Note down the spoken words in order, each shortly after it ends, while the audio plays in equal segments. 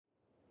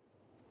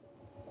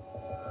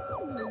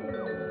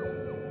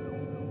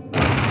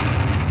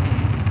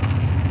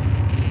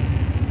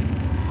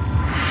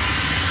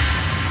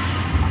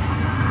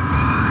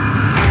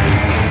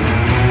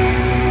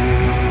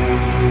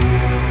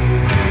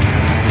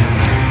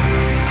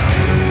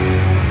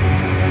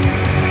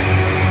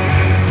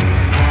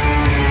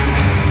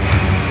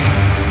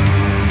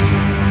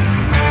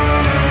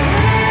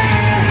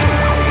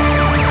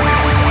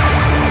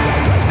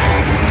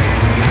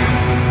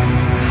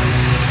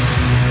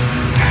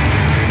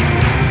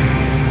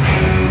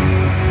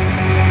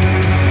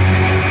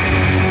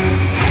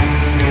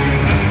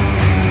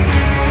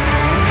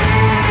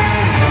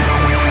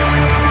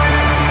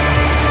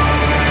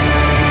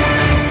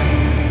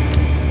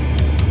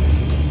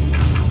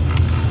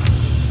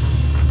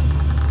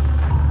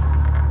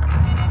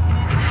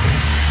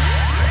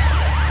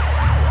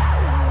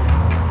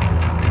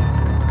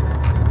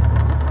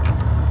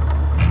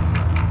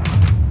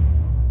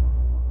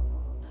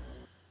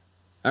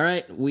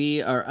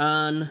are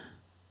on,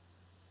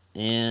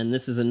 and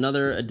this is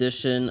another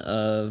edition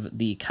of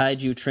the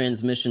Kaiju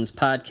Transmissions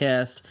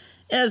podcast.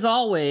 As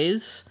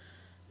always,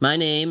 my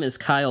name is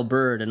Kyle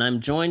Bird, and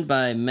I'm joined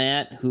by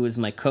Matt, who is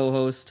my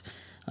co-host.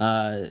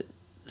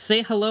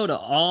 Say hello to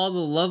all the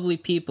lovely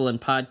people in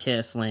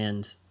podcast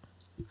land.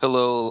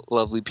 Hello,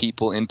 lovely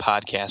people in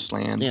podcast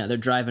land. Yeah, they're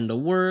driving to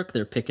work,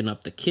 they're picking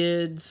up the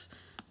kids,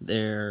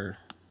 they're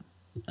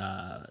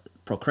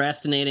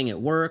procrastinating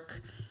at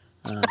work.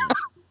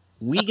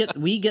 We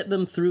get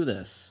them through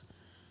this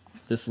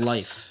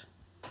life.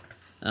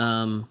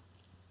 So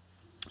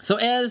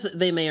as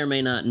they may or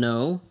may not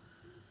know,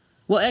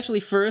 well, actually,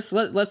 first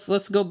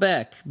let's go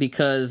back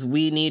because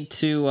we need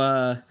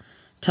to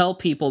tell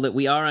people that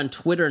we are on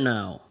Twitter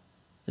now.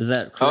 Is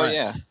that correct? Oh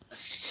yeah,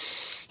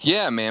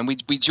 yeah, man. We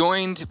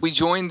joined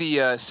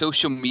the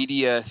social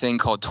media thing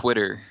called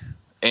Twitter,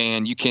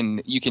 and you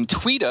can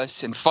tweet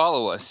us and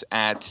follow us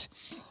at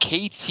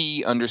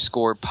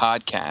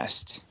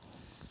KT_podcast.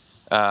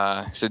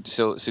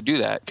 So do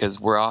that because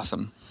we're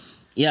awesome.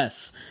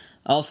 Yes.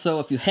 Also,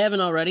 if you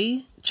haven't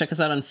already, check us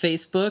out on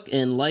Facebook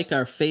and like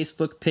our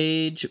Facebook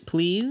page,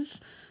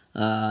 please.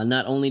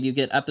 Not only do you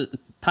get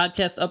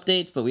podcast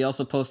updates, but we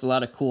also post a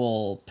lot of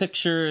cool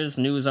pictures,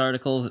 news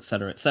articles,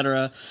 etc.,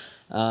 etc.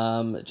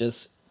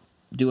 Just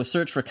do a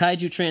search for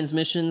Kaiju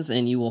Transmissions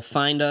and you will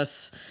find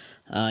us.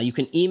 You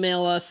can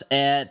email us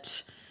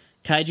at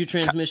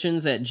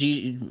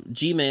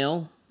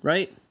kaijutransmissions@gmail,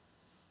 right?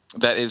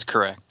 That is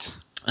correct.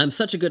 I'm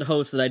such a good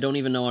host that I don't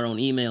even know our own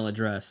email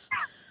address.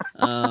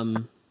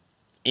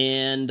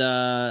 And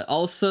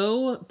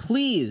also,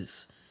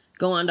 please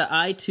go on to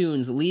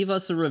iTunes, leave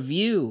us a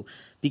review,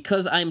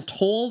 because I'm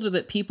told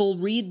that people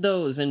read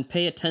those and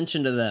pay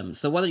attention to them.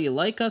 So whether you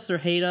like us or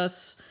hate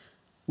us,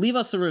 leave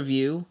us a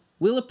review.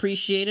 We'll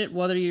appreciate it,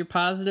 whether you're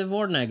positive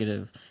or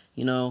negative,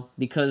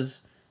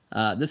 because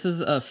this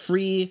is a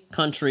free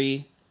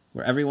country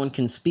where everyone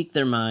can speak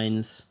their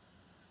minds,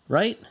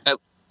 right?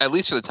 At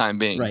least for the time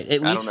being. Right,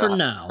 at least for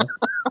now.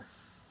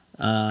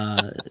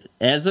 When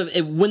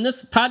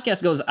this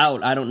podcast goes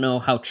out, I don't know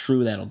how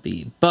true that'll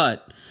be,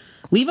 but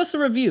leave us a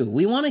review.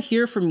 We want to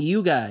hear from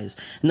you guys,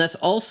 and that's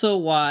also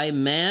why,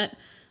 Matt,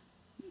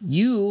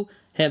 you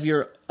have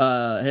your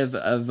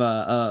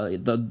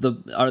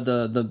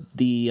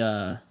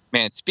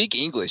man, speak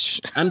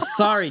English. I'm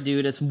sorry,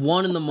 dude. It's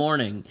 1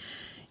 a.m.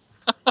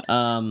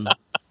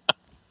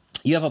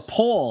 You have a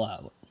poll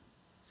out.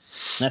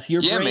 That's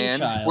your brainchild.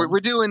 Man. We're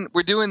doing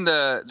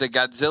the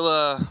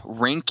Godzilla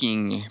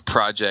ranking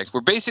project.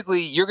 Where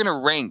basically you're gonna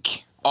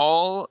rank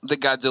all the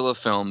Godzilla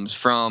films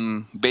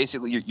from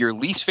basically your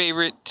least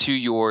favorite to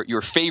your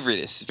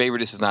favoriteest.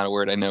 Favoriteest is not a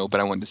word, I know, but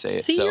I wanted to say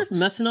it. See, you're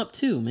messing up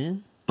too,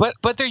 man.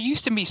 But they're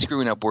used to me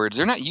screwing up words.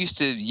 They're not used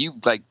to you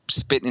like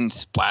spitting and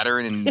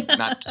splattering and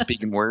not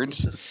speaking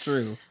words. That's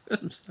true.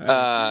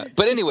 But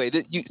anyway,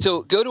 you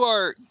can go to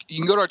our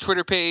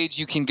Twitter page.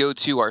 You can go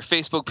to our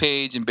Facebook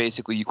page, and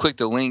basically you click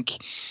the link.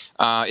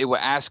 It will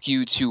ask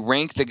you to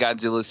rank the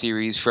Godzilla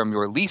series from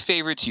your least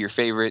favorite to your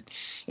favorite.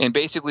 And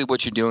basically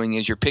what you're doing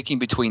is you're picking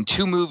between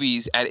two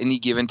movies at any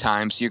given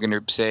time. So you're going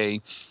to say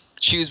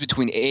choose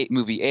between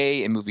movie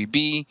A and movie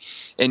B,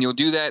 and you'll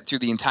do that through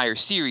the entire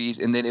series,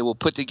 and then it will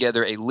put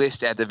together a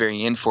list at the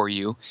very end for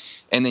you.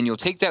 And then you'll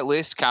take that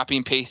list, copy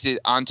and paste it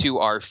onto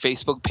our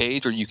Facebook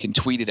page, or you can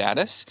tweet it at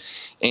us,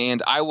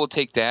 and I will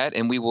take that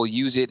and we will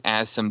use it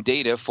as some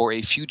data for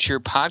a future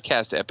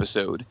podcast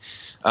episode.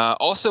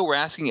 Also, we're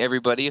asking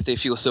everybody if they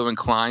feel so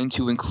inclined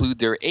to include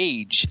their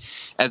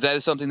age, as that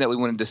is something that we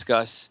want to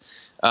discuss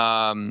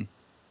in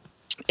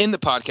the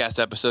podcast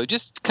episode,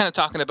 just kind of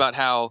talking about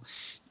how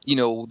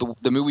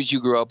the movies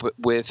you grew up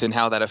with and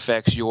how that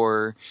affects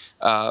your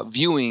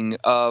viewing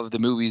of the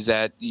movies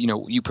that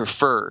you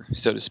prefer,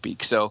 so to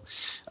speak. So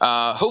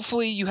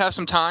hopefully you have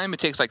some time. It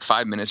takes like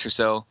 5 minutes or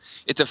so.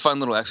 It's a fun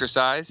little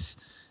exercise.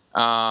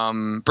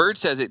 Bird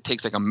says it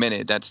takes like a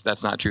minute.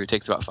 That's not true. It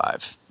takes about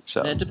 5.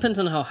 So it depends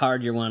on how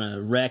hard you want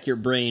to rack your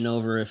brain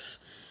over if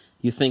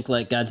you think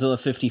like Godzilla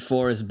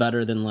 54 is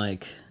better than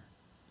like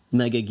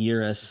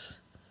Megaguirus.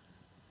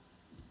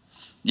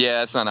 Yeah,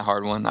 that's not a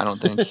hard one, I don't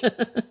think.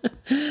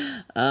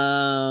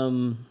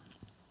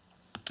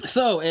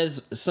 So,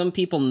 as some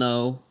people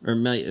know, or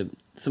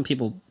some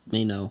people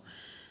may know,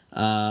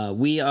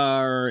 we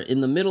are in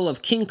the middle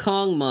of King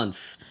Kong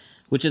month,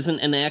 which isn't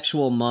an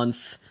actual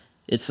month.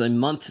 It's a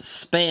month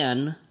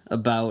span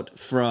about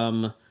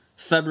from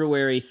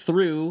February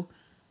through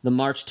the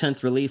March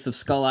 10th release of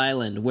Skull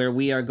Island, where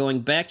we are going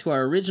back to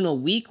our original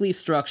weekly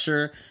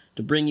structure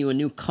to bring you a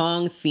new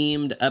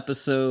Kong-themed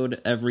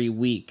episode every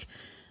week.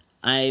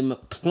 I'm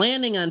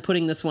planning on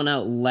putting this one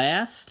out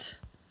last,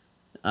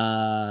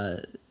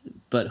 but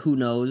who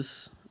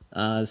knows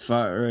as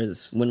far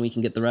as when we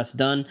can get the rest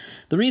done.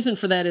 The reason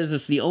for that is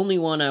it's the only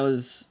other one I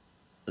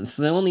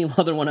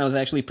was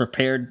actually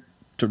prepared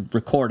to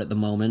record at the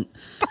moment.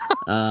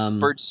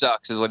 Bird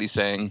sucks is what he's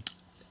saying.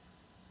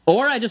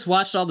 Or I just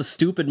watched all the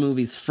stupid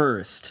movies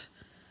first.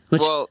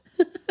 Which... Well,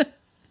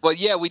 Well,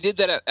 yeah, we did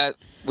that at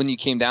when you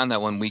came down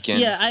that one weekend.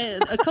 Yeah,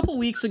 a couple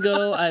weeks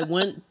ago, I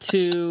went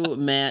to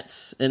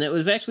Matt's, and it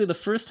was actually the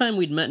first time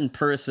we'd met in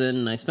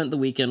person. I spent the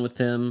weekend with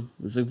him.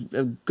 It was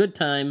a good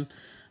time.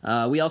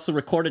 We also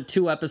recorded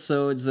 2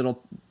 episodes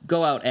that'll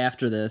go out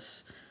after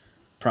this,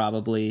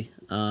 probably.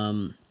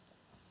 And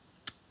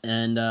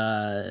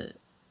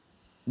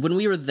when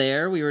we were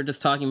there, we were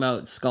just talking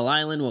about Skull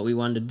Island, what we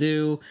wanted to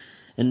do,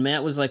 and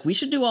Matt was like, we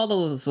should do all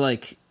those,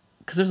 like,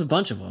 because there's a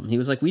bunch of them. He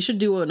was like, we should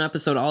do an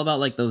episode all about,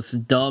 like, those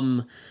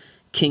dumb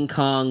King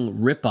Kong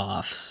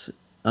ripoffs.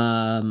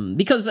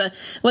 Because,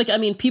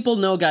 people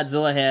know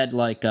Godzilla had,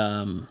 like,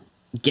 Gamera,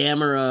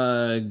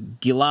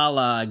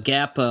 Gilala,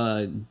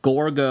 Gappa,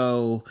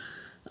 Gorgo,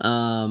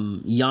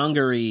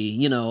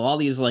 Yongari, all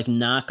these, like,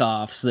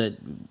 knockoffs that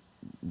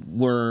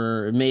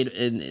were made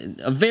in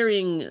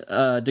varying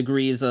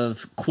degrees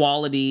of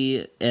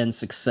quality and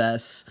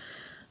success.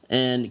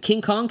 And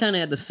King Kong kind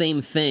of had the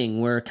same thing,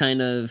 where kind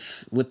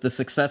of with the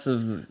success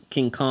of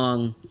King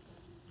Kong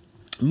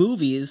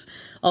movies,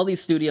 all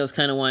these studios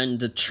kind of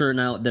wanted to churn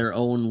out their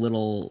own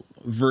little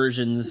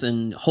versions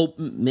and hope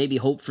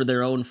for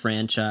their own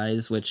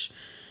franchise, which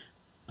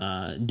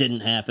didn't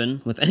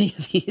happen with any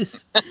of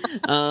these.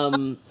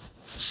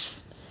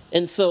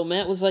 And so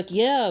Matt was like,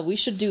 yeah, we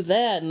should do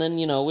that. And then,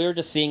 we were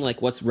just seeing,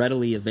 like, what's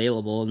readily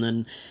available. And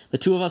then the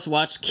two of us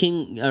watched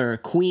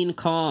Queen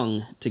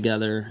Kong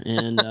together.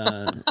 And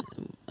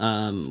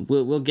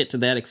we'll get to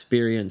that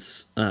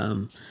experience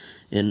in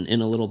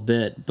a little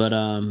bit. But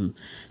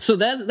so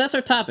that's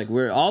our topic.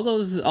 We're all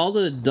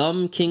the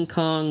dumb King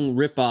Kong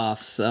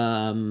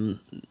ripoffs.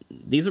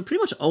 These are pretty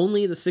much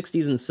only the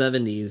 60s and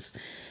 70s.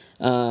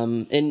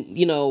 And,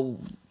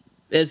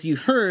 as you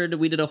heard,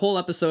 we did a whole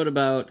episode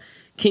about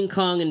King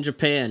Kong in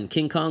Japan.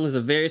 King Kong was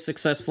a very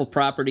successful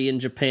property in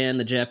Japan.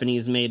 The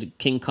Japanese made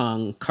King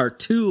Kong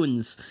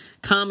cartoons,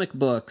 comic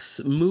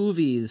books,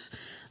 movies.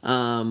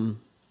 So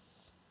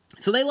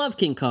they love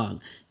King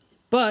Kong.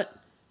 But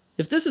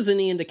if this is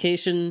any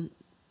indication,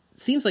 it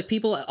seems like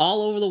people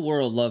all over the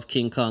world love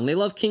King Kong. They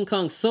love King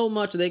Kong so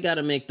much they got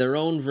to make their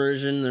own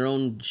version, their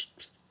own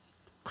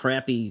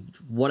crappy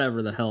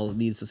whatever the hell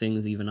these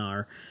things even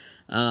are.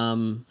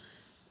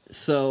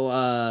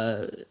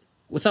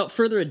 Without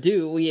further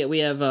ado, we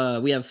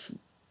have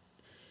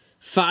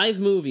 5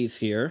 movies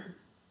here.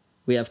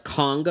 We have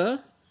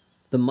Konga,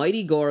 The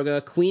Mighty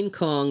Gorga, Queen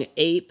Kong,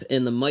 Ape,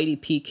 and The Mighty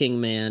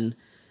Peking Man.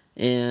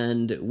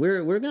 And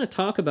we're going to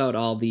talk about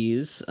all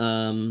these.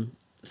 Some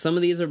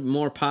of these are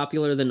more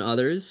popular than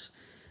others.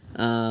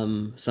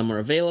 Some are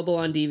available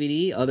on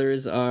DVD.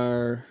 Others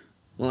are,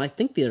 well, I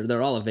think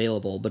they're all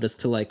available, but as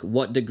to, like,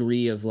 what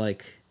degree of,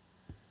 like,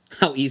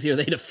 how easy are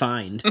they to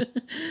find?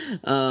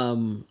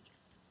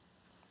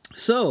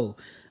 So,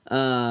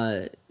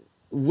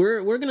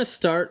 we're gonna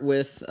start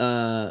with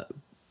the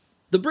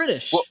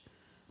British.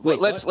 Well,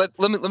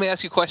 let me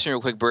ask you a question real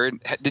quick, Bird.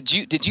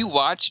 Did you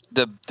watch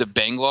the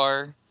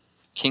Banglar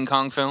King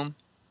Kong film?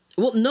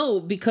 Well, no,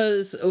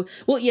 because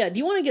yeah. Do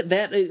you want to get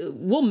that?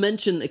 We'll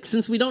mention,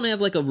 since we don't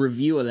have like a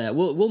review of that.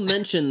 We'll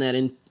mention that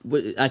in,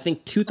 I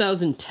think,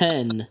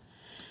 2010.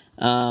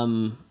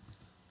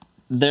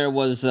 There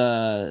was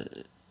a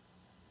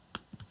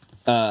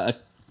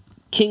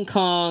King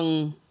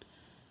Kong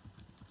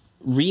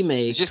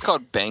remake. It's just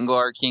called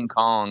Banglar King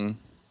Kong.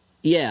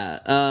 Yeah.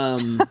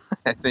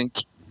 I think.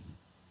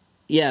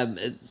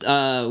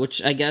 Yeah,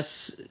 which I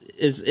guess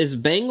is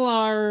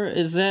Banglar,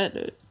 is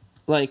that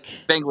like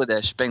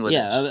Bangladesh.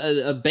 Yeah,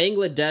 a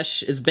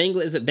Bangladesh is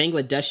it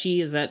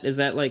Bangladeshi? Is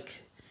that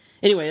like,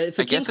 anyway, it's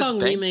a King Kong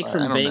remake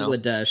from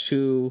Bangladesh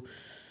who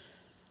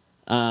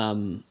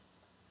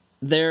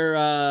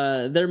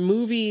their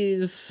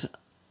movies,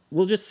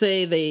 we'll just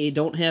say they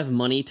don't have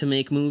money to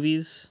make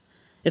movies.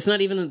 It's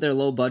not even that they're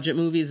low budget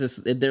movies,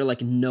 they're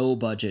like no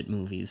budget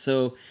movies.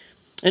 So,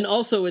 and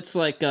also it's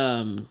like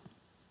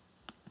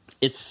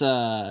it's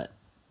like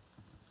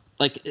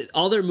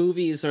all their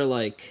movies are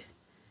like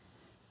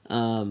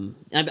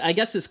I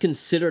guess it's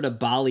considered a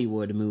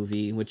Bollywood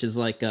movie, which is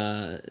like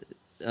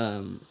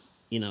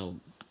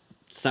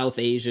South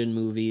Asian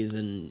movies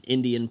and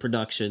Indian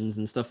productions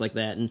and stuff like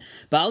that. And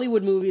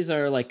Bollywood movies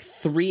are like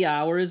 3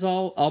 hours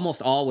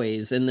almost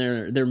always, and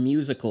they're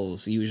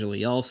musicals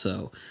usually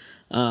also.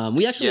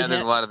 We actually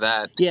there's a lot of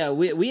that. Yeah,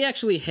 we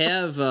actually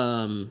have,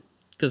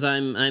 because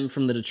I'm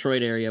from the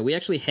Detroit area, we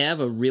actually have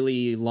a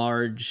really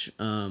large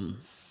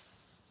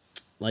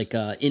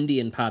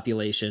Indian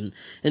population,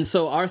 and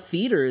so our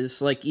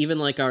theaters, like even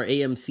like our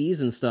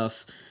AMC's and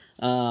stuff,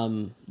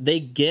 they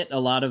get a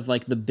lot of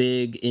like the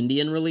big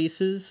Indian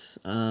releases.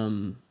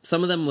 Some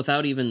of them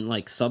without even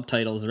like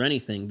subtitles or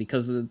anything,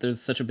 because there's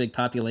such a big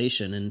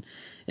population,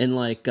 and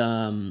like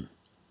and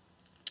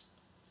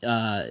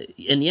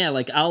yeah,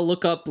 like I'll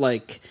look up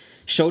like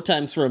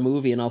showtimes for a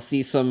movie and I'll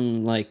see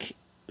some like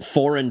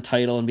foreign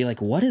title and be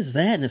like, what is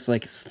that? And it's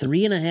like, it's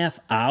 3.5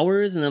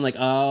 hours, and I'm like,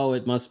 oh,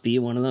 it must be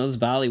one of those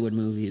Bollywood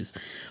movies.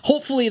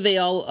 Hopefully they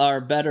all are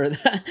better.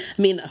 I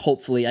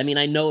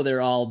know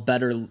they're all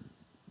better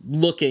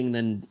looking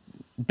than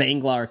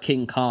Banglar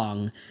King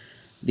Kong,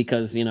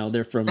 because, you know,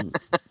 they're from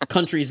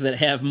countries that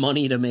have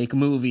money to make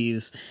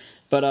movies.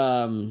 But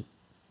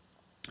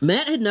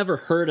Matt had never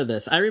heard of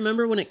this. I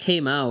remember when it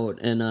came out,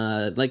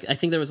 and like I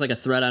think there was like a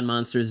thread on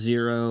Monster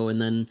Zero,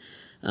 and then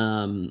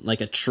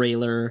like a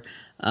trailer.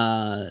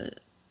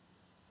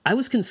 I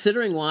was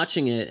considering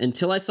watching it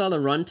until I saw the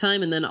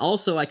runtime, and then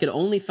also I could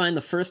only find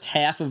the first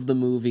half of the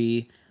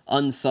movie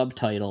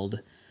unsubtitled.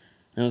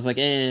 And I was like,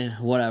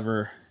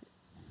 whatever.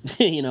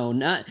 You know,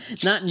 not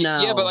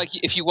now. Yeah, but like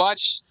if you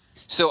watch,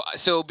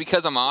 so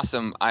because I'm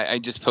awesome, I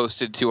just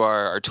posted to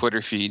our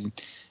Twitter feed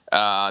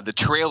the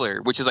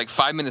trailer, which is like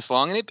 5 minutes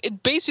long, and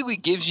it basically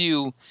gives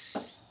you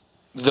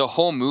the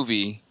whole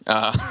movie.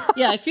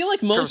 Yeah, I feel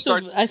like most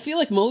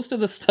of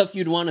the stuff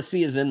you'd want to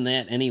see is in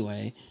that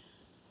anyway.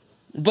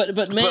 But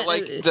Matt, but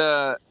like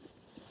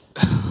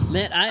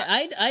Matt,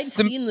 I'd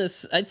seen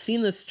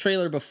this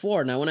trailer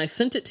before. Now, when I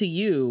sent it to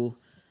you,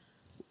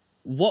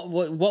 what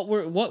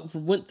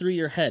went through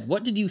your head?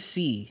 What did you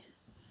see?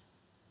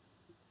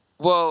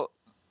 Well,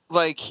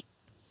 like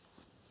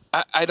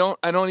I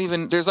don't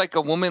even. There's like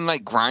a woman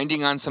like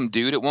grinding on some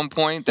dude at one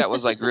point that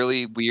was like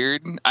really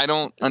weird. I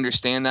don't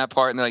understand that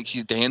part. And like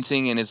she's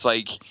dancing and it's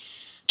like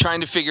trying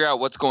to figure out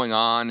what's going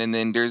on. And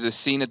then there's a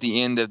scene at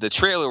the end of the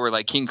trailer where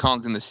like King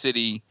Kong's in the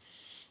city.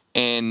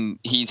 And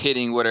he's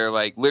hitting what are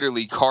like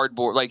literally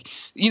cardboard, like,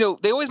 you know,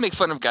 they always make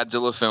fun of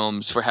Godzilla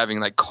films for having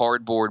like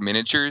cardboard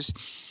miniatures.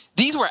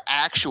 These were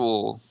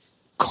actual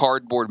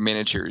cardboard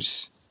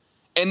miniatures.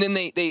 And then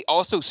they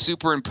also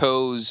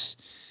superimpose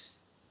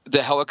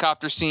the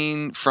helicopter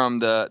scene from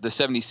the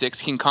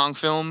 76 King Kong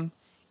film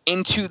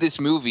into this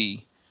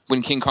movie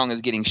when King Kong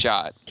is getting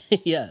shot.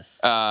 Yes.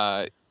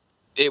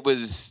 It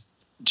was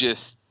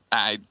just,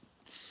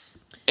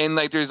 and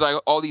like there's like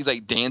all these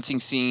like dancing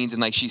scenes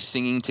and like she's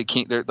singing to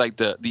King, like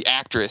the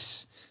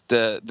actress,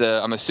 the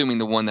I'm assuming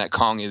the one that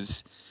Kong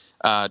is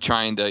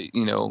trying to,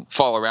 you know,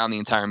 follow around the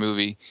entire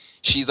movie.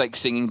 She's like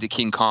singing to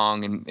King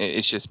Kong and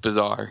it's just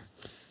bizarre.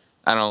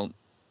 Words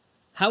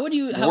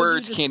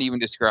can't even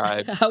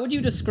describe. How would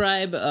you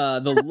describe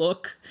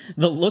the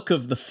look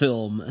of the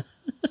film?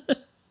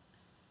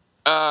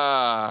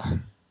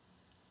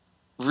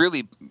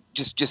 Really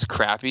just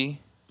crappy.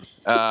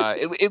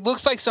 It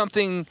looks like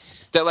something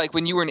that like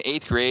when you were in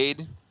 8th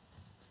grade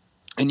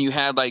and you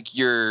had like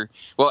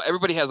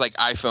everybody has like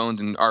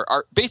iPhones and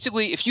are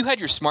basically if you had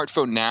your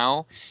smartphone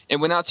now and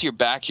went out to your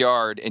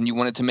backyard and you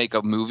wanted to make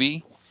a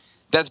movie,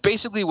 that's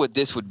basically what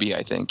this would be,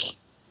 I think.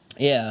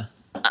 Yeah.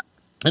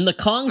 And the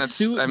Kong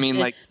suit, I mean,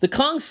 like the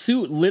Kong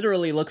suit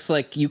literally looks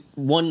like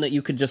one that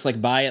you could just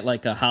like buy at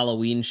like a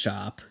Halloween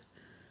shop.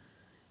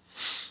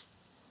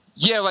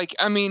 Yeah, like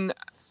I mean,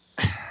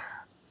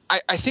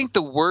 I think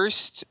the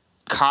worst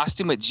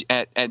costume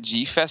at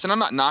G-Fest, and I'm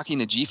not knocking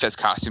the G-Fest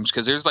costumes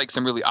because there's like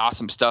some really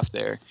awesome stuff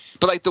there,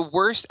 but like the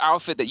worst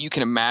outfit that you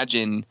can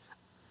imagine,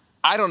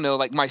 I don't know,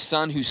 like my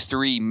son who's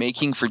 3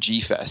 making for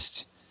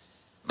G-Fest.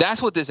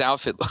 That's what this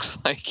outfit looks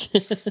like.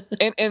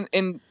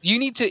 and you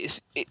need to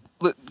just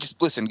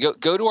listen,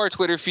 go to our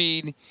Twitter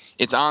feed.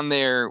 It's on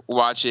there.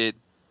 Watch it.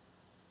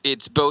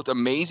 It's both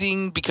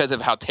amazing because of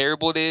how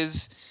terrible it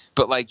is,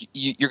 but like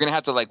you're going to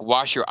have to like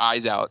wash your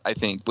eyes out, I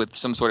think, with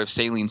some sort of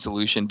saline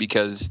solution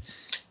because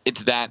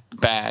it's that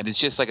bad. It's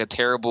just like a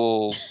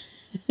terrible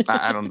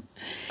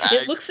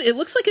It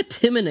looks like a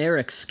Tim and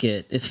Eric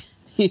skit. If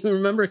you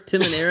remember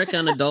Tim and Eric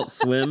on Adult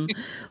Swim,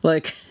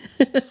 like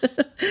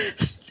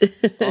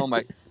oh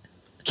my,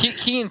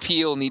 Key and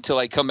Peele need to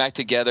like come back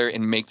together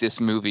and make this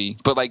movie,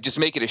 but like just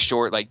make it a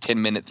short like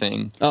 10-minute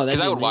thing. Oh,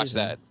 because I would watch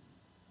that.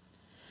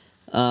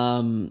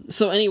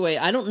 So anyway,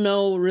 I don't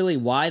know really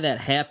why that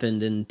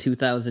happened in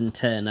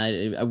 2010.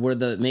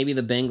 Maybe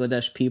the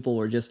Bangladesh people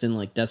were just in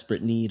like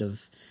desperate need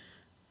of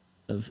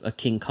a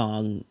King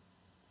Kong.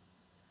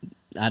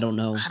 I don't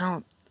know.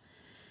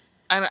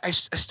 I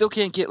still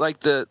can't get like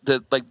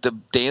the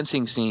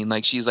dancing scene.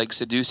 Like she's like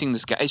seducing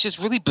this guy. It's just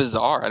really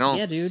bizarre.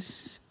 Yeah, dude.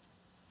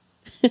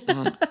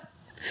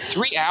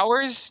 3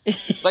 hours?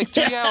 Like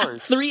 3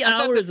 hours. 3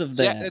 hours of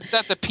that. I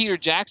thought the Peter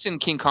Jackson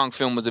King Kong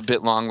film was a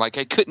bit long. Like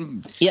I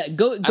couldn't. Yeah,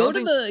 go to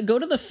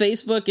the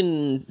Facebook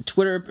and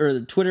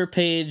Twitter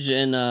page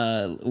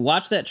and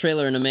watch that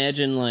trailer and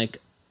imagine like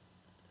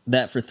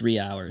that for 3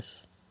 hours.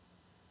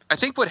 I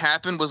think what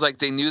happened was like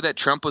they knew that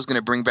Trump was going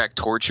to bring back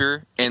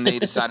torture, and they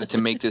decided to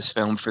make this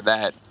film for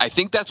that. I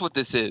think that's what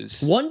this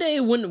is. One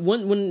day,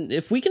 when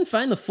if we can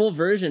find the full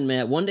version,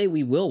 Matt, one day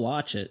we will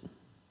watch it.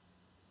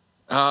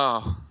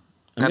 Oh,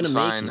 that's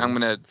fine.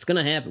 It's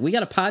gonna happen. We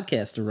got a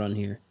podcast to run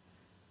here.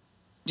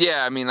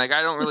 Yeah, I mean, like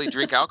I don't really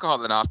drink alcohol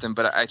that often,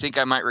 but I think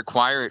I might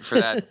require it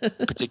for that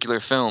particular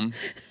film.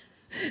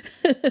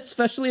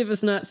 Especially if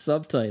it's not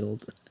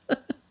subtitled.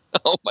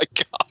 Oh my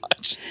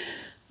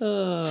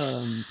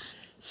gosh.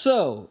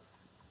 So,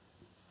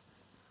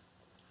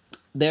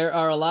 there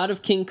are a lot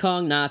of King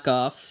Kong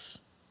knockoffs.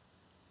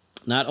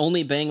 Not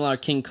only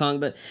Bangla King Kong,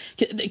 but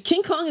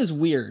King Kong is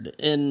weird.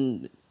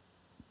 And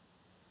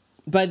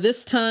by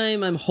this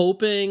time, I'm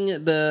hoping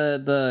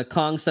the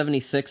Kong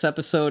 76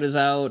 episode is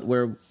out,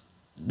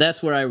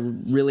 that's where I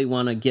really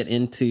want to get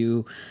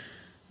into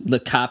the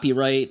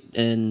copyright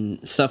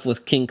and stuff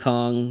with King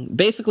Kong.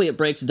 Basically, it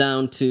breaks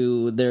down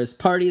to there's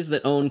parties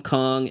that own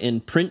Kong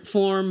in print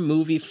form,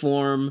 movie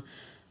form,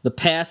 the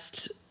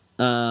past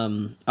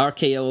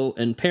RKO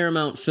and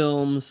Paramount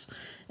films,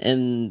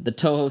 and the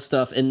Toho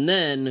stuff. And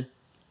then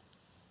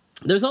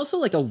there's also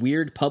like a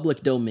weird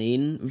public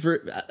domain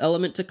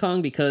element to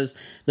Kong because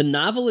the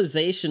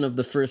novelization of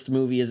the first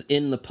movie is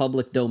in the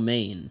public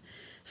domain.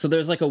 So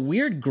there's like a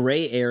weird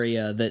gray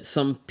area that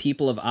some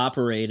people have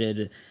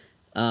operated.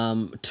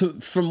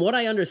 From what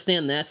I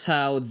understand, that's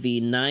how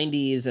the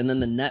 90s and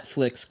then the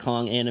Netflix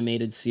Kong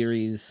animated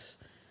series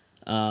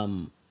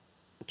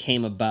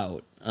came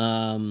about.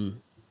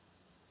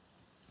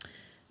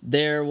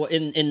 There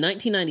in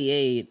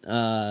 1998,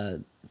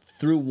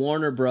 through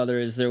Warner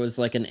Brothers, there was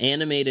like an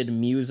animated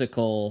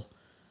musical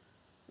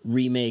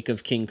remake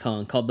of King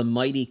Kong called The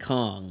Mighty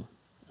Kong.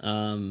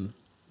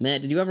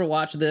 Matt, did you ever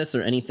watch this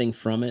or anything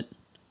from it?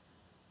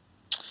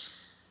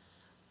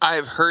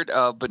 I've heard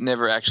of, but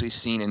never actually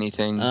seen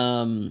anything.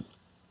 The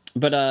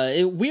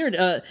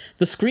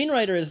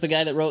screenwriter is the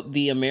guy that wrote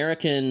the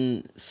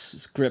American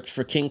script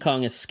for King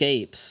Kong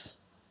Escapes.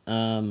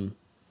 And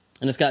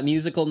it's got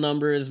musical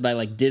numbers by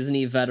like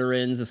Disney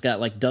veterans. It's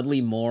got like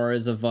Dudley Moore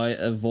as a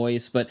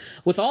voice. But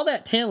with all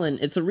that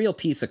talent, it's a real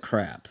piece of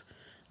crap.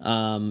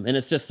 And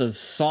it's just a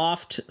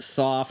soft,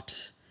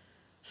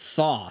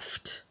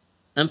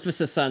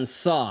 emphasis on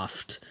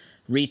soft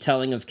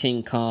retelling of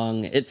King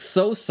Kong. It's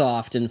so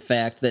soft, in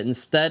fact, that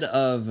instead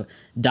of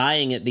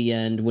dying at the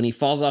end, when he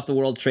falls off the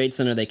World Trade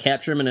Center, they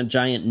capture him in a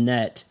giant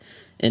net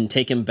and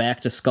take him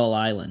back to Skull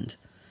Island.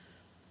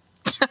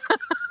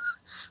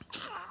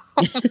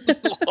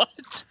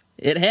 What?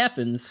 It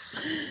happens.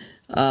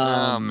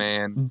 Oh,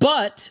 man.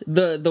 But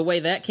the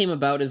way that came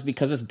about is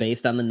because it's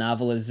based on the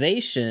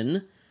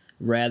novelization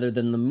rather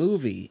than the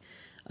movie.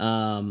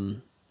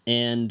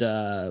 And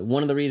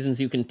one of the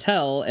reasons you can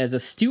tell, as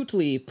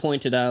astutely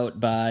pointed out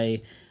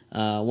by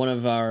one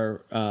of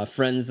our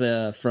friends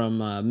from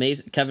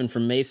Kevin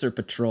from Macer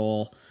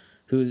Patrol,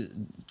 who's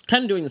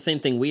kind of doing the same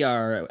thing we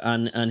are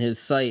on his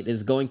site,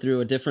 is going through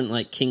a different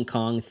like King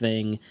Kong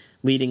thing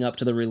leading up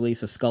to the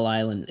release of Skull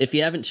Island. If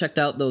you haven't checked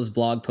out those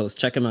blog posts,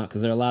 check them out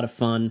because they're a lot of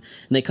fun. And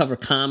they cover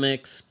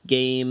comics,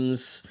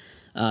 games,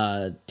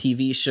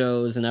 TV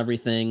shows, and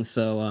everything.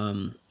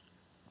 So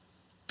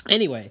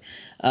anyway,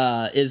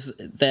 is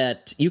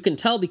that you can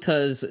tell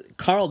because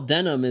Carl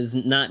Denham is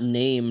not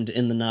named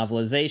in the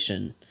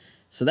novelization.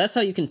 So that's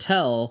how you can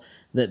tell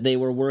that they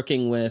were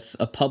working with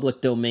a public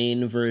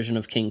domain version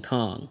of King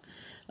Kong.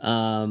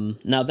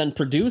 Now then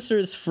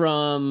producers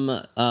from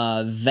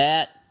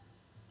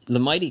The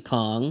Mighty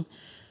Kong,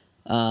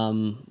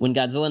 when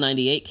Godzilla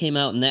 98 came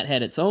out and that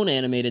had its own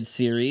animated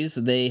series,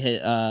 they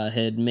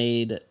had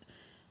made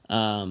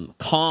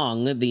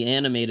Kong, the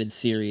animated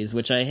series,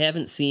 which I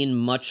haven't seen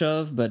much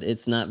of, but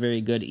it's not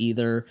very good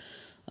either.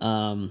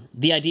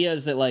 The idea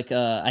is that, like,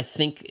 I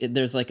think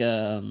there's like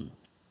a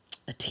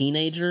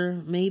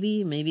teenager,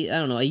 maybe, I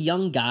don't know, a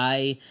young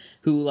guy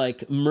who,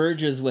 like,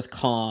 merges with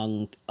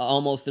Kong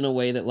almost in a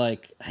way that,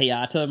 like,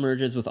 Hayata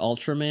merges with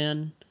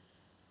Ultraman.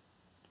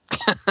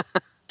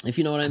 If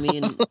you know what I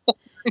mean.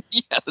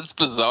 Yeah, that's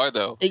bizarre,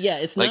 though. Yeah,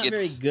 it's not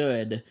very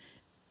good.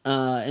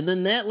 And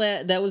then that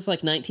was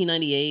like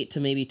 1998 to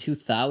maybe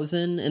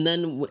 2000. And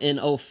then in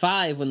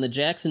 2005, when the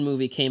Jackson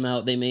movie came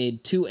out, they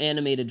made 2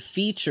 animated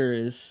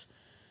features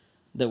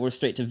that were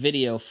straight to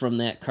video from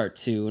that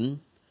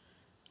cartoon.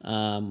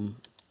 And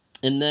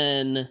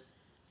then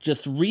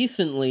just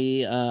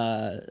recently,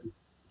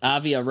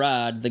 Avi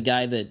Arad, the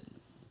guy that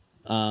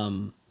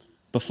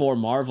before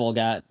Marvel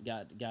got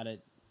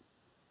it,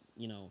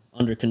 you know,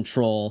 under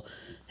control,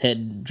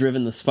 had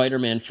driven the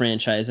Spider-Man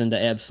franchise into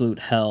absolute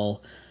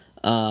hell.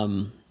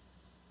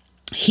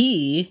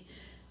 He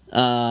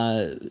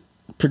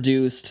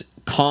produced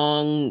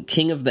Kong,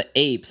 King of the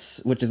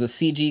Apes, which is a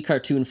CG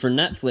cartoon for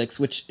Netflix,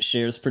 which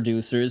shares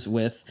producers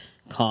with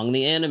Kong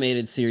the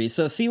Animated Series.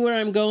 So see where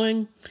I'm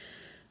going?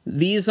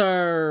 These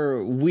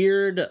are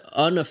weird,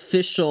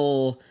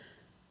 unofficial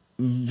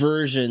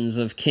versions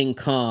of King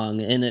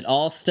Kong, and it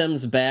all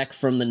stems back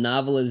from the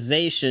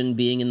novelization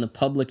being in the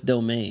public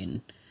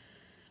domain.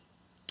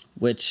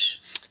 Which...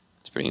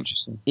 it's pretty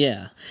interesting.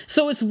 Yeah.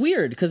 So it's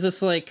weird, because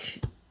it's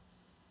like...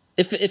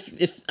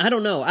 If I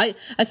don't know, I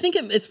think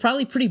it's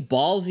probably pretty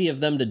ballsy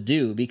of them to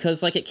do,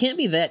 because like it can't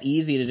be that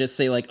easy to just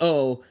say like,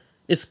 oh,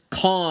 it's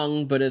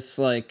Kong, but it's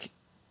like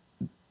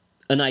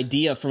an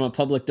idea from a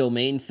public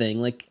domain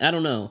thing. Like I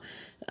don't know.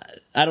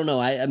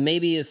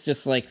 Maybe it's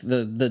just like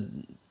the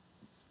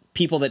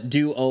people that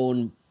do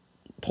own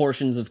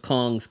portions of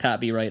Kong's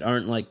copyright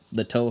aren't like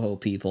the Toho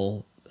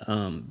people,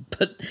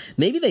 but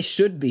maybe they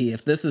should be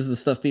if this is the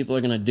stuff people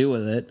are going to do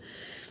with it.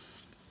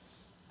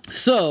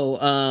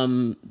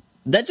 So.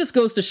 That just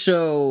goes to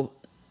show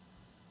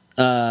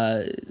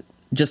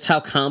just how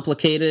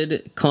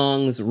complicated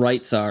Kong's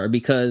rights are,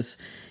 because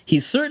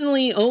he's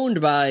certainly owned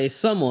by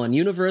someone.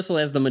 Universal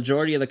has the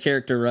majority of the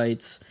character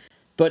rights,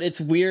 but it's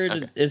weird.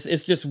 Okay.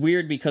 It's just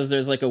weird because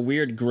there's like a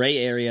weird gray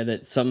area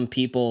that some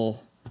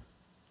people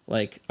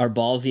like are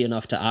ballsy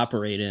enough to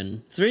operate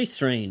in. It's very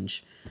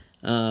strange.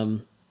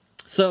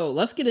 So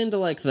let's get into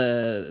like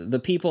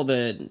the people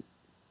that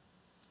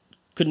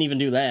couldn't even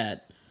do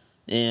that,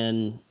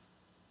 and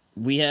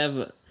we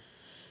have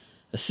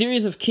a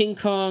series of King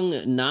Kong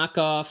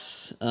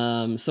knockoffs.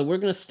 So we're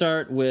going to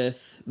start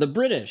with the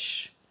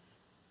British.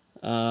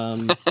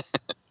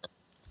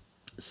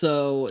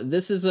 So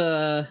this is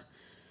a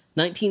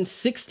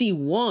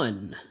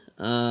 1961,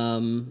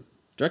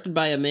 directed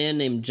by a man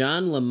named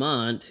John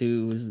Lamont,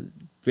 who's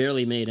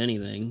barely made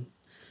anything.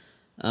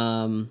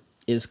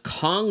 Is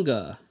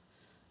Conga.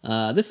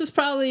 This is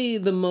probably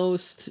the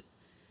most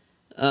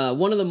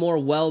one of the more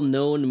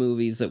well-known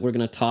movies that we're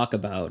going to talk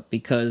about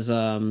because,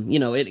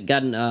 it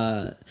got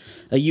a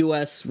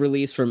U.S.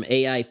 release from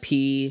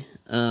AIP,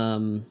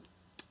 and,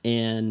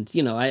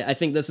 I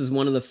think this is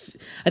one of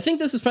I think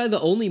this is probably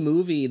the only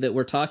movie that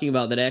we're talking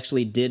about that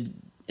actually did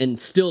and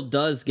still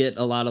does get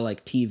a lot of,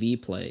 like, TV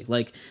play.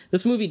 Like,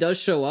 this movie does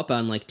show up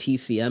on, like,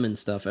 TCM and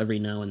stuff every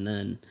now and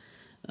then.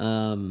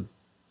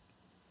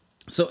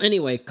 So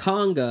anyway,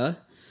 Conga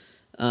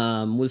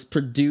was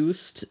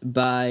produced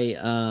by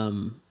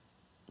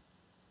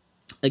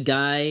a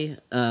guy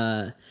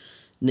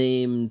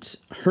named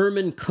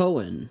Herman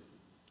Cohen,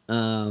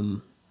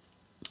 and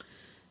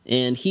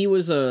he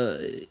was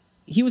a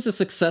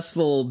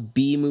successful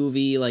B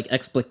movie, like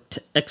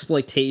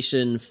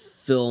exploitation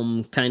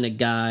film kind of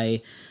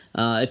guy.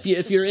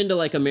 If you're into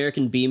like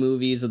American B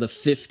movies of the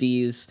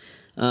 50s,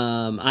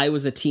 I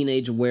Was a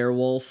Teenage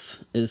Werewolf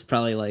is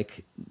probably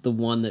like the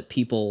one that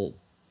people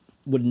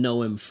would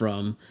know him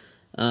from.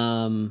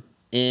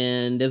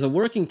 And as a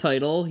working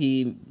title,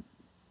 he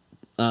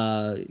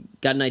got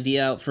an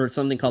idea out for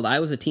something called I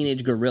Was a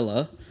Teenage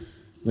Gorilla,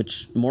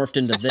 which morphed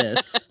into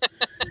this.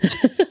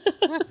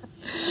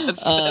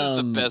 That's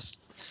the best.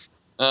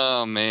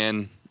 Oh,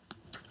 man.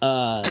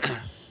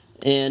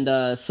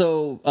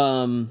 So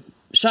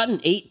shot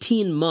in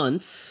 18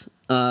 months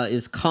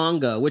is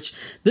Conga, which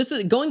this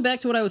is going back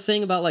to what I was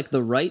saying about like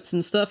the rights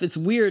and stuff. It's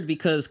weird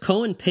because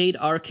Cohen paid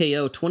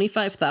RKO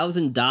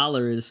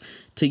 $25,000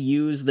 to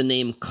use the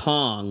name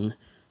Kong,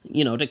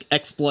 to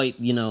exploit,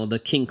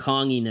 the King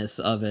Konginess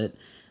of it.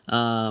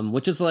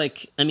 Which is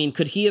like, I mean,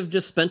 could he have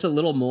just spent a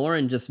little more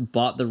and just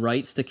bought the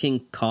rights to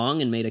King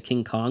Kong and made a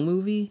King Kong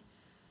movie?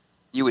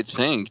 You would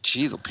think.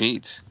 Jeez,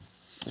 Pete.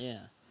 Yeah.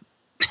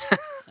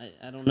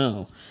 I don't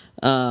know.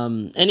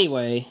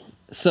 Anyway,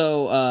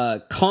 so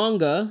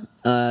Conga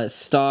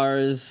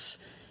stars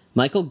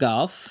Michael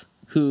Gough,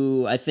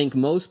 who I think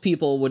most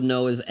people would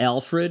know as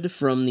Alfred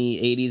from the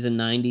 80s and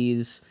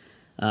 90s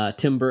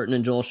Tim Burton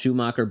and Joel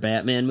Schumacher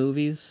Batman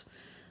movies.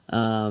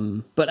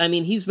 But I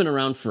mean, he's been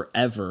around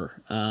forever.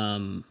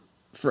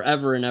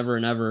 Forever and ever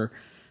and ever.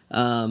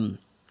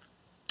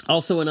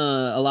 Also in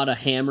a lot of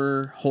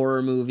Hammer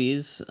horror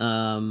movies. He's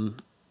in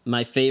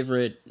my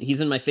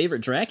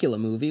favorite Dracula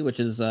movie, which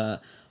is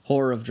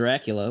Horror of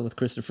Dracula with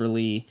Christopher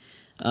Lee.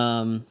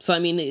 So I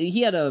mean,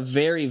 he had a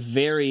very,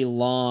 very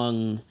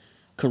long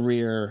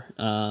career.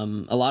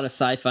 A lot of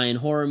sci-fi and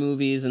horror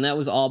movies, and that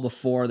was all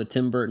before the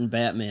Tim Burton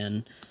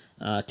Batman.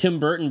 Tim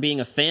Burton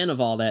being a fan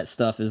of all that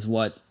stuff is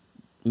what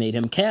made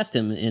him cast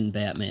him in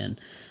Batman.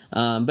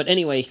 But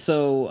anyway,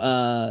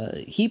 so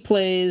he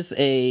plays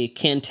a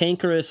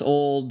cantankerous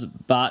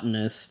old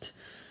botanist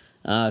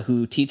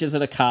who teaches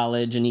at a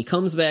college, and he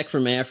comes back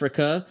from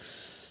Africa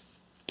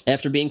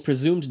after being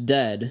presumed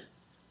dead.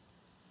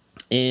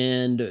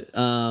 And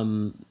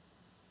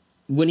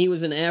when he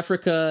was in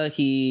Africa,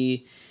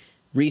 he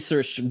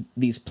researched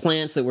these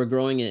plants that were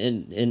growing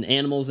in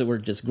animals that were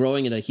just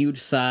growing at a huge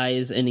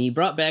size, and he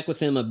brought back with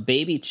him a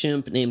baby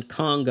chimp named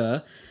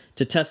Conga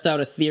to test out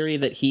a theory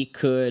that he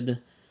could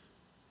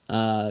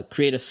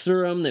create a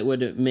serum that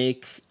would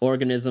make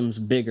organisms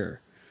bigger.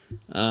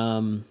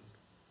 I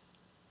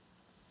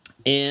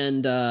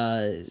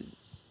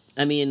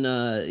mean,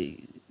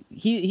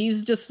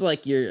 he's just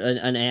like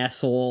an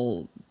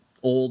asshole,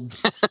 old,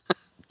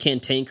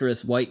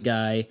 cantankerous white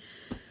guy.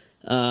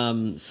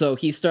 So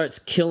he starts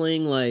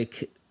killing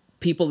like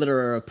people that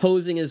are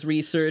opposing his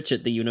research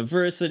at the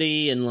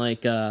university and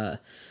like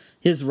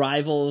his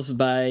rivals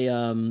by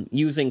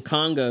using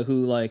Conga,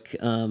 who like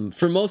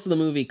for most of the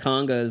movie,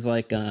 Conga is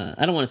like I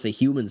don't want to say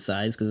human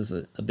size because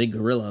it's a big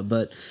gorilla,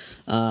 but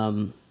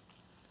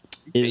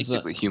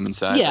basically human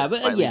size. Yeah,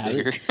 but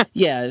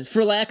yeah,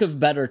 for lack of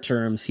better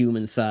terms,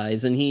 human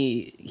size, and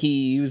he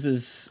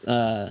uses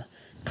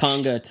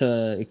Conga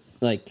to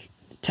like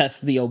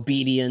test the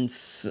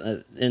obedience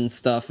and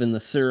stuff in the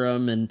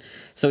serum, and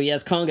so he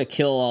has Conga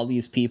kill all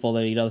these people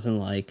that he doesn't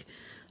like.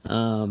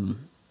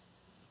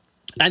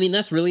 I mean,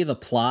 that's really the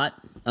plot,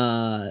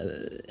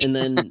 and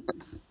then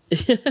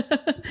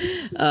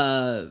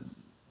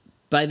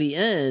by the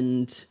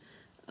end,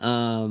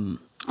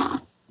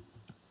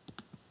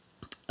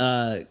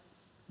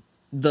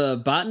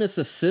 the botanist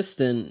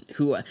assistant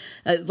who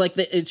like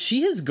is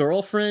she his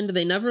girlfriend?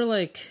 They never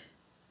like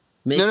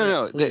make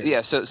no.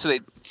 So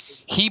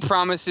he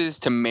promises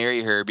to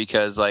marry her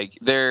because like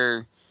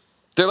they're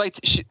like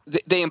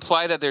they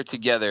imply that they're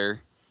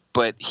together,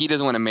 but he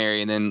doesn't want to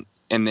marry, and then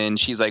and then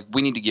she's like,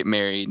 we need to get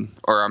married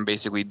or I'm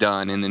basically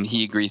done. And then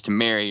he agrees to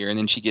marry her, and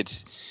then she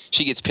gets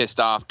pissed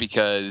off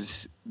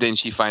because then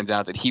she finds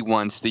out that he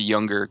wants the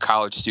younger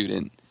college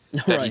student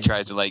that he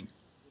tries to like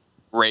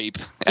rape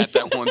at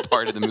that one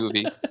part of the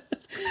movie.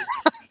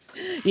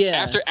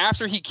 Yeah.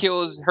 After he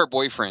kills her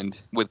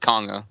boyfriend with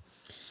Konga.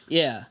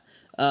 Yeah.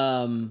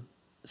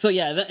 So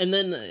yeah, and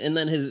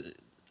then his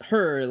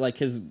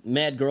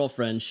mad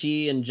girlfriend,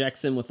 she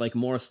injects him with like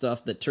more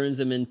stuff that turns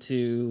him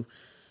into,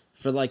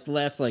 for like the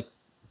last like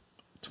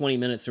 20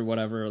 minutes or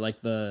whatever,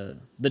 like the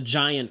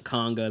giant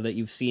Konga that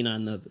you've seen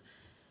on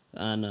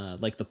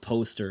like the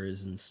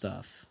posters and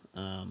stuff.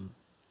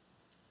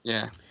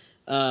 Yeah.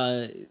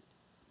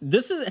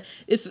 This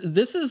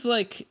is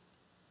like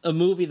a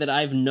movie that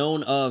I've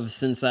known of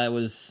since I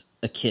was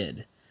a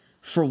kid.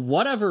 For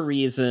whatever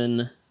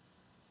reason,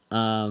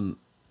 I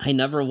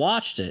never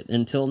watched it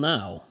until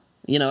now.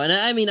 You know, and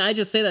I mean, I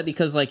just say that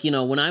because, like, you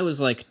know, when I was,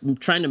 like,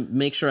 trying to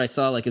make sure I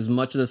saw, like, as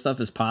much of this stuff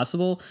as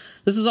possible,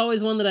 this is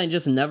always one that I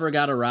just never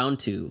got around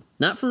to.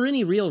 Not for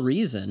any real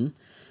reason.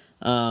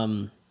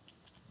 And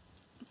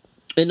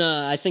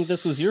I think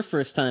this was your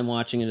first time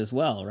watching it as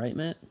well, right,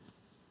 Matt?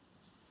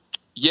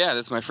 Yeah,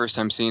 this is my first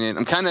time seeing it.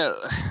 I'm kind of...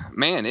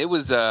 Man, it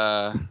was...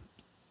 The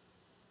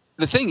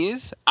thing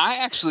is,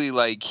 I actually,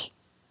 like...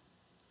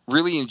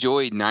 really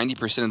enjoyed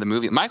 90% of the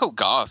movie. Michael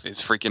Gough is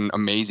freaking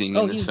amazing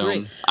in this film.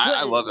 Great.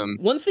 I love him.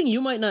 One thing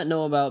you might not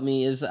know about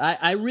me is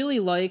I really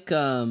like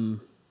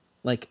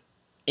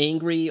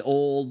angry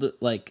old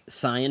like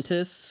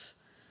scientists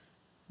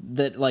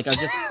that like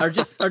are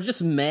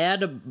just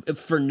mad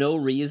for no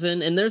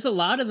reason. And there's a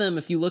lot of them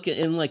if you look at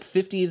in like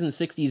 50s and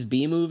 60s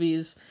B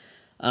movies.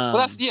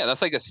 Well,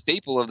 that's like a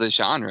staple of the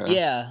genre.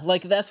 Yeah,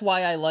 like that's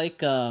why I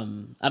like I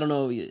don't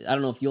know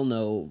if you'll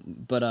know,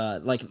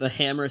 but like the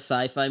Hammer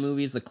sci-fi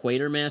movies, the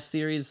Quatermass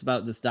series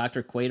about this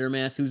Dr.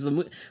 Quatermass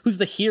who's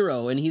the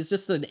hero, and he's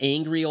just an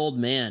angry old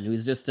man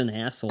who's just an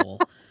asshole.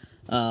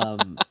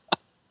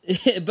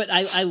 But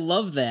I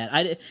love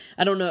that.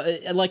 I don't know,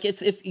 like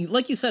it's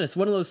like you said, it's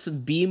one of those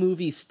B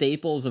movie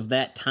staples of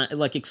that time,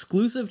 like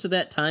exclusive to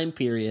that time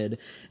period,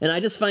 and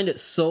I just find it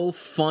so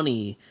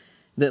funny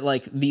that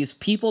like these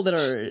people that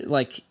are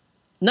like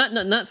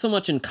not so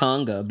much in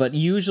Konga, but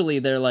usually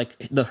they're like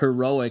the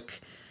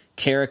heroic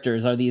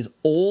characters are these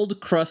old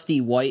crusty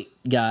white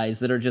guys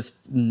that are just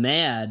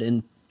mad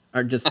and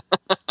are just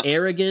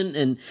arrogant,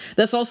 and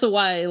that's also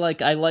why I like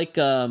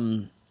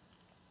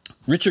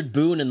Richard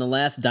Boone in The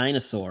Last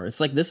Dinosaur. It's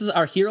like this is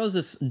our hero's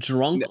this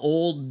drunk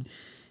old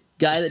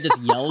guy that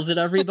just yells at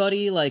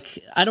everybody.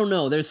 Like, I don't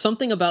know. There's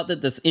something about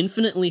that that's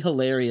infinitely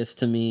hilarious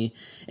to me.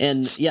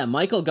 And yeah,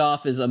 Michael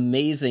Gough is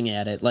amazing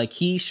at it. Like,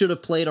 he should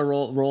have played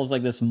roles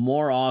like this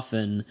more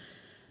often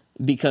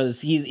because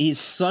he's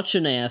such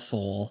an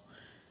asshole.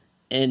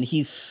 And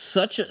he's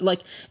such a, like,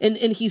 and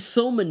he's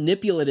so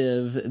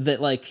manipulative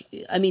that, like,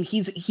 I mean,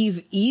 he's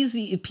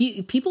easy.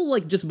 People,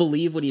 like, just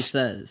believe what he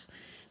says.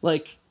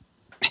 Like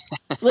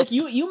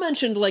you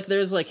mentioned, like,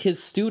 there's, like,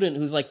 his student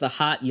who's, like, the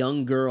hot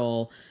young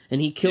girl,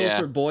 and he kills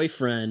her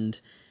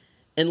boyfriend.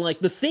 And, like,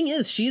 the thing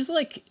is, she's,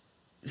 like,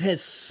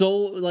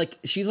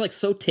 she's, like,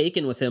 so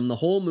taken with him the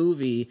whole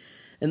movie.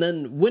 And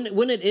then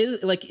when it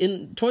is, like,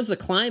 towards the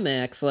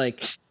climax,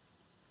 like,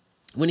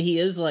 when he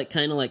is, like,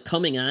 kind of, like,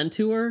 coming on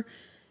to her,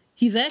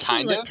 he's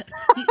actually,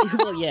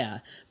 well, yeah.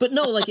 But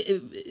no, like,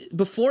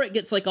 before it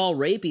gets, like, all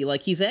rapey,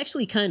 like, he's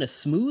actually kind of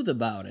smooth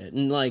about it.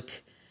 And,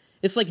 like...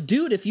 It's like,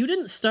 dude, if you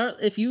didn't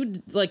start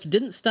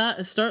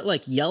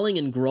like yelling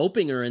and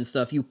groping her and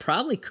stuff, you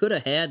probably could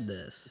have had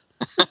this.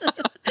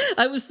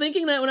 I was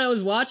thinking that when I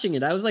was watching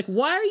it. I was like,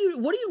 what are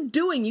you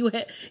doing? You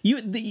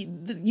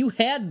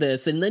had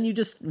this, and then you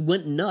just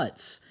went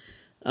nuts.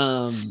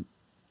 But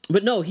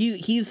no,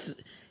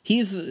 he's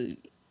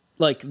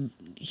like,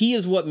 he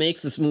is what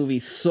makes this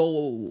movie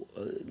so,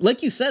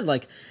 like you said,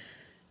 like,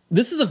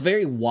 this is a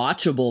very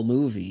watchable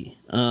movie.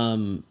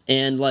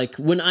 And, like,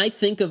 when I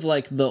think of,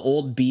 like, the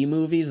old B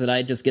movies that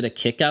I just get a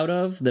kick out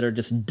of that are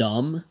just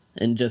dumb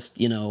and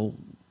just, you know,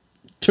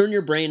 turn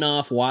your brain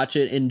off, watch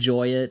it,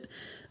 enjoy it.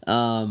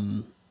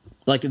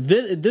 Like,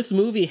 this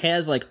movie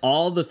has, like,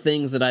 all the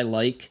things that I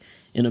like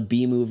in a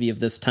B movie of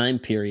this time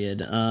period.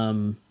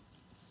 Now,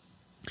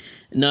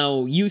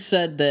 you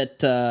said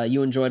that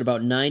you enjoyed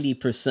about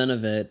 90%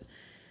 of it.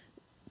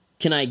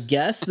 Can I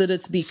guess that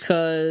it's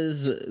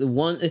because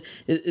once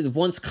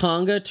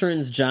Konga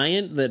turns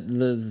giant that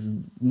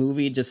the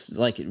movie just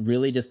like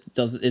really just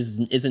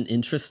isn't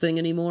interesting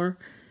anymore?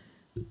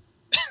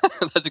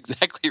 That's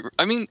exactly.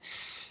 I mean,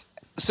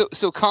 so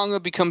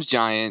Konga becomes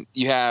giant.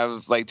 You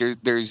have like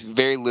there's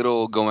very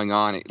little going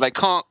on. Like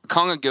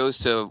Konga goes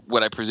to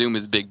what I presume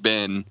is Big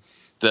Ben,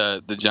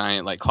 the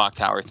giant like clock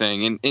tower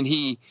thing, and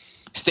he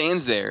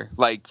stands there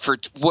like for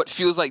what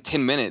feels like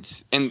 10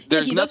 minutes, and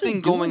there's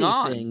nothing going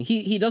on.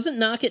 He doesn't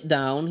knock it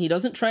down. He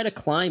doesn't try to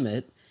climb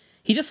it.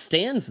 He just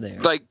stands there.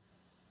 Like,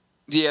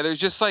 yeah, there's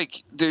just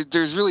like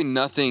there's really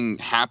nothing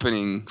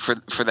happening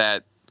for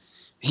that.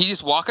 He's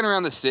just walking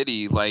around the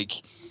city, like,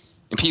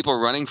 and people are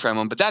running from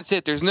him. But that's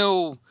it. There's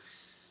no.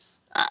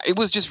 it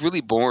was just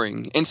really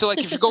boring. And so, like,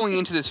 if you're going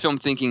into this film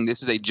thinking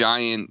this is a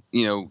giant,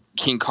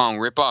 King Kong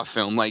ripoff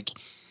film, like,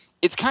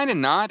 it's kind of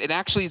not. It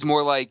actually is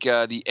more like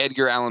the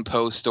Edgar Allan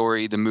Poe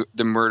story, the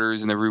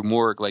murders in the Rue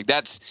Morgue. Like,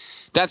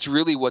 that's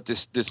really what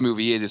this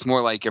movie is. It's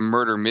more like a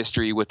murder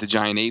mystery with the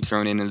giant ape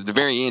thrown in. And at the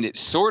very end, it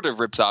sort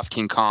of rips off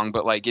King Kong,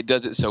 but like it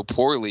does it so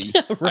poorly.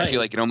 Right. I feel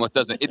like it almost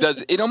doesn't.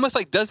 It almost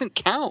like doesn't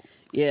count.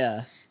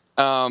 Yeah.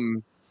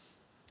 And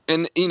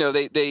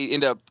they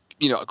end up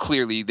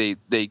clearly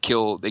they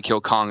kill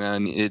Konga,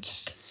 and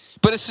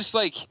but it's just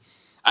like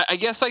I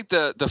guess like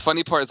the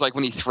funny part is like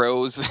when he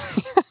throws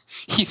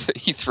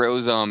he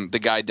throws the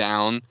guy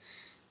down.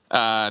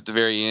 At the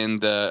very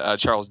end, the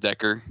Charles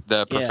Decker,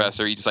 the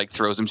professor, he just like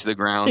throws him to the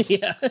ground.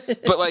 Yeah.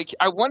 But like,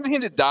 I wanted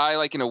him to die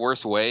like in a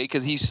worse way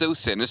because he's so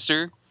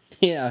sinister.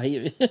 Yeah,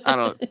 I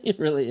don't. He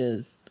really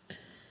is.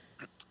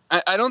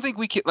 I don't think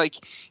we can like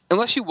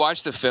unless you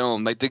watch the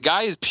film. Like the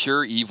guy is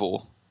pure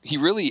evil. He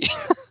really.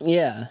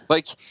 Yeah.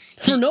 Like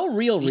for no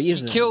real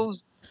reason. He kills.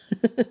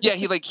 Yeah,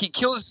 he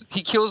kills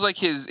like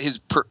his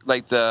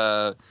like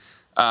the.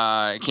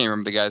 I can't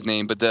remember the guy's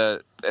name, but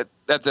at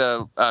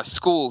the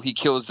school, he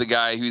kills the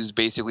guy who's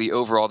basically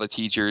over all the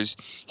teachers.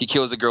 He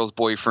kills the girl's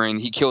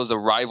boyfriend. He kills a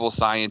rival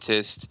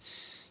scientist.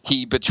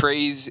 He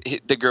betrays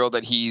the girl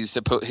that he's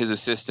his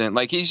assistant.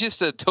 Like, he's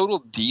just a total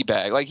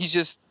D-bag. Like,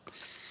 he's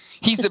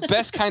the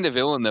best kind of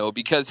villain, though,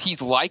 because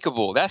he's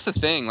likable. That's the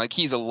thing. Like,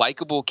 he's a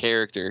likable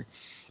character,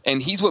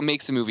 and he's what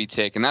makes the movie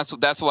tick, and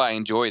that's why I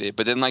enjoyed it.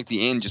 But then, like,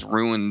 the end just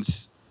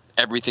ruins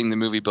everything the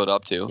movie built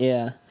up to.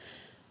 Yeah.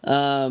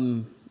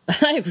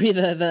 I agree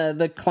that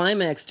the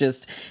climax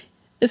just,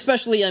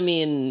 especially,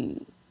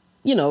 you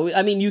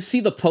see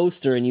the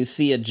poster and you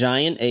see a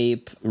giant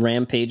ape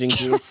rampaging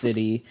through a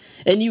city,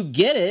 and you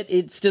get it.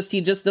 It's just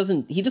he just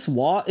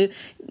walk.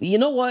 You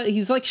know what?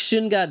 He's like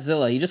Shin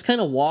Godzilla. He just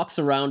kind of walks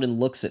around and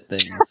looks at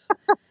things.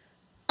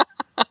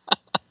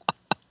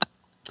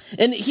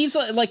 And he's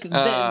like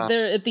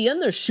they're at the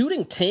end they're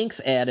shooting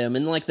tanks at him,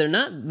 and like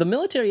the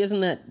military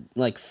isn't that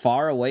like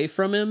far away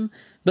from him,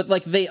 but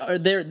like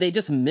they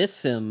just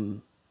miss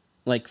him.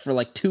 Like for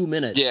like 2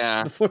 minutes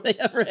before they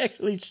ever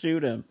actually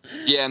shoot him.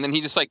 Yeah, and then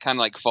he just like kind of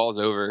like falls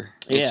over.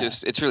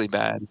 It's really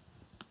bad.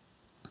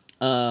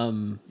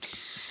 And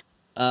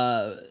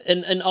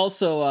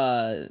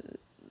also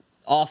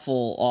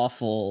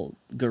awful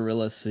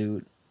gorilla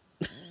suit.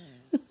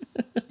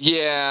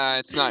 Yeah,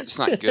 it's not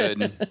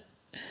good.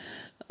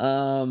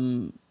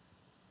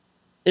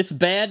 It's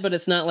bad, but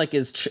it's not like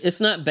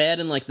it's not bad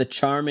in like the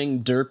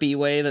charming derpy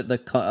way that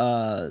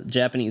the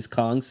Japanese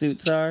Kong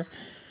suits are.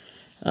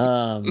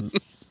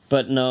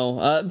 But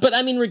no, but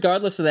I mean,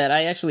 regardless of that,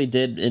 I actually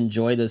did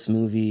enjoy this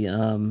movie.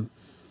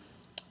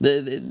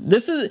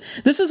 This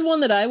is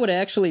one that I would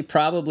actually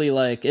probably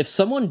like, if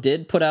someone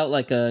did put out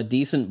like a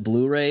decent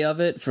Blu-ray of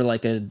it for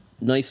like a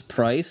nice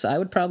price, I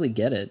would probably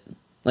get it.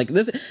 Like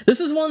this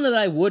is one that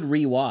I would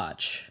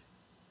rewatch.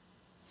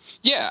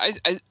 Yeah.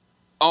 I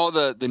all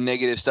the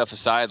negative stuff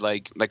aside,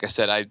 like I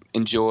said, I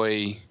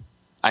enjoy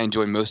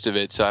most of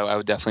it. So I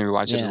would definitely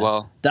rewatch it as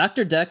well.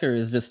 Dr. Decker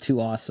is just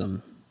too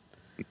awesome.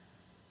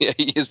 Yeah,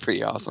 he is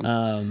pretty awesome.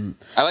 I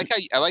like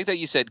that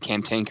you said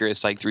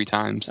cantankerous like 3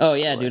 times. Oh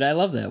yeah, dude, I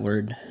love that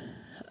word.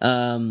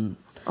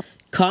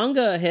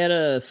 Konga had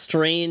a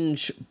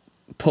strange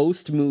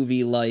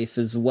post-movie life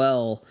as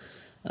well.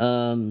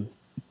 There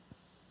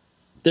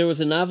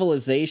was a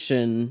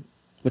novelization,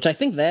 which I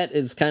think that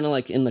is kind of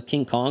like in the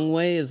King Kong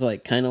way, is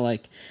like kind of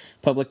like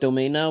public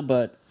domain now.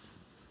 But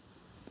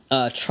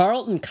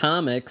Charlton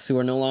Comics, who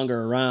are no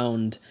longer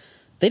around.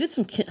 I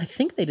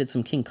think they did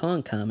some King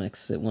Kong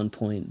comics at one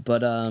point, but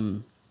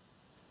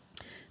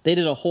they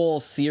did a whole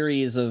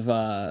series of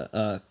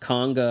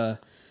Konga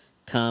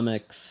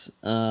comics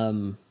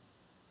in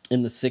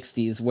the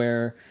 60s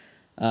where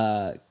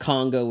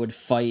Konga would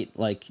fight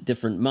like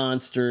different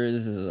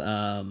monsters,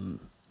 and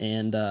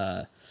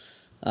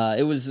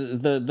it was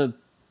the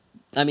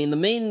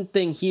main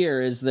thing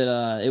here is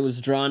that it was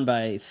drawn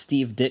by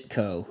Steve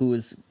Ditko, who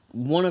is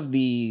one of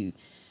the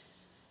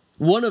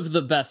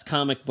best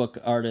comic book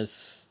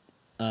artists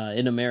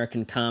in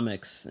American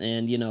comics,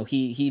 and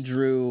he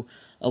drew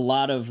a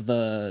lot of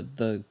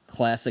the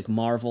classic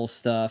Marvel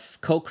stuff.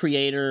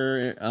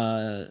 Co-creator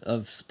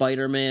of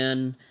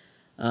Spider-Man.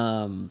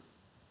 When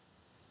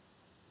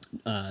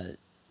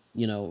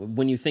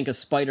you think of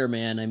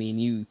Spider-Man, I mean,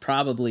 you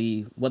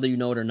probably, whether you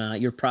know it or not,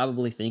 you're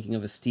probably thinking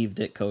of a Steve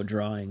Ditko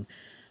drawing.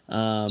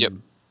 Yep.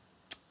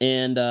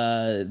 And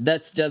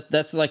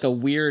that's like a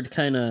weird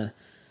kind of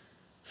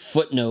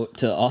footnote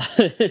to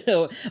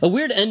a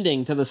weird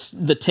ending to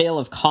the tale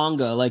of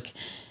Konga. Like,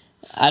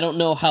 I don't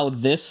know how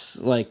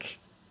this like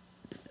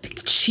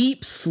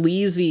cheap,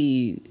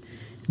 sleazy,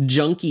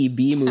 junky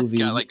B movie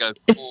got like a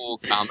cool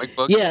comic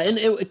book. Yeah, and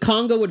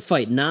Konga would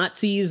fight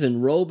Nazis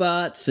and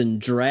robots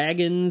and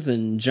dragons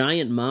and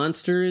giant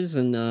monsters,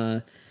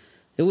 and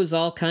it was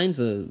all kinds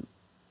of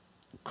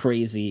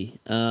crazy.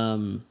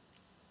 Hey,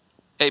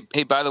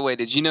 by the way,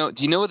 do you know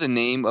what the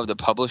name of the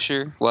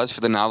publisher was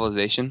for the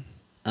novelization?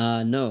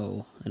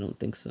 No, I don't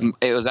think so.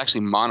 It was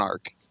actually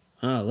Monarch.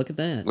 Oh, look at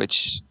that.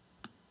 Which,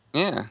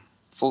 yeah,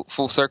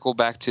 full circle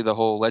back to the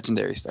whole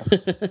Legendary stuff.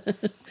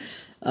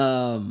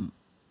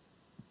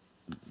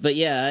 But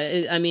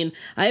yeah, I mean,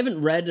 I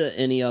haven't read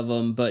any of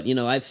them, but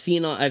I've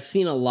seen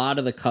a lot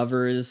of the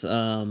covers.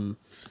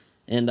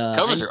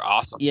 Covers are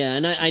awesome. Yeah,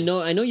 and I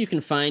know you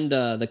can find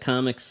the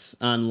comics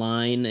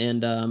online,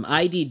 and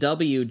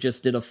IDW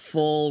just did a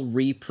full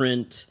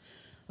reprint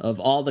of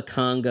all the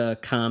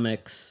Konga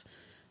comics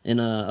in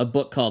a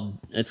book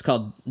called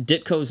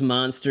Ditko's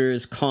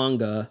Monsters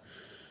Konga,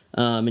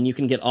 and you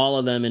can get all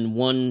of them in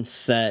one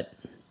set.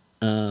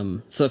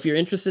 So if you're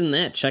interested in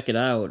that, check it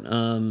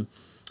out.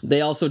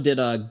 They also did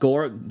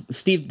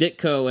Steve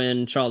Ditko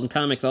and Charlton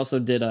Comics also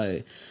did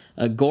a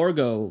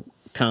Gorgo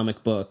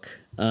comic book,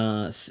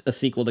 a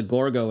sequel to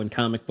Gorgo in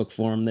comic book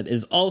form that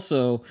is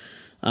also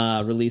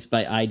released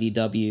by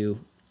IDW.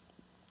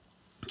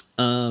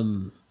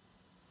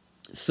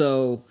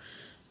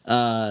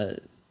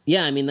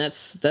 Yeah, I mean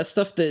that's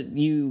stuff that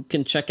you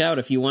can check out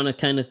if you want to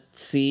kind of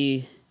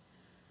see.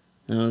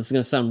 I know this is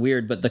going to sound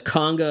weird, but the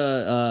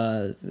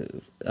Konga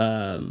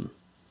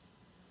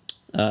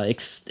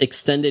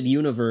extended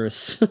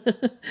universe.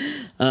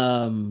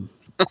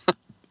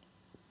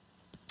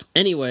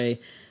 Anyway,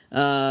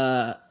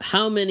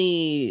 how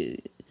many?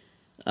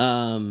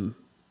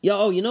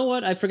 You know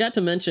what? I forgot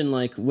to mention,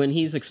 like, when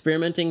he's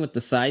experimenting with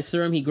the Psi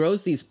Serum, he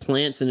grows these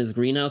plants in his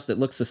greenhouse that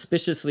look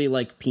suspiciously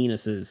like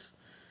penises.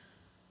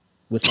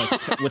 With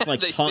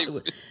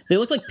they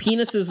look like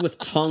penises with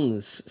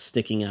tongues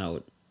sticking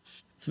out.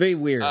 It's very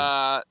weird.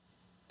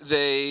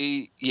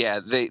 They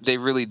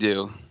really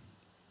do.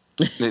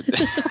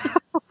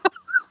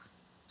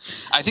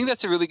 I think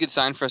that's a really good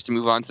sign for us to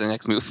move on to the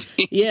next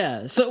movie.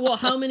 Yeah. So, well,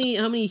 how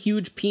many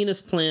huge penis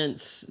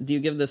plants do you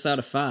give this out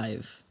of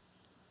 5?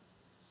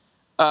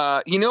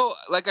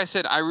 Like I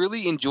said, I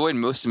really enjoyed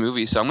most of the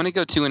movie, so I'm going to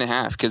go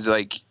 2.5 because,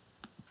 like,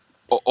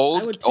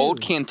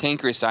 old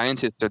cantankerous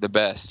scientists are the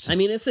best. I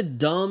mean, it's a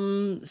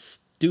dumb,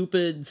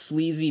 stupid,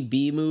 sleazy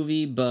B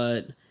movie,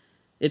 but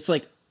it's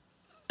like,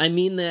 I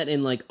mean that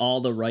in like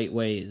all the right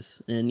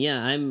ways. And yeah,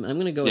 I'm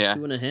going to go with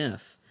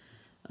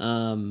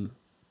 2.5.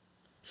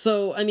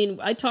 So, I mean,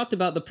 I talked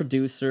about the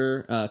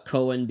producer,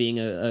 Cohen, being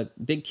a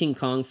big King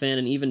Kong fan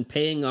and even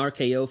paying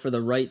RKO for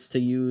the rights to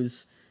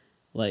use,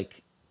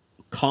 like,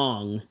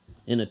 Kong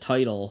in a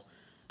title.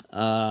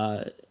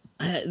 The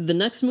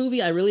next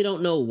movie, I really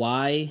don't know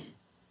why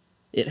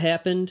it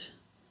happened.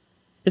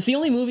 It's the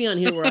only movie on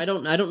here where I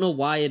don't know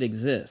why it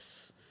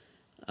exists.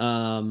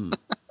 And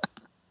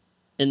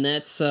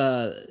that's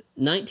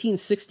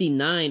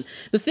 1969.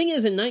 The thing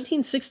is, in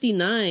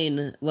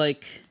 1969,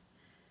 like,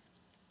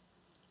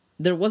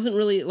 there wasn't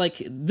really, like,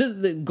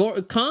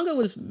 Konga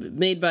was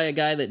made by a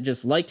guy that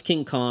just liked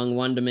King Kong,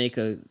 wanted to make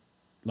a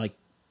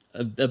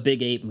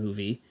big ape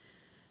movie.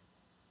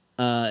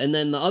 And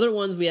then the other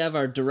ones we have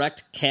are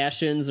direct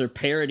cash-ins or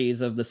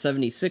parodies of the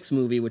 76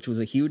 movie, which was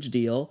a huge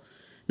deal.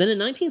 Then in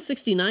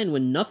 1969,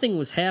 when nothing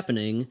was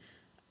happening,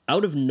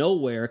 out of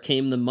nowhere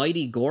came The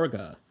Mighty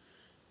Gorga.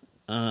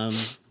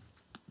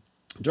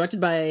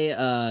 Directed by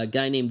a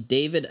guy named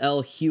David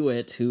L.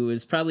 Hewitt, who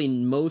is probably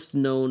most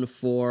known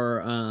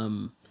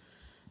for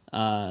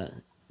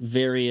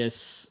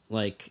various,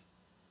 like,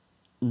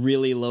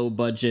 really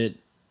low-budget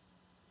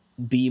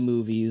B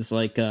movies,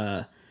 like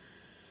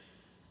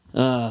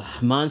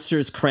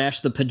Monsters Crash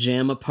the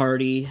Pajama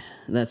Party.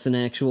 That's an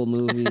actual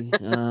movie.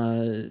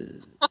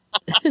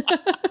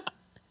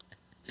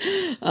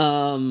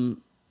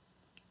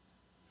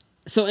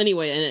 So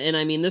anyway, and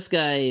I mean, this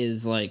guy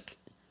is like,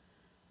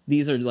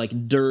 these are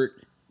like dirt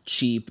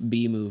cheap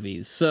B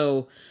movies.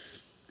 So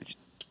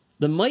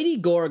The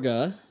Mighty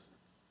Gorga,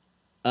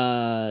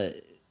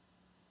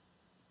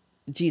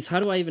 geez, how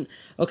do I even...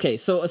 Okay,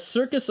 so a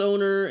circus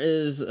owner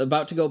is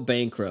about to go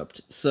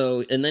bankrupt.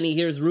 So, and then he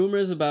hears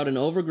rumors about an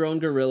overgrown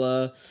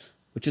gorilla,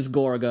 which is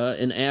Gorga,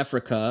 in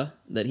Africa,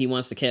 that he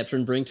wants to capture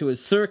and bring to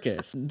his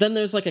circus. Then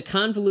there's like a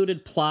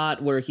convoluted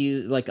plot where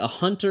he's like a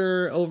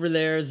hunter over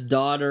there's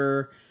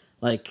daughter,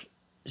 like,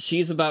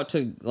 she's about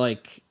to,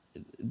 like,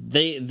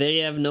 they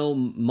have no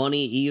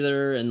money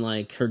either, and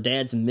like her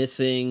dad's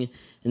missing,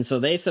 and so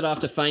they set off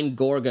to find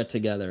Gorga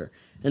together.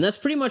 And that's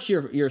pretty much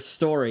your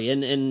story.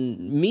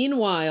 And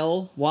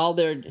meanwhile, while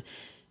they're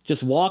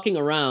just walking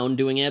around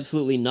doing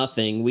absolutely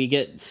nothing, we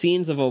get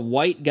scenes of a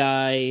white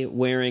guy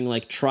wearing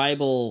like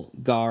tribal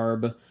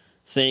garb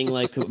saying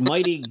like,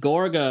 "Mighty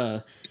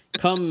Gorga,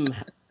 come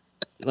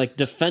like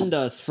defend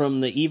us from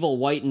the evil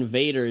white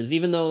invaders,"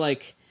 even though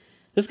like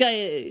this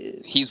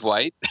guy, he's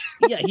white.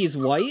 Yeah, he's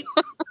white.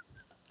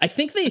 I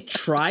think they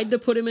tried to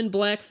put him in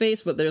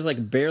blackface, but there's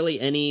like barely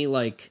any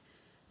like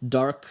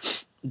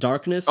darkness.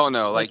 Oh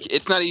no, like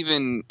it's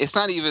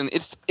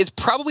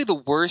probably the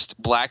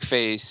worst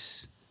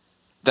blackface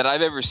that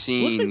I've ever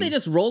seen. It looks like they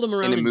just rolled him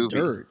around in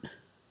dirt.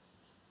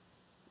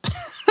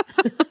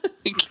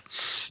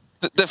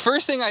 The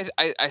first thing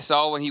I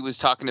saw when he was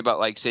talking about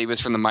like save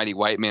us from the mighty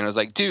white man, I was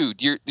like,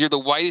 dude, you're the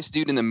whitest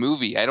dude in the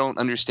movie. I don't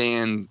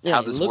understand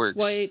how this looks works.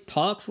 White,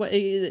 talks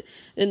white,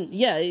 and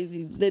yeah,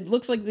 it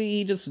looks like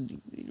he just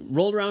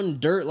rolled around in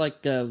dirt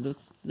like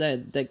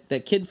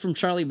that kid from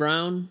Charlie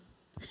Brown.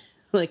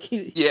 Like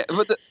yeah,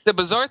 but the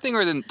bizarre thing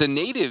are the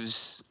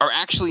natives are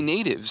actually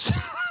natives.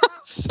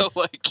 So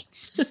like,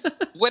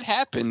 what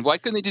happened? Why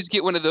couldn't they just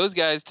get one of those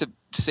guys to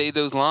say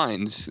those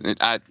lines?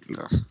 I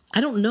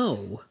don't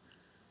know.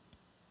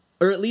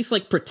 Or at least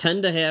like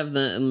pretend to have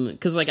them,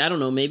 because like I don't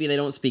know, maybe they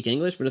don't speak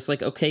English, but it's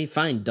like, okay,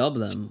 fine, dub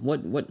them.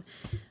 What?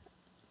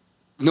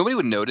 Nobody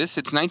would notice.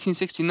 It's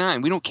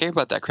 1969. We don't care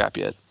about that crap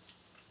yet.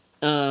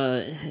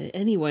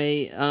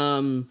 Anyway,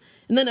 and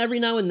then every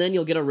now and then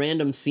you'll get a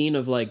random scene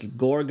of like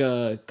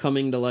Gorga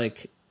coming to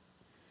like,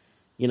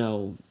 you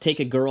know,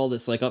 take a girl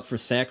that's like up for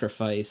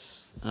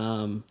sacrifice.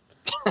 I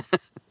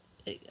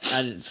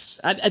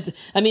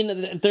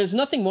mean, there's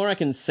nothing more I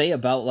can say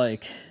about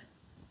like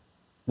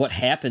what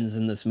happens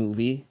in this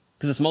movie,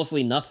 because it's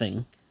mostly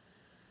nothing.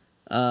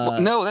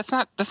 No, that's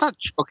not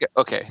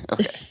okay.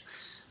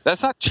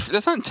 That's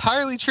not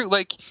entirely true.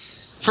 Like,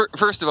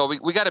 first of all,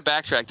 we got to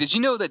backtrack. Did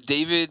you know that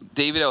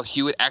David L.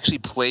 Hewitt actually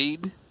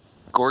played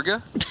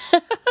Gorga?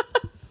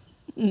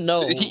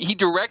 No. He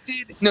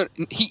directed. No,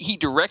 he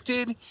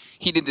directed.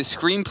 He did the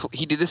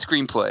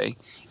screenplay,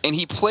 and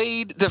he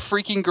played the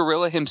freaking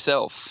gorilla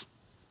himself.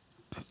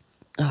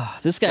 Oh,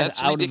 this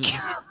guy's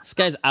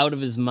out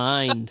of his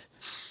mind.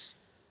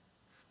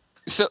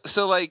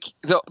 So like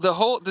the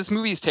whole this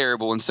movie is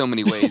terrible in so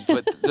many ways,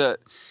 but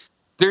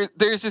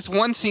there's this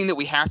one scene that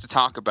we have to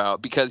talk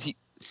about, because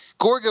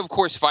Gorga of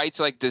course fights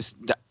like this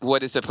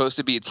what is supposed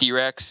to be a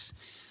T-Rex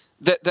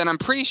that I'm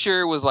pretty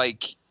sure was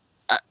like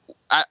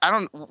I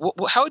don't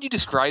how would you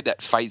describe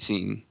that fight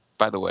scene,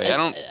 by the way? I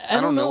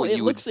don't know what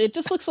it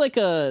just looks like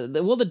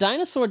the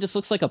dinosaur just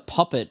looks like a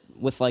puppet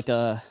with like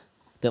that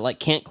like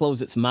can't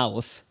close its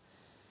mouth,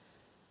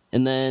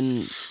 and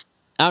then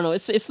I don't know,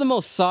 it's the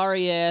most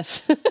sorry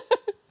ass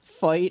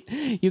fight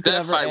you could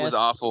ever ask. That fight was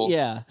awful.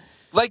 Yeah.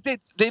 Like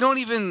they don't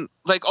even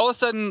like all of a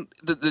sudden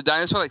the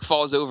dinosaur like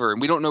falls over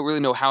and we don't really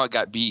know how it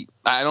got beat.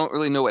 I don't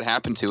really know what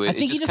happened to it. I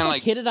think he just kind of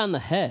like hit it on the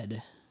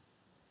head,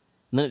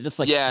 and then it just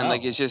like fell. And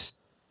like it's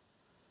just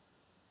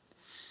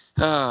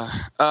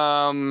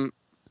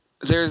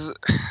there's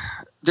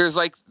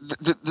like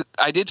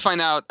I did find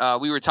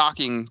out we were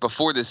talking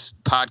before this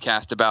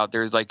podcast about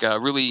there's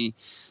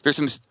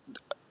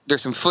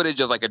some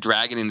footage of like a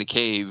dragon in the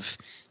cave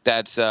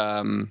that's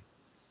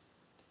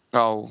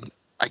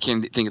I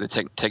can't think of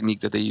the technique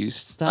that they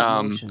used.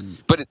 Stop motion.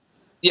 But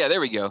yeah, there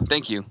we go.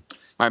 Thank you.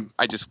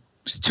 It's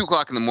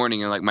 2:00 in the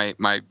morning and like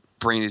my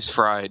brain is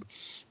fried.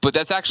 But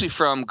that's actually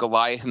from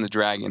Goliath and the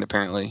Dragon,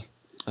 apparently.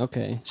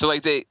 Okay. So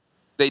like they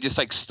just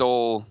like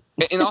stole,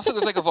 and also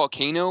there's like a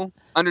volcano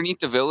underneath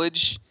the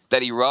village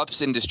that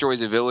erupts and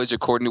destroys a village,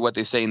 according to what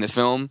they say in the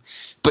film,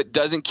 but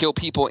doesn't kill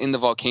people in the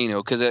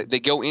volcano, because they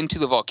go into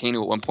the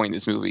volcano at one point in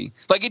this movie.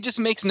 Like, it just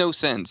makes no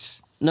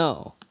sense.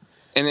 No.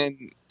 And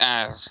then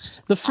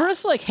the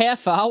first like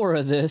half hour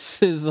of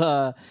this is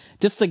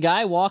just the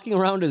guy walking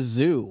around a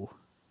zoo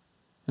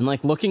and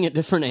like looking at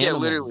different animals. Yeah,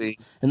 literally.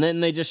 And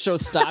then they just show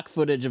stock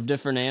footage of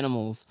different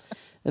animals.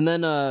 And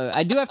then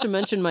I do have to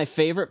mention my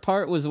favorite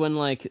part was when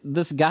like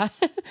this guy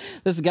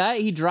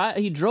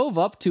he drove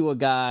up to a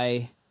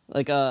guy,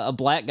 like a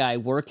black guy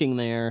working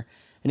there,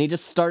 and he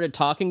just started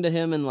talking to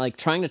him and like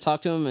trying to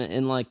talk to him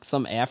in like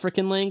some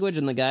African language,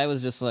 and the guy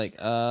was just like,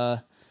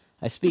 I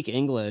speak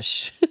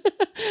English.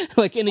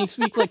 Like, and he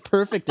speaks like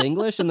perfect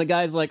English, and the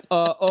guy's like,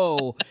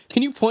 can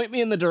you point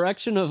me in the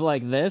direction of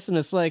like this? And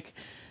it's like,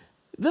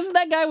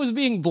 that guy was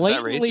being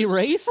blatantly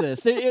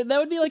racist. That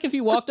would be like if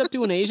you walked up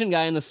to an Asian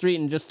guy in the street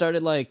and just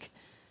started like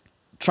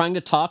trying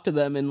to talk to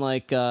them in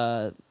like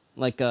a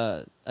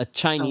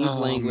Chinese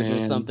language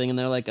or something, and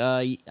they're like,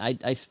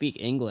 I speak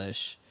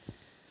English.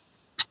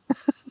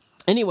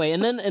 Anyway,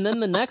 and then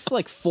the next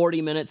like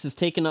 40 minutes is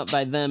taken up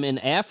by them in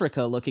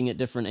Africa looking at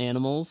different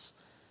animals.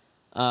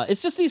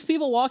 It's just these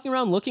people walking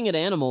around looking at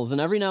animals,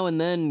 and every now and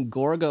then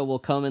Gorga will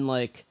come and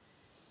like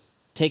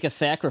take a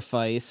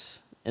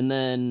sacrifice, and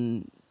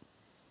then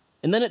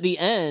at the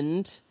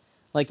end,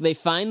 like they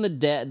find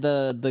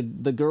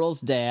the girl's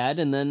dad,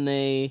 and then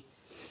they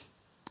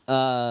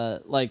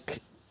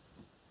like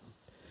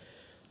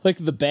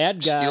the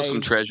bad guy steal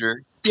some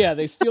treasure. Yeah,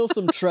 they steal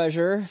some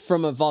treasure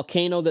from a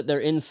volcano that they're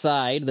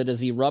inside that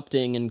is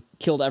erupting and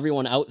killed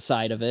everyone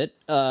outside of it.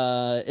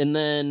 And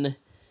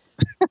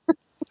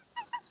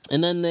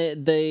then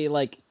they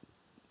like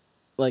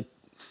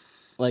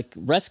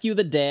rescue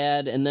the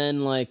dad, and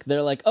then like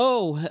they're like,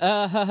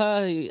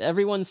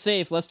 everyone's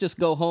safe, let's just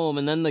go home.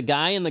 And then the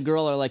guy and the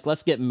girl are like,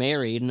 let's get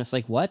married, and it's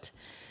like, what?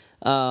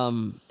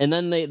 And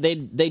then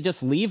they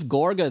just leave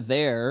Gorga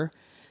there.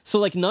 So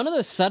like none of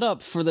the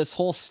setup for this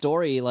whole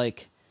story,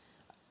 like,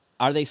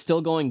 are they still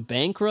going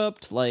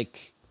bankrupt?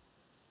 Like,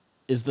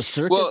 is the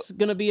circus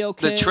gonna be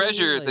okay? The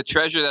treasure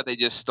that they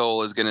just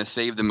stole is gonna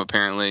save them,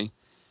 apparently.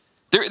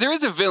 There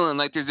is a villain.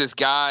 Like, there's this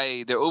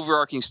guy. The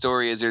overarching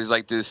story is there's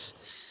like this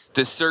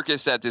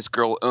circus that this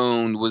girl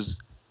owned was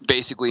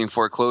basically in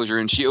foreclosure,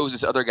 and she owes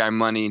this other guy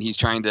money, and he's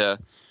trying to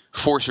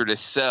force her to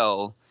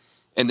sell.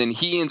 and then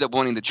he ends up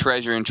wanting the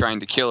treasure and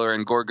trying to kill her,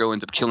 and Gorgo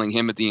ends up killing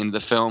him at the end of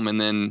the film, and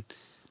then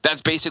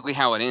that's basically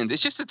how it ends.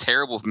 It's just a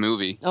terrible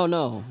movie. Oh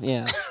no,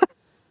 yeah.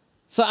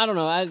 So I don't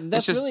know. I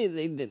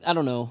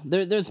don't know.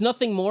 There's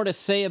nothing more to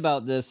say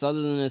about this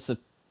other than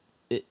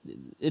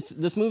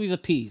this movie's a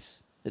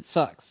piece. It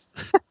sucks.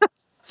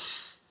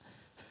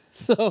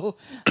 So,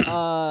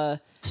 oh,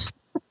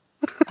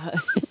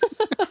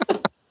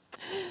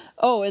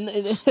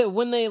 and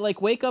when they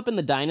like wake up in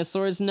the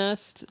dinosaur's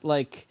nest,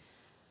 like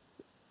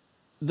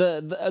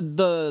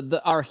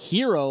our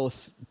hero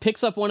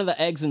picks up one of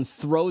the eggs and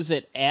throws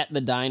it at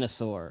the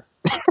dinosaur.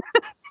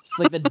 It's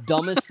like the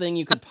dumbest thing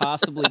you could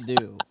possibly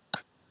do.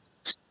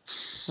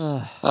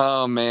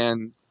 Oh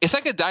man, it's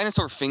like a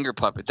dinosaur finger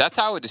puppet. That's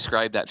how I would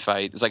describe that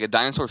fight. It's like a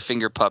dinosaur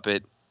finger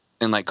puppet,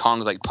 and like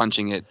Kong's like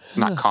punching it.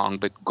 Not Kong,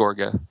 but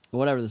Gorga.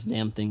 Whatever this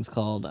damn thing's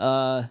called.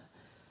 I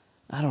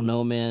don't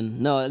know,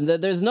 man. No,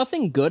 there's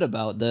nothing good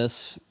about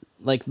this.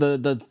 Like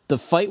the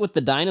fight with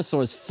the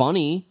dinosaur is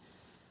funny,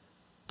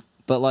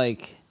 but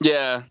like,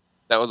 yeah,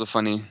 that was a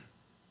funny.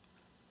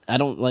 I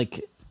don't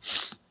like,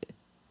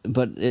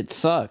 but it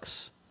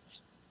sucks.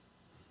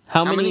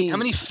 How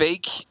many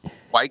fake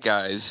white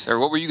guys, or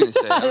what were you going to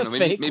say? I don't know.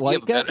 Maybe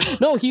white guy?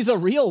 No, he's a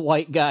real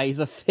white guy. He's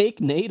a fake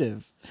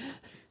native.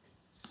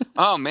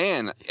 Oh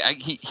man, I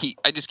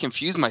just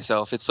confused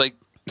myself. It's like,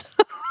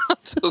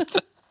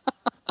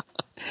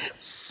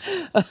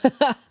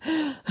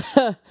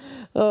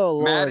 oh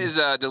Lord. Matt is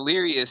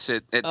delirious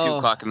at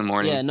 2:00 in the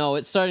morning. Yeah, no,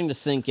 it's starting to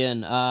sink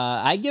in.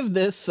 I give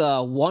this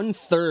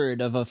 1/3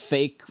 of a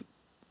fake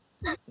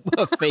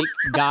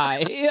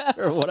guy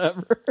or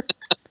whatever.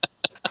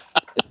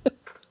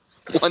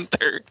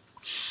 1/3.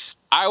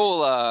 I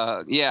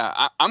will.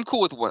 Yeah, I'm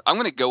cool with one. I'm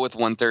going to go with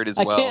 1/3 as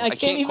well. I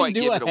can't quite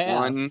give it a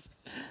 1.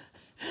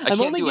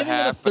 I'm only giving it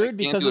a 1/3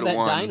 because of that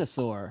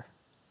dinosaur.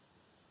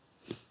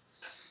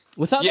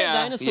 Without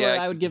that dinosaur,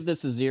 I would give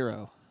this a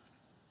 0.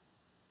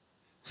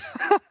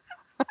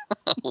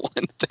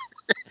 1/3.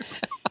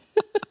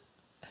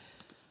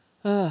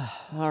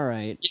 All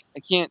right. I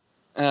can't.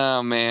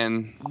 Oh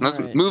man,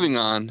 moving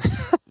on.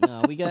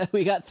 No, we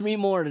got 3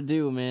 more to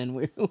do, man.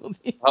 We'll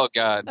be... Oh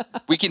God,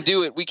 we can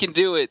do it. We can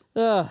do it.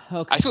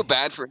 Okay. I feel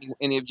bad for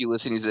any of you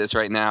listening to this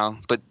right now,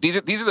 but these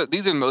are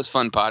the most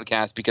fun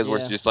podcasts because we're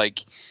just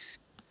like.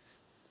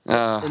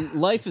 And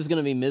life is going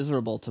to be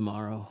miserable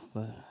tomorrow,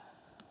 but.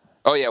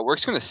 Oh yeah,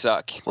 work's going to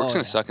suck. Work's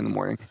going to suck in the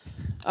morning.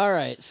 All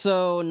right,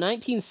 so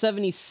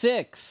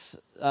 1976.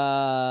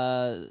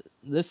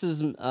 This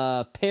is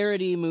a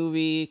parody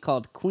movie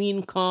called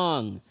Queen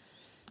Kong.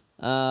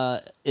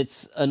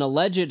 It's an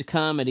alleged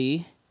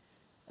comedy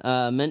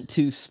meant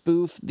to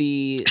spoof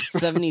the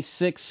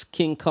 76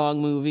 King Kong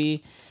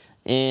movie,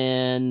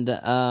 and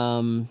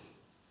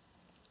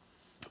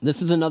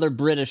this is another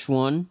British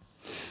one.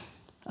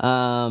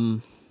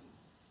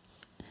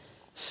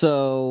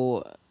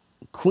 So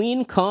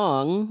Queen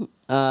Kong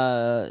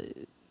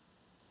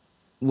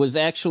was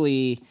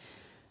actually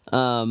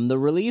the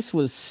release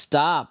was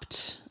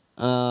stopped.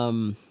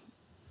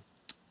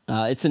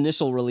 Its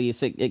initial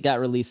release, it got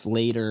released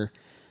later,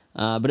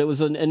 but it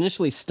was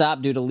initially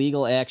stopped due to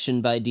legal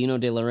action by Dino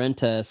De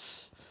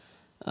Laurentiis,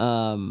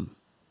 who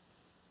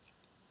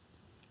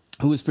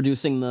was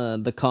producing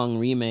the Kong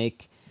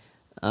remake,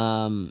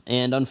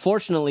 and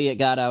unfortunately it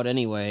got out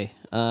anyway.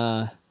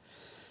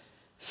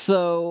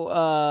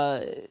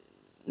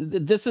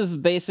 This is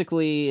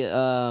basically,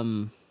 I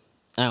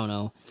don't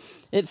know,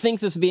 it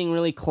thinks it's being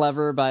really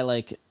clever by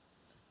like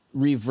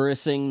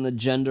reversing the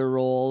gender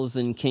roles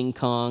in King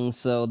Kong.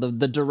 So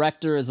the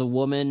director is a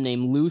woman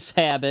named Loose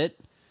Habit,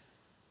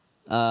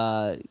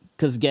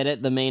 because get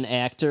it, the main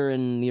actor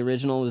in the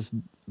original was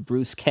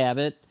Bruce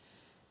Cabot,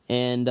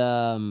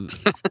 and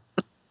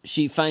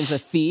she finds a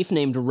thief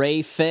named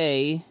Ray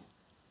Fay.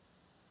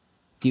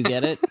 Do you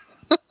get it?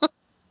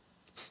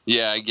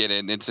 Yeah, I get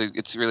it.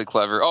 It's really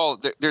clever. Oh,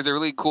 there's a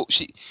really cool.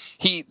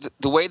 The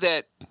way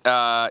that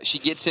she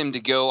gets him to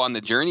go on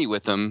the journey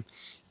with him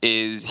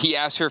is he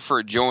asks her for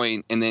a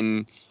joint, and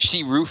then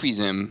she roofies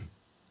him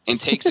and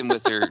takes him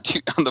with her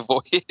on the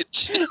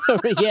voyage.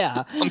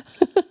 Yeah.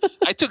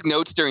 I took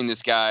notes during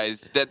this,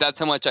 guys. That's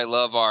how much I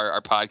love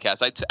our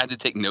podcast. I had to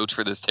take notes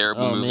for this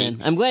terrible movie.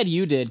 Man. I'm glad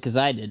you did, because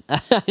I did.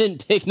 I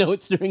didn't take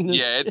notes during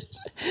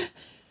this.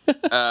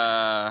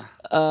 Yeah.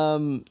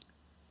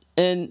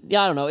 And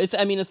yeah, I don't know. It's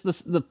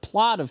the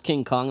plot of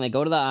King Kong. They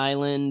go to the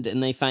island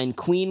and they find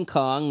Queen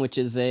Kong, which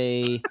is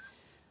a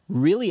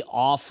really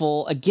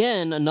awful,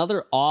 again,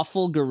 another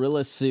awful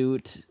gorilla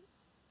suit,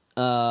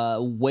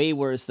 way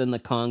worse than the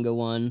Conga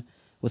one,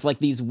 with like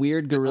these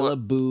weird gorilla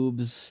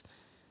boobs,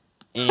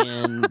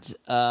 and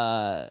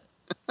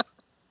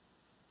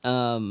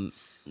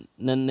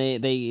then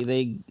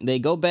they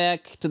go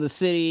back to the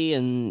city,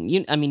 and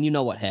you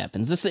know what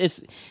happens. This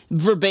is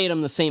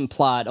verbatim the same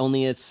plot,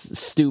 only it's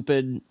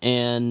stupid,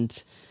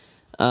 and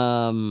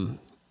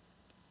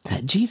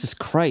Jesus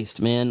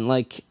Christ, man,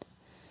 like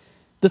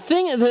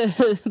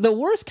the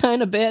worst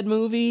kind of bad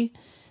movie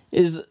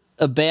is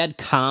a bad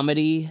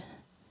comedy.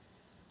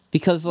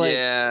 because like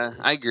yeah,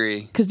 I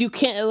agree. Because you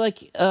can't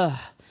like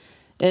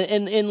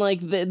and like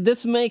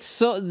this makes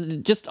so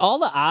just all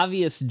the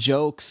obvious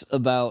jokes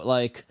about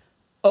like,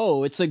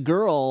 oh, it's a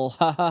girl,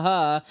 ha ha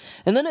ha,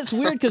 and then it's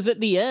weird because at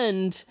the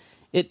end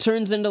it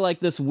turns into like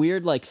this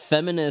weird like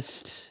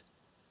feminist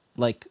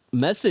like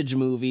message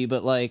movie,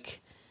 but like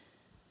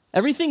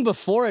everything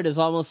before it is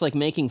almost like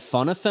making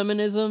fun of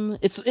feminism.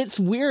 It's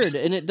weird,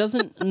 and it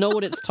doesn't know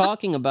what it's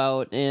talking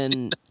about.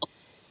 And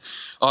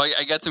oh,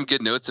 I got some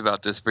good notes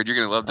about this, but you're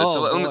gonna love this.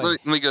 Oh, so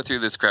let me go through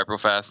this crap real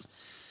fast.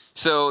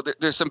 So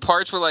there's some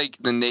parts where like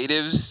the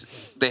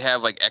natives, they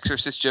have like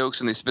exorcist jokes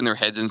and they spin their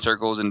heads in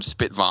circles and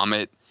spit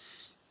vomit.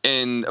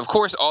 And of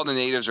course, all the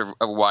natives are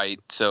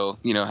white, so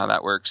you know how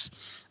that works.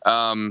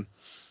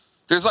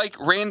 There's like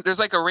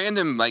a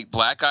random like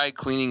black guy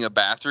cleaning a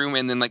bathroom,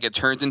 and then like it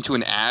turns into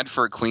an ad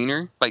for a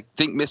cleaner, like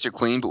think Mr.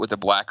 Clean but with a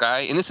black guy.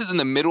 And this is in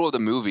the middle of the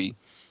movie.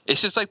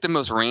 It's just like the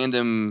most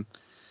random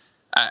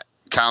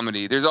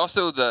comedy. There's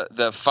also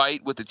the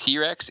fight with the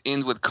T-Rex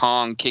ends with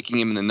Kong kicking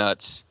him in the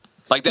nuts.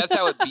 Like that's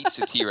how it beats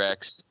the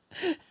T-Rex.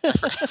 I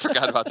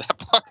forgot about that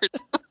part.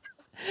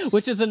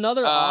 Which is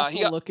another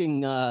awful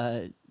looking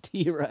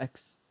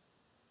T-Rex.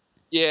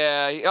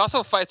 Yeah, he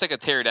also fights like a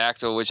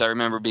pterodactyl, which I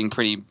remember being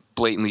pretty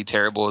blatantly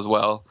terrible as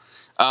well.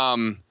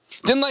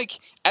 Then like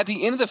at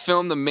the end of the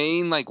film, the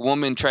main like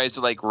woman tries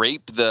to like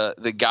rape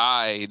the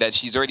guy that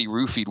she's already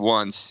roofied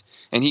once,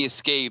 and he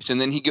escapes.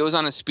 And then he goes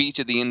on a speech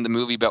at the end of the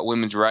movie about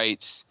women's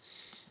rights.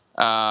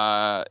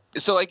 So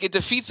like it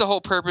defeats the whole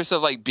purpose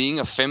of like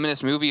being a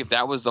feminist movie if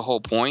that was the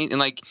whole point.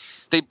 And like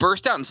they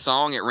burst out in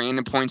song at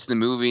random points in the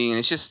movie, and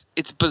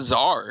it's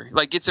bizarre.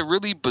 Like it's a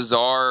really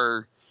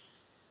bizarre,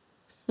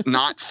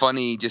 not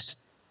funny,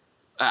 just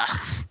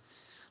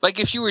like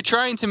if you were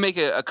trying to make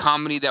a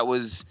comedy that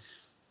was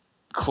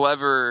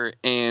clever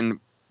and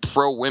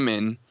pro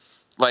women,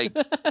 like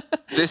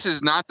this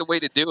is not the way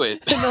to do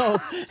it. No,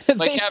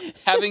 like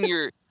having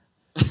your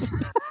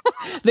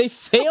they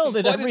failed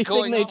at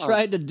everything they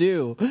tried to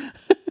do.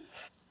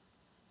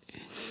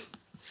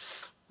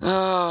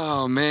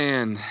 Oh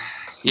man,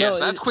 yes,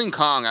 that's Queen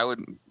Kong. I would.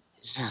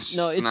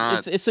 No,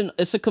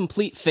 it's a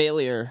complete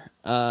failure.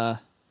 I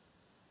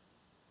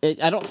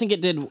don't think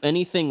it did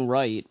anything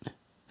right.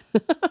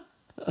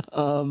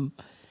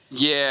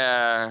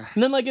 Yeah.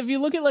 And then like if you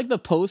look at like the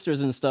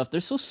posters and stuff, they're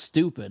so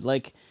stupid.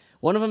 Like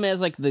one of them has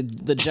like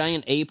the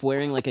giant ape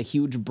wearing like a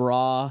huge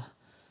bra.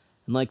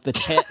 And, like, the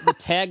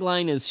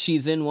tagline is,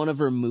 she's in one of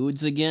her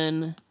moods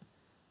again.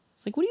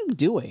 It's like, what are you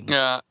doing?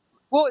 Yeah.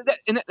 Well,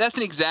 that's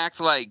an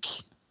exact, like,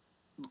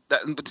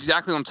 that's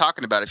exactly what I'm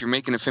talking about. If you're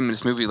making a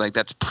feminist movie, like,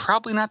 that's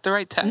probably not the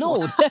right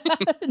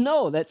tagline.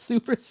 No, that's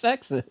super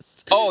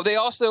sexist. Oh, they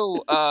also,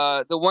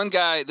 the one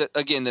guy,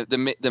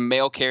 the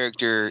male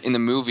character in the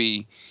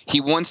movie, he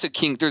wants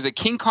there's a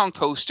King Kong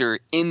poster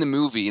in the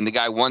movie, and the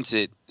guy wants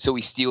it, so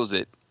he steals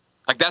it.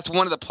 Like, that's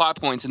one of the plot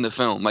points in the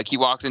film. Like, he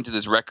walks into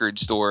this record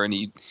store and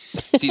he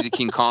sees a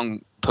King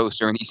Kong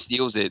poster and he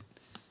steals it.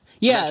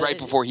 Yeah. And that's right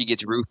before he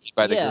gets roofied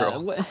by the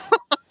girl.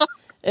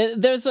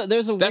 There's a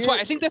that's why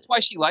I think that's why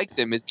she liked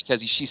him, is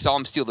because she saw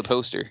him steal the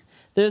poster.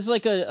 There's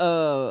like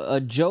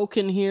a joke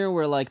in here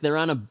where like they're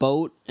on a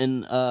boat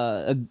and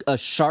a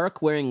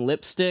shark wearing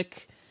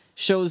lipstick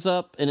shows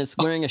up and it's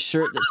wearing a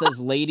shirt that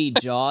says Lady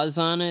Jaws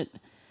on it.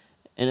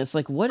 And it's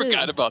like, what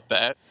Forgot about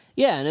that.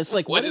 Yeah, and it's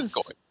like, what is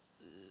going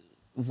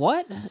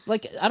What?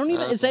 Like, I don't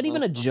even... Is that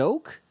even a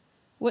joke?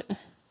 What?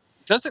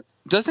 Doesn't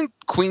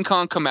Queen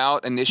Kong come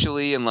out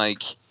initially and,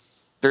 like,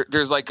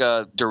 there's, like,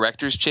 a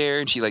director's chair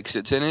and she, like,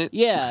 sits in it?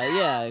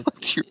 Yeah.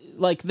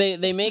 Like,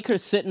 they make her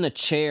sit in a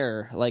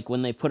chair, like,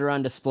 when they put her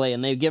on display,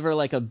 and they give her,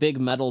 like, a big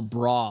metal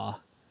bra.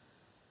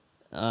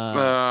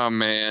 Oh,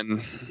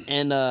 man.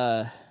 And,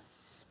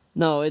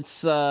 no, it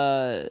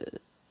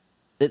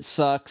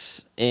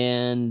sucks,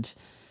 and...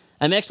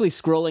 I'm actually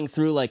scrolling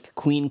through like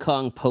Queen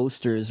Kong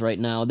posters right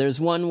now.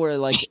 There's one where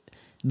like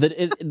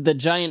the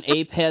giant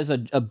ape has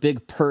a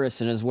big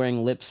purse and is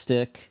wearing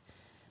lipstick.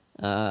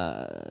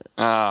 It's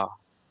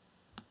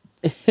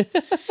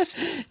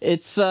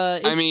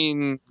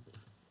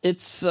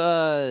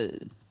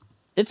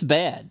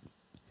bad.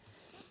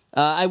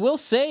 I will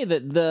say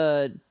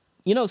that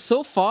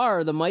so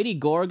far the Mighty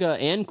Gorga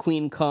and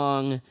Queen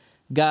Kong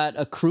got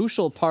a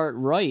crucial part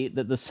right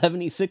that the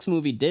 76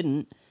 movie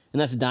didn't, and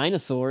that's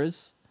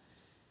dinosaurs.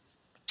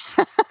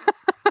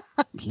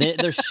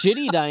 They're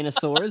shitty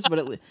dinosaurs,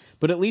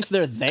 but at least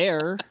they're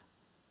there.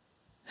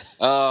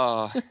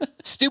 Oh,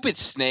 stupid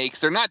snakes!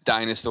 They're not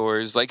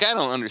dinosaurs. Like, I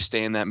don't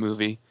understand that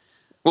movie.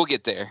 We'll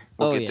get there.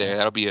 We'll get there.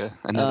 That'll be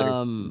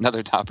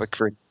another topic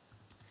for.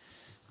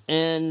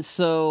 And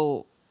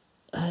so,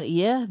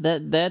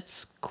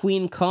 that's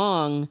Queen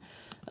Kong.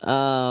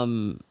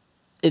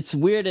 It's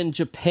weird in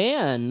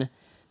Japan.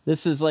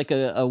 This is like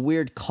a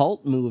weird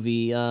cult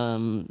movie.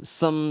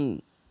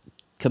 Some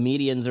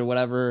comedians or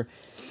whatever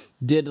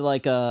did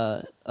like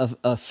a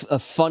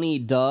funny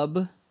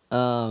dub,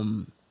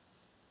 kind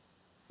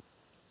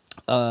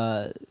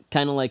of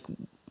like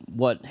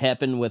what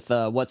happened with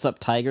What's Up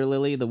Tiger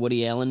Lily, the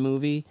Woody Allen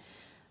movie.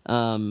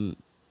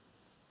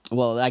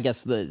 well, I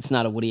guess it's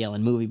not a Woody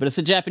Allen movie, but it's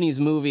a Japanese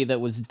movie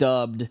that was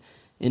dubbed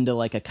into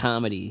like a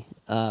comedy,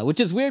 which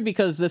is weird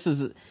because this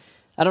is,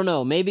 I don't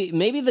know,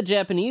 maybe the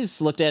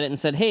Japanese looked at it and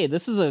said, hey,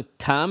 this is a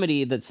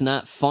comedy that's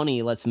not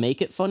funny, let's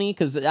make it funny,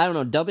 because, I don't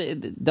know,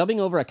 dubbing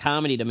over a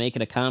comedy to make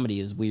it a comedy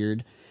is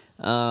weird.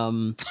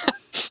 That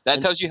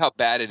tells you how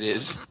bad it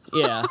is.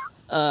 Yeah.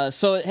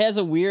 So it has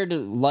a weird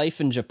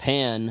life in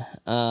Japan,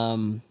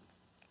 and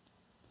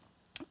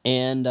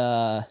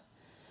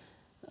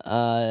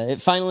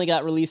it finally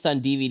got released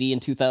on DVD in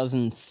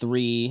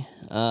 2003.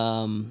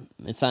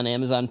 It's on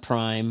Amazon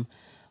Prime.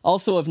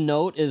 Also of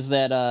note is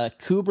that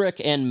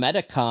Kubrick and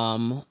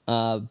Medicom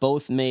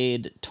both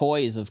made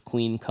toys of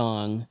Queen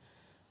Kong,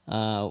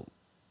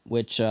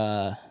 which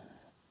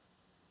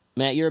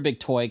Matt, you're a big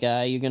toy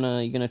guy. You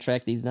gonna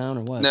track these down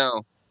or what?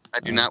 No, I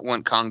do not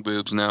want Kong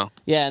boobs. No.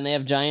 Yeah, and they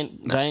have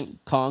giant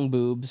Kong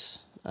boobs.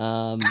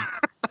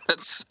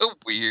 That's so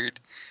weird.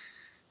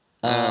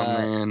 Oh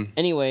man.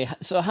 Anyway,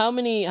 so how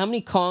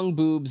many Kong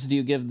boobs do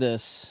you give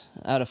this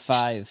out of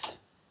 5?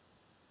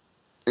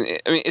 I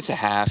mean, it's a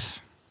half.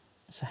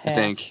 It's a half. I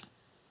think.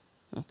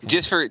 Okay.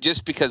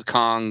 Just because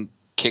Kong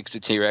kicks the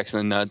T-Rex in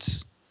the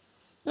nuts.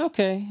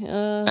 Okay.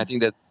 I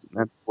think that's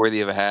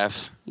worthy of a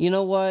half. You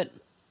know what?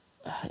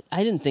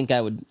 I didn't think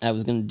I was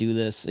going to do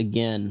this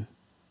again,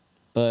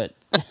 but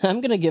I'm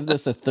going to give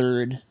this a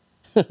third.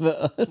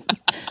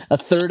 A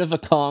third of a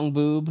Kong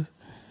boob.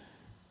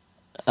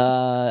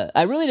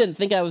 I really didn't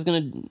think I was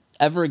going to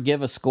ever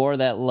give a score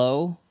that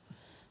low,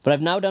 but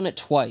I've now done it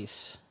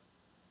twice.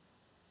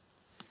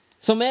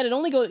 So, Matt, it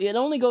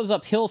only goes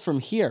uphill from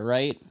here,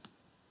 right?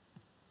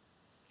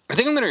 I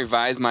think I'm going to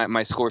revise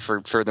my score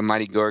for the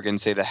Mighty Gorgon,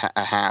 say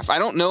a half. I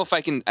don't know if I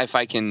can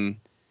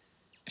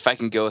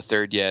go a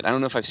third yet. I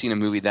don't know if I've seen a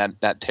movie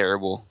that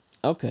terrible.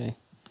 Okay.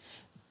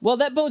 Well,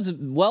 that bodes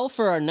well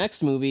for our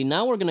next movie.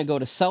 Now we're going to go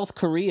to South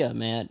Korea,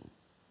 Matt.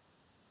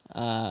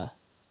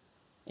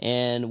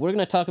 And we're going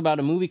to talk about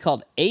a movie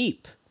called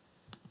Ape,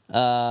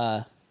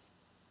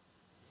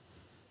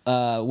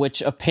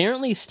 which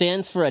apparently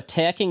stands for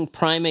Attacking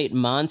Primate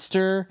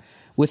Monster,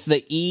 with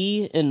the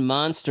E in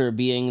monster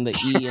being the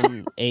E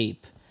in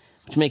ape,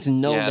 which makes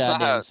no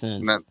goddamn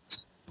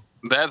sense.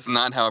 That's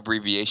not how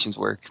abbreviations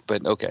work,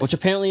 but okay. Which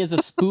apparently is a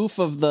spoof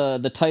of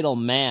the title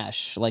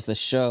MASH, like the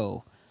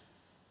show.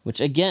 Which,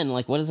 again,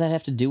 like, what does that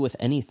have to do with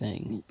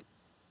anything?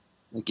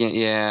 Again,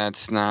 yeah,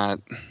 it's not...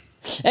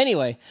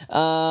 Anyway,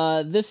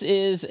 this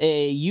is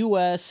a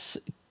U.S.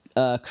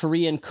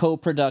 Korean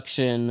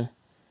co-production,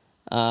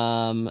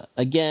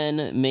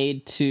 again,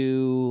 made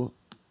to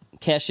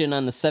cash in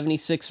on the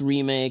 76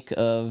 remake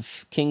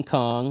of King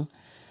Kong.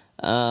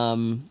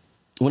 When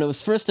it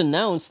was first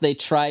announced, they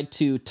tried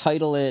to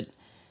title it,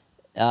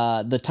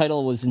 the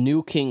title was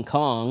New King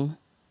Kong,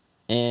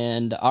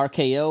 and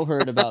RKO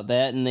heard about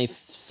that, and they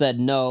said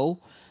no.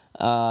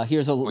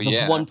 Here's a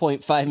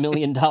 $1.5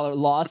 million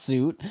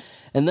lawsuit.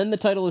 And then the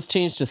title was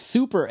changed to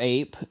Super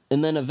Ape,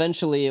 and then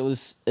eventually it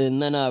was,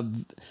 and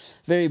then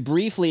very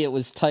briefly it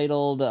was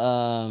titled, it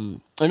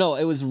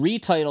was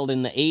retitled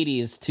in the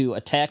 80s to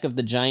Attack of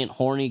the Giant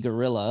Horny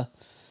Gorilla.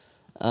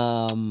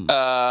 That's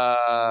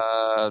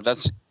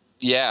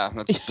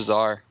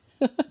bizarre.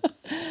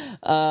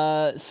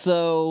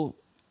 So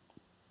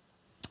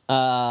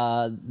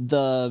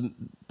the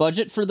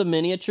budget for the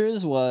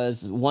miniatures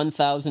was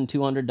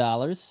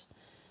 $1,200.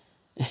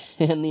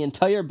 And the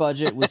entire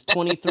budget was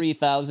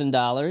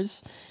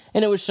 $23,000,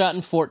 and it was shot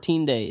in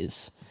 14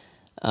 days.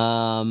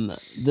 How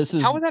was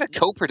that a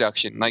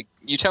co-production? Like,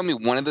 you tell me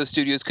one of those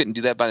studios couldn't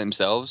do that by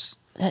themselves?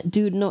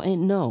 Dude,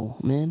 no,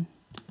 man.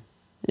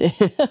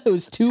 It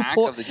was two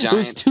poor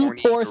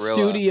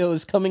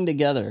studios coming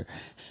together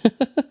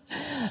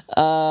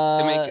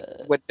to make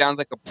what sounds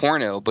like a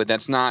porno, but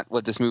that's not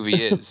what this movie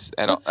is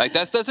at all. Like,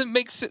 that doesn't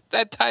make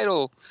that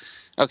title.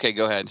 Okay,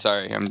 go ahead.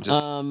 Sorry, I'm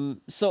just...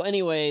 So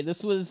anyway,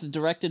 this was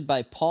directed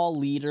by Paul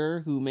Leader,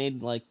 who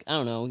made, like, I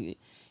don't know,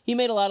 he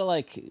made a lot of,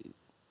 like,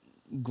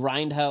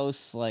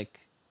 grindhouse,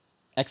 like,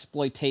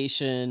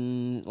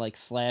 exploitation, like,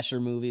 slasher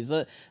movies.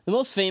 The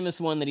most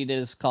famous one that he did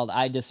is called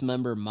I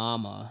Dismember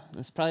Mama.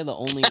 That's probably the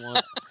only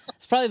one.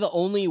 It's probably the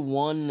only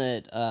one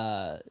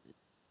that,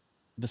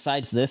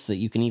 besides this, that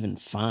you can even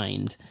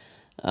find.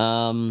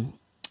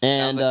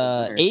 And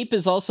Ape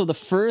is also the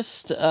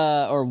first,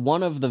 or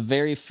one of the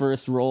very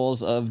first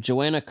roles of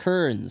Joanna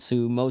Kearns,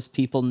 who most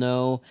people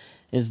know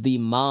is the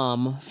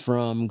mom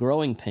from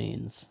Growing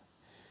Pains.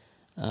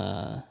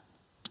 And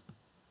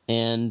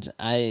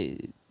I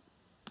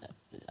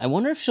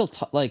wonder if she'll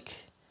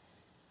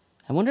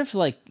I wonder if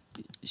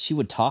she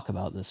would talk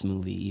about this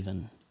movie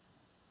even.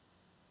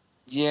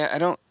 Yeah,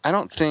 I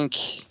don't think,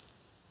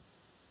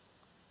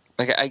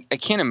 like, I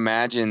can't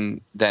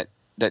imagine that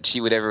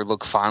she would ever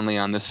look fondly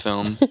on this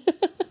film.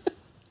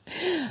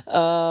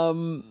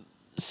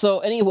 So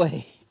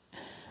anyway,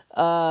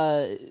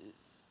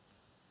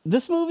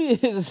 this movie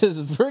is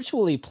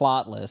virtually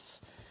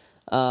plotless.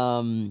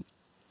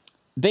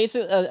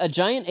 Basically, a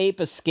giant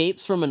ape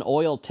escapes from an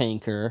oil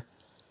tanker.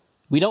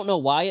 We don't know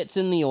why it's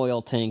in the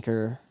oil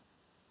tanker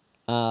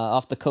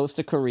off the coast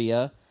of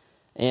Korea.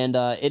 and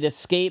it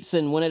escapes.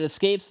 And when it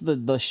escapes,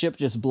 the ship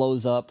just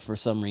blows up for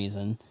some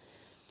reason.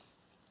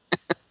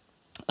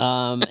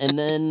 And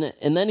then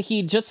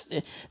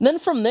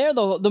from there,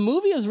 the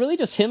movie is really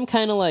just him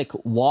kind of like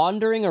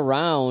wandering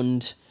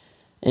around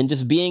and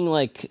just being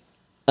like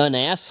an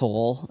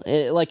asshole.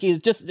 Like he's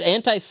just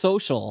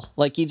antisocial.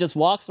 Like he just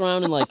walks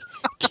around and like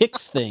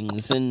kicks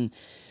things and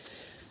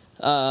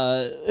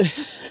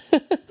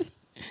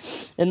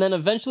and then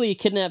eventually he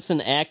kidnaps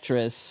an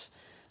actress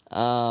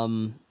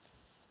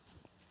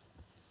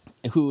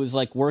who is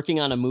like working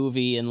on a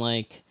movie, and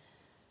like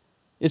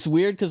it's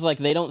weird because like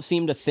they don't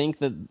seem to think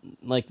that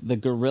like the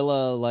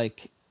gorilla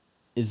like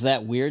is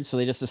that weird, so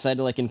they just decide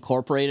to like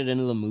incorporate it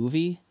into the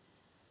movie.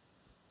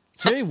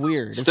 It's very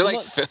weird.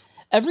 It's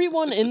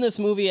everyone in this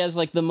movie has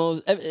like the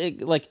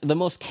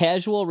most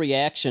casual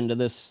reaction to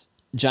this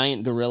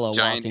giant gorilla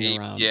walking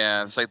around.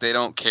 Yeah, it's like they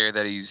don't care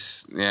that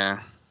he's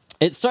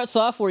It starts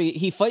off where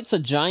he fights a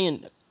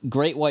giant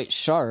great white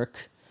shark.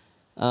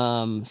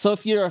 So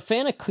if you're a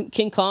fan of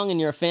King Kong and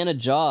you're a fan of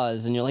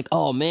Jaws and you're like,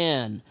 oh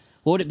man,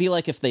 what would it be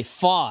like if they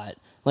fought?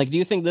 Like, do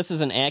you think this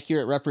is an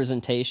accurate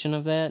representation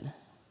of that?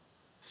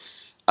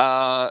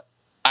 I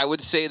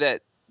would say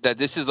that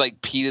this is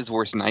like PETA's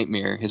worst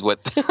nightmare is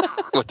what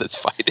what this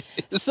fight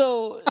is.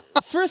 So,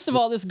 first of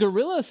all, this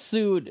gorilla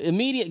suit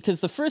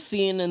because the first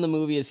scene in the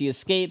movie is he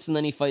escapes and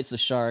then he fights the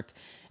shark,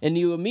 and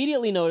you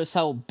immediately notice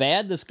how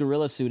bad this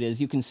gorilla suit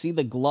is. You can see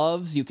the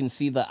gloves, you can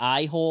see the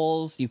eye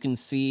holes, you can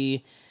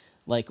see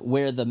like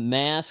where the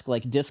mask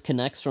like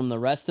disconnects from the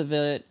rest of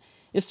it.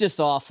 It's just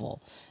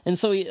awful. And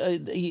so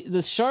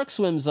the shark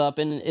swims up,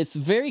 and it's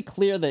very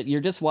clear that you're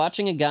just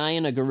watching a guy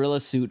in a gorilla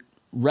suit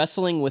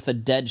wrestling with a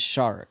dead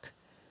shark.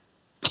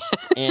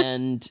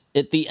 And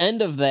at the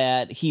end of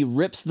that, he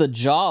rips the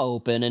jaw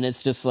open, and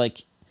it's just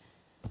like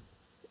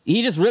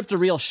he just ripped a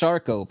real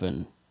shark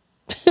open.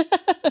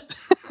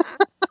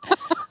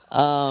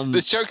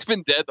 The shark's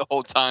been dead the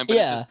whole time, but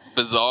it's just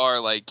bizarre.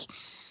 Like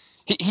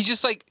he's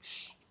just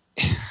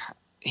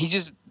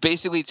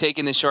basically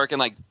taking the shark and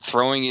like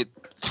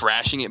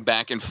thrashing it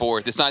back and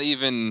forth. It's not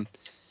even.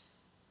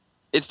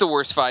 It's the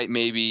worst fight,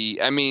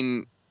 maybe. I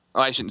mean,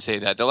 I shouldn't say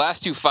that. The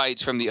last two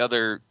fights from the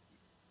other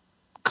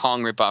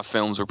Kong ripoff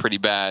films were pretty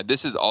bad.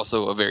 This is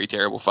also a very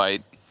terrible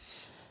fight.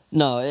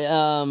 No,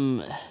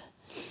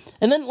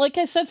 and then, like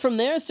I said, from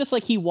there, it's just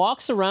like he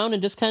walks around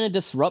and just kind of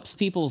disrupts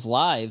people's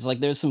lives. Like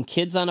there's some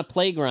kids on a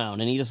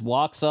playground, and he just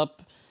walks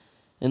up,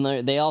 and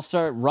they all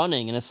start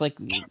running, and it's like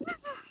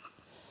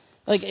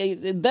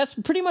that's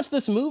pretty much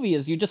this movie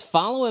is you just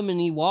follow him,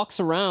 and he walks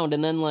around,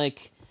 and then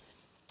like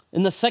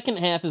in the second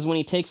half is when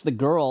he takes the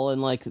girl,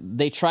 and like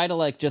they try to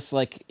like just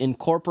like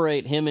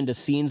incorporate him into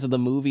scenes of the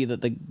movie that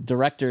the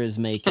director is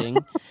making.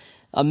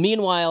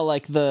 Meanwhile,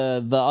 like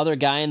the other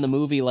guy in the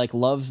movie like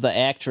loves the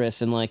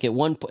actress, and like at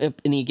one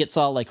point, and he gets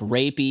all like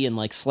rapey and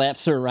like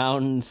slaps her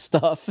around and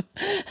stuff.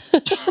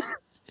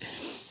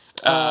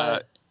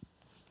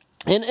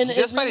 And he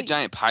does fight a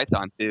giant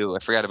python too. I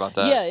forgot about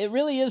that. Yeah, it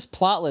really is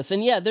plotless.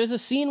 And yeah, there's a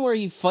scene where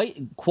he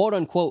quote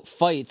unquote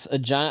fights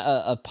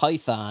a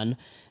python.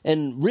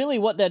 And really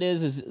what that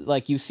is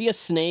like you see a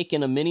snake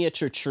in a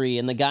miniature tree,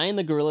 and the guy in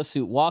the gorilla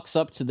suit walks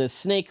up to this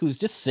snake who's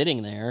just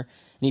sitting there,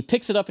 and he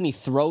picks it up and he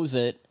throws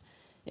it.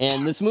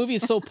 And this movie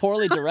is so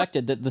poorly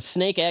directed that the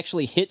snake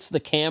actually hits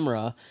the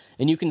camera,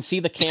 and you can see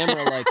the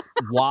camera like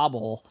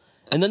wobble,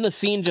 and then the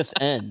scene just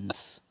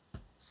ends.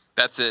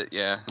 That's it,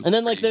 yeah. And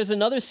then like there's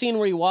another scene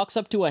where he walks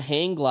up to a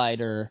hang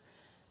glider,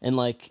 and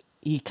like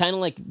he kind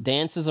of like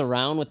dances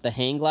around with the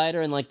hang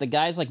glider, and like the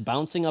guy's like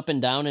bouncing up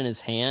and down in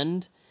his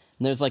hand.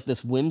 And there's like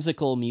this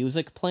whimsical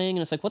music playing,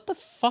 and it's like, what the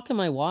fuck am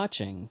I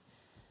watching?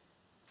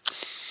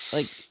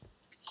 Like,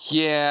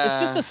 yeah,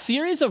 it's just a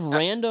series of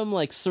random,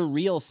 like,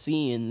 surreal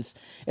scenes.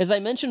 As I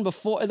mentioned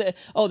before,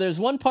 there's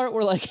one part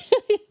where like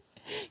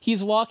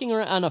he's walking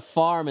around on a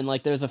farm, and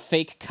like there's a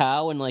fake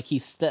cow, and like he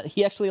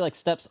actually like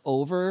steps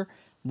over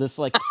this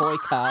like toy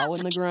cow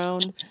in the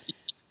ground.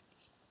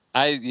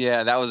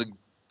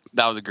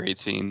 That was a great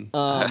scene.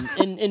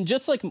 And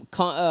just like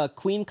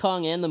Queen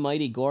Kong and the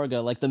Mighty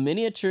Gorga, like the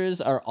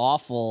miniatures are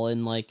awful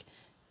and like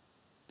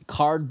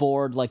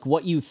cardboard, like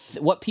what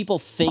people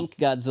think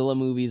Godzilla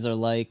movies are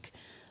like.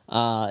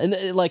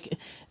 Apparently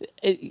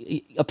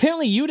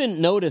you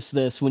didn't notice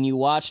this when you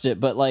watched it,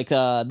 but like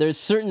there's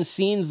certain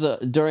scenes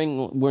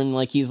during when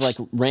like he's like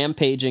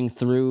rampaging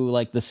through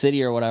like the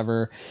city or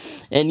whatever,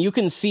 and you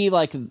can see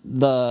like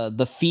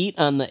the feet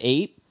on the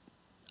ape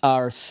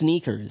are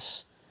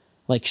sneakers.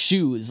 Like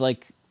shoes,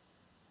 like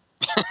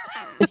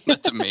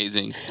that's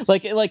amazing.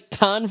 like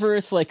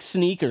Converse, like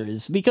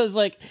sneakers, because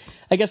like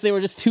I guess they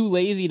were just too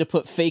lazy to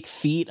put fake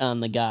feet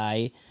on the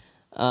guy.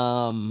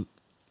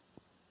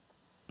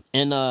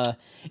 It's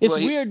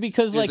weird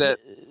because like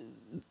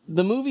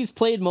the movie's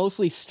played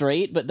mostly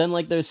straight, but then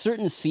like there's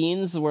certain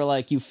scenes where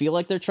like you feel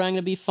like they're trying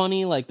to be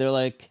funny, like they're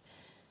like,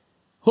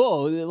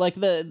 oh, like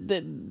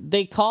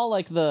they call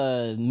like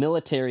the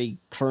military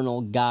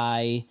colonel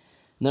guy.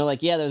 And they're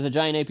like, yeah, there's a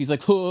giant ape. He's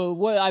like, oh,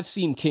 what? I've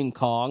seen King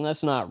Kong.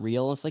 That's not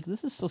real. It's like,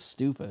 this is so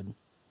stupid.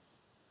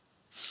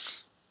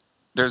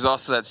 There's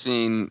also that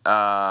scene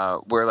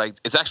where like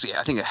it's actually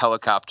I think a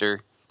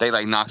helicopter. They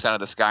like knocks out of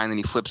the sky and then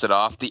he flips it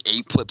off. The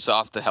ape flips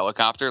off the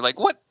helicopter. Like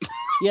what?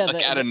 Yeah,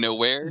 like out of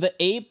nowhere. The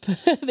ape.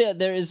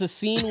 There is a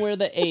scene where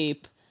the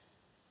ape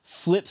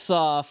flips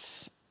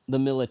off the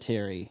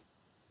military.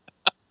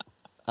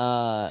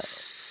 Oh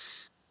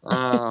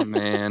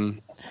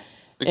man.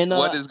 Like, and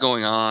what is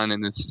going on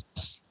in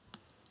this?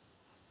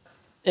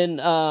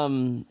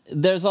 And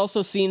there's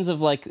also scenes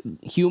of like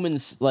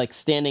humans like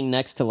standing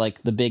next to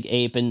like the big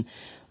ape, and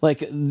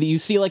like you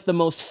see like the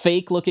most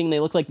fake looking. They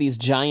look like these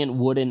giant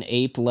wooden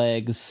ape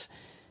legs,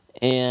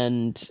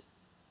 and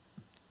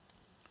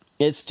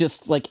it's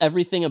just like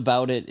everything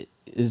about it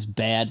is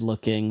bad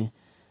looking.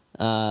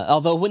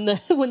 Although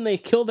when they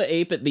kill the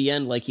ape at the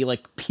end, like he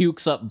like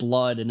pukes up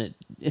blood, and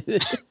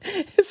it's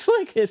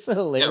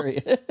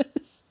hilarious.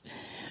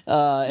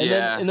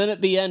 Yep. And then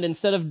at the end,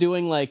 instead of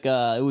doing like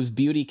it was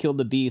Beauty killed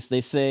the Beast, they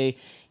say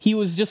he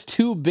was just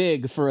too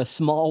big for a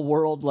small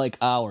world like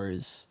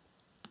ours.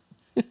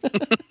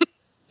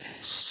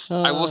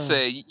 I will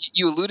say,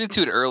 you alluded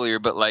to it earlier,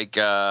 but like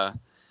Tom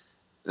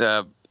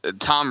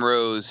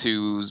Rose,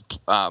 who's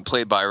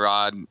played by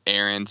Rod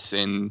Arentz,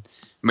 and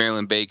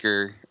Marilyn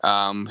Baker,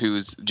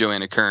 who's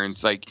Joanna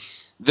Kearns, like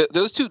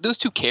those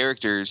two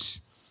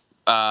characters,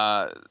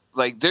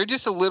 like they're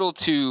just a little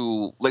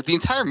too like the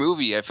entire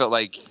movie. I felt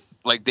like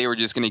they were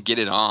just gonna get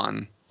it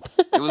on.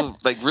 It was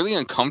like really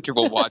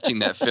uncomfortable watching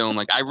that film.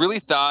 Like I really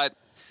thought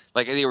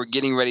like they were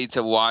getting ready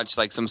to watch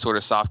like some sort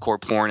of softcore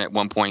porn at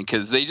one point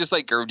because they just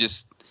like are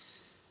just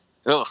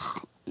ugh.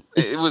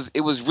 It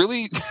was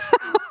really.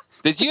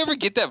 Did you ever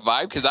get that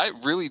vibe? Because I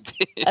really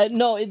did.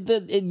 No,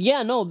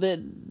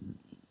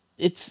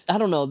 it's I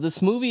don't know.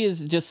 This movie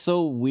is just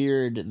so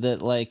weird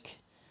that like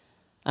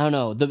I don't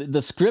know.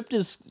 The script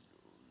is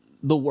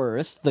the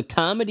worst. The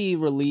comedy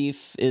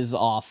relief is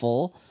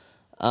awful.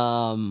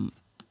 And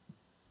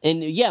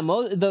yeah,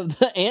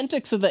 the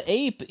antics of the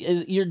ape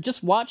is you're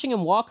just watching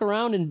him walk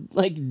around and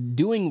like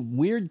doing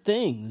weird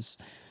things.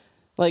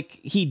 Like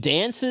he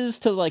dances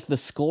to like the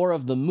score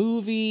of the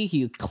movie.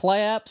 He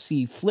claps.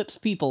 He flips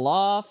people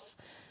off.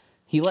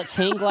 He lets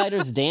hang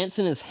gliders dance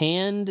in his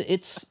hand.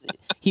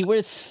 He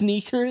wears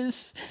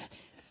sneakers.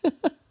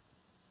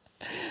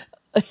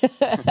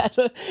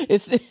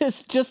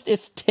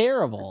 It's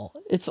terrible.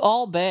 It's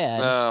all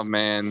bad. Oh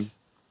man.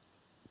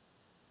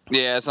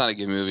 Yeah, it's not a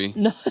good movie.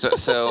 No.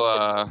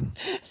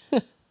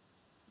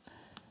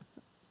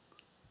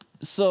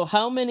 So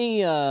how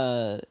many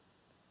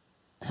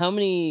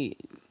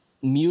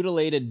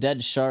mutilated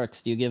dead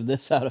sharks do you give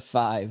this out of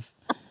 5?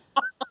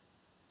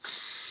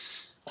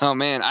 Oh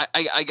man,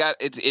 I got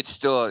it's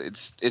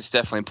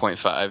definitely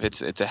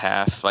 0.5. It's a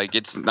half. Like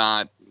it's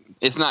not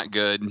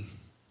good.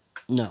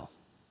 No.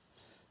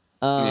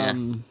 Yeah.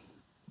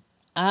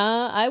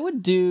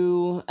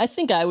 I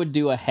think I would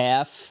do a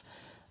half.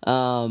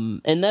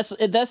 And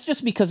that's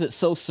just because it's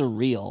so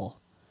surreal.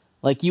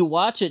 Like you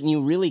watch it and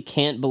you really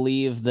can't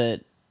believe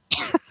that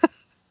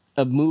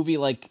a movie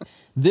like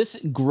this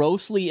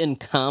grossly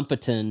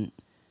incompetent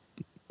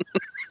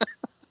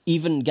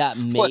even got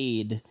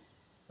made.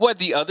 What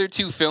the other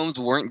two films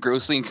weren't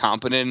grossly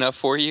incompetent enough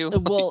for you?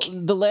 Well,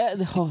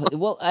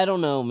 well, I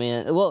don't know,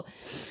 man. Well,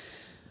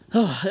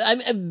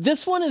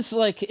 this one is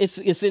like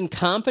it's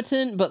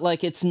incompetent, but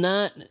like it's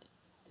not.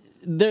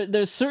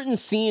 There's certain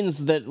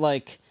scenes that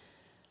like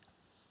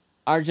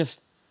are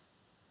just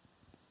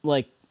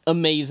like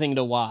amazing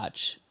to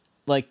watch.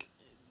 Like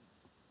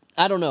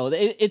I don't know.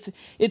 It's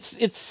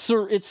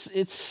super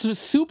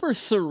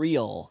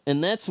surreal,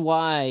 and that's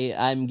why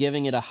I'm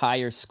giving it a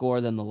higher score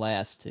than the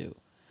last two.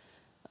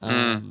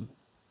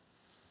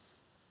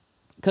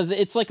 Because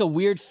it's like a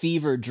weird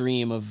fever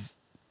dream of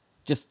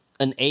just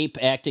an ape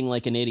acting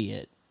like an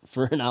idiot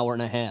for an hour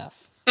and a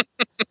half.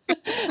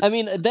 I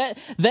mean,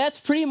 that's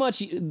pretty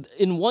much,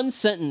 in one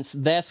sentence,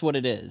 that's what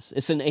it is.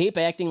 It's an ape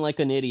acting like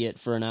an idiot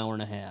for an hour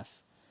and a half.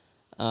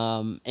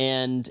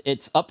 And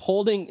it's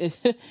upholding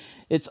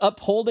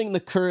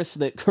the curse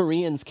that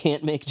Koreans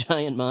can't make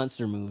giant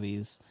monster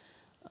movies.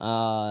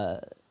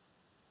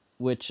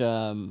 Which,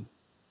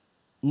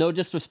 no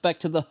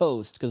disrespect to the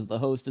host, because the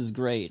host is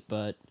great,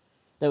 but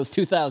that was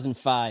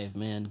 2005,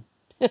 man.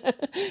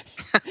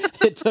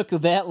 It took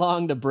that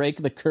long to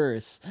break the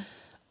curse.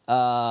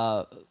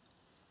 But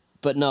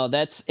no,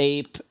 that's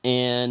Ape,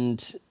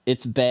 and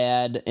it's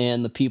bad,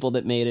 and the people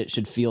that made it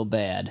should feel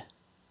bad.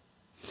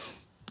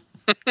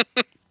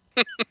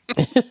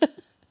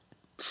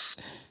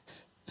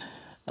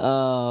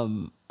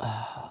 All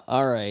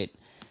right.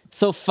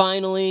 So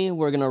finally,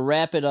 we're going to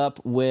wrap it up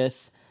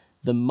with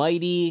The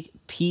Mighty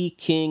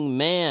Peking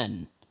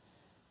Man,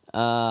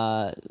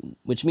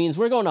 which means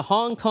we're going to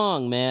Hong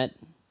Kong, Matt.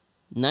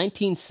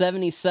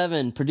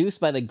 1977,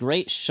 produced by the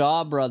great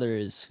Shaw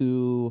Brothers,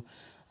 who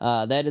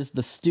that is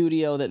the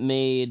studio that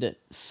made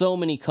so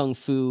many kung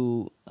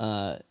fu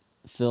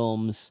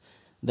films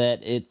that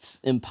it's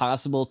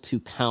impossible to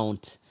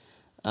count.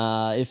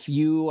 If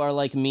you are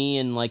like me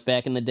and like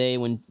back in the day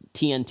when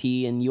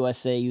TNT and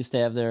USA used to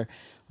have their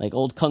like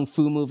old kung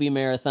fu movie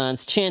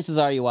marathons. Chances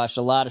are you watched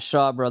a lot of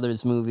Shaw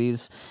Brothers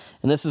movies,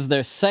 and this is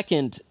their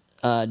second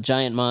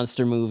giant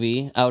monster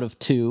movie out of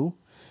 2.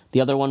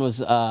 The other one was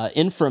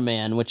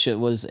Inframan, which it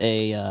was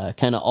a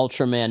kind of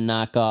Ultraman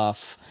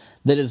knockoff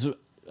that is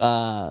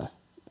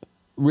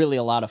really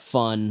a lot of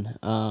fun.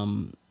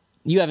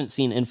 You haven't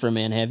seen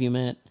Inframan, have you,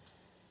 Matt?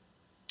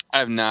 I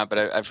have not,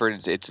 but I've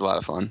heard it's a lot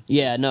of fun.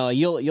 Yeah, no,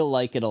 you'll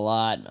like it a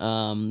lot.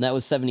 That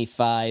was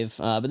 75,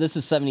 but this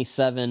is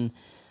 77.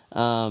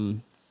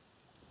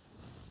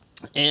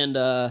 And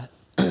to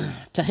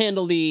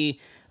handle the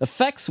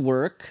effects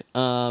work,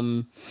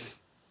 we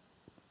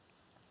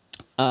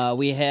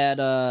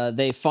had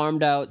they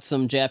farmed out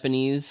some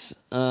Japanese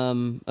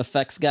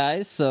effects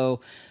guys.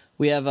 So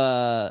we have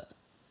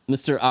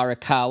Mr.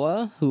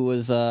 Arakawa, who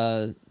was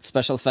a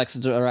special effects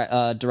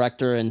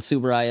director, and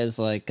Tsuburaya's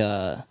like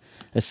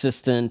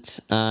assistant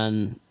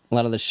on a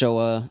lot of the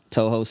Showa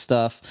Toho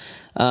stuff.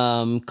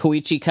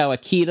 Koichi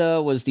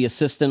Kawakita was the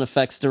assistant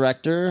effects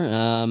director.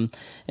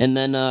 And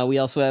then we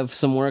also have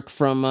some work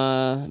from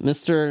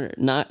Mr.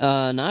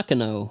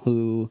 Nakano,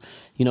 who,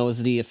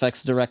 was the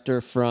effects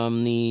director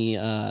from the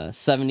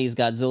 70s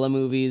Godzilla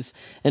movies.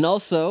 And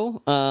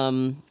also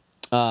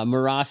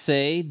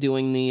Murase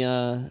doing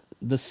the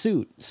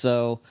suit.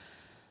 So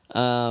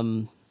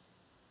there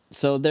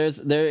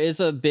is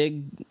a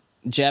big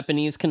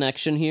Japanese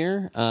connection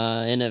here.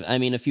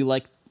 And if you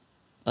like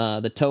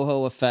the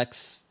Toho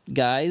effects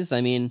guys,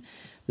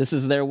 this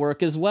is their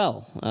work as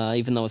well,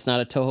 even though it's not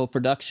a Toho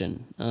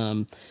production.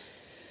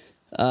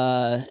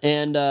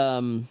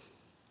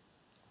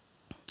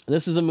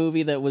 This is a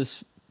movie that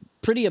was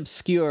pretty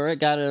obscure. It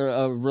got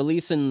a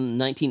release in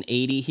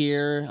 1980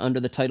 here under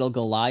the title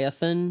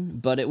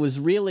Goliathan, but it was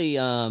really,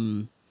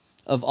 of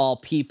all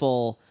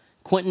people,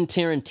 Quentin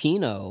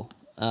Tarantino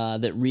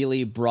that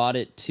really brought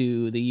it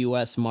to the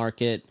U.S.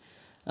 market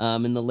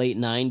in the late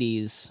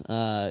 90s.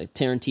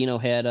 Tarantino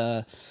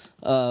had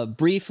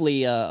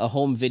briefly a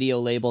home video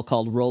label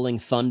called Rolling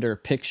Thunder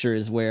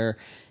Pictures, where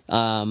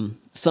some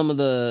of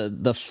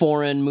the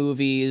foreign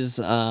movies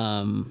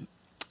and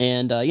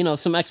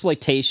some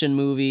exploitation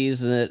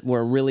movies that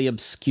were really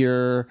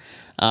obscure,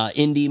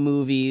 indie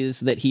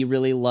movies that he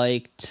really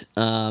liked,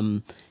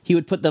 he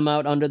would put them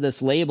out under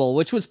this label,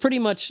 which was pretty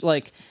much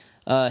like,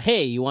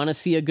 hey, you want to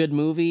see a good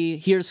movie?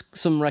 Here's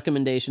some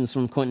recommendations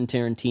from Quentin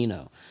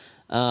Tarantino.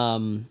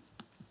 And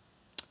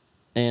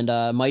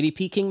Mighty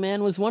Peking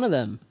Man was one of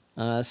them.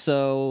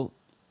 So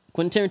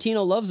Quentin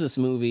Tarantino loves this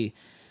movie.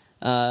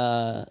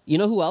 You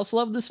know who else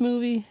loved this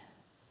movie?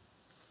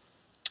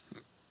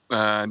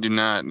 Do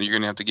not. You're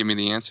going to have to give me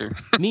the answer.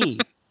 Me.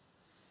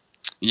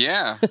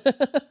 Yeah.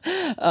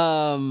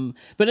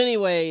 But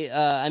anyway,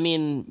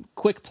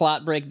 quick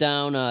plot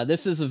breakdown.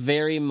 This is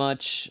very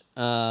much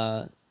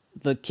the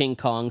King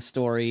Kong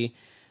story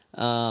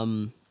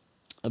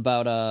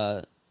about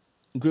a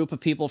group of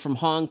people from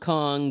Hong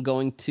Kong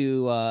going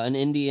to an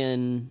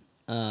Indian,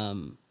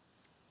 the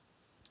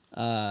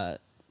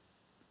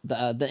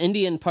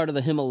Indian part of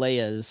the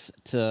Himalayas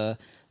to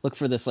look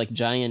for this like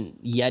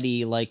giant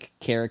Yeti-like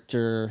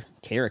creature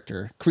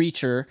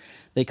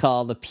they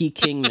call the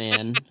Peking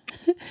Man.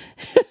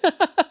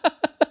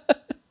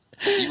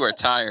 You are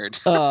tired.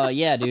 Oh,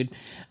 yeah, dude.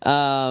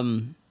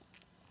 And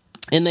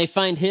they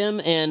find him,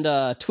 and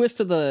twist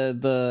of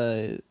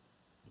the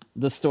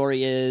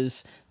story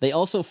is they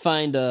also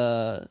find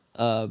a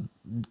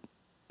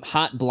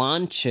hot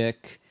blonde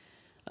chick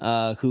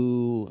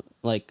who,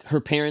 like,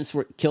 her parents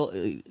were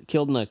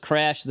killed in a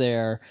crash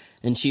there,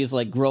 and she's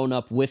like grown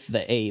up with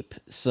the ape.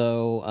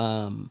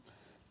 So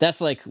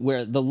that's like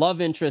where the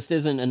love interest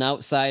isn't an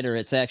outsider;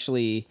 it's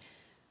actually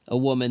a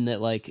woman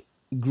that like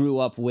grew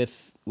up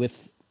with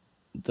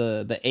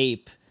the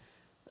ape,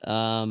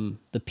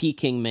 the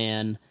Peking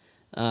Man.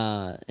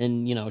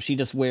 And she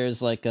just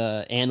wears like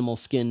a animal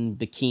skin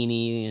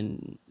bikini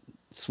and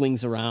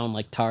swings around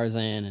like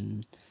Tarzan.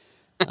 And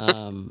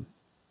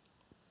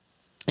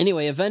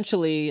anyway,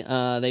 eventually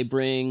they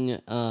bring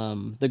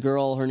the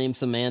girl, her name's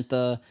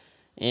Samantha,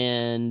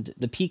 and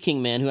the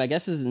Peking Man, who I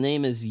guess his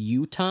name is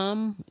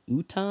Utam.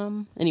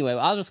 Anyway,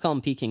 I'll just call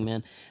him Peking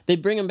Man. They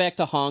bring him back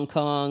to Hong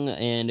Kong,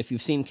 and if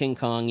you've seen King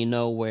Kong, you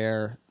know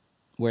where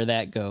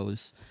that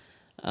goes.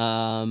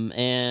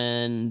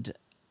 And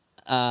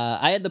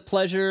I had the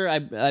pleasure,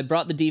 I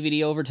brought the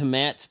DVD over to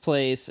Matt's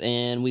place,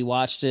 and we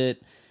watched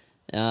it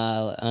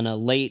on a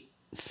late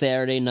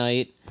Saturday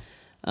night.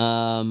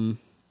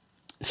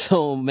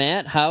 So,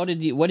 Matt,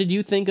 what did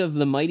you think of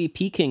the Mighty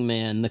Peking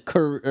Man,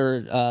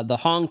 the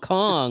Hong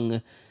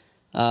Kong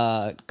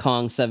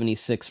Kong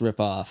 76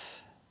 ripoff?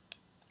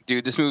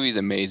 Dude, this movie is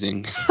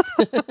amazing.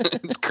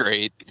 It's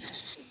great.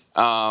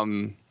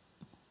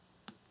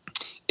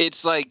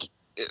 It's like,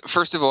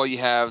 first of all, you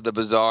have the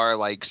bizarre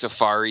like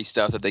safari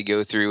stuff that they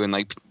go through, and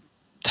like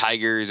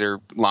tigers or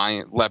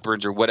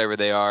leopards or whatever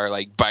they are,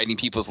 like biting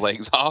people's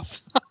legs off,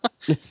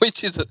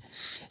 which is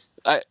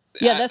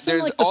that's in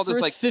like the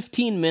first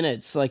 15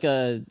 minutes, like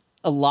a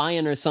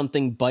lion or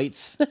something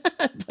bites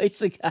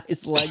the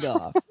guy's leg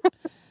off.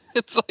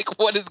 It's like,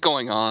 what is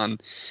going on?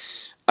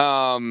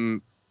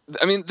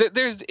 I mean,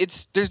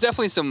 there's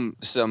definitely some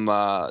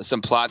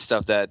plot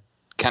stuff that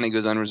kind of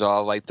goes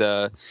unresolved. Like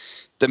the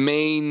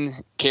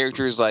main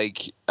character's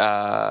like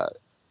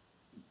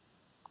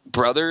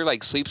brother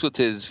like sleeps with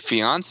his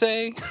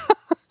fiance,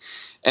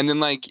 and then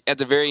like at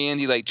the very end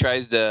he like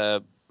tries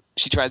to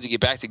get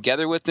back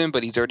together with him,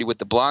 but he's already with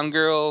the blonde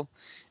girl.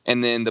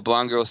 And then the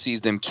blonde girl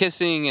sees them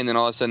kissing, and then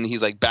all of a sudden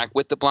he's like back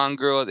with the blonde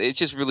girl. It's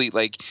just really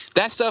like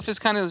that stuff is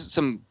kind of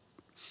some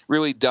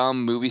really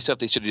dumb movie stuff.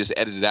 They should have just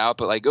edited out.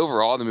 But like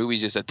overall, the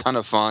movie's just a ton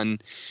of fun.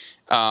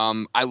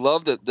 I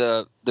love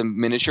the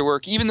miniature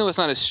work, even though it's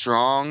not as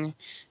strong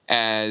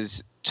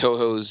as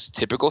Toho's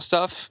typical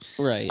stuff.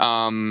 Right.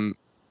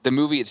 The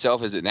movie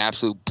itself is an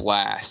absolute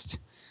blast,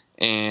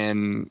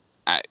 and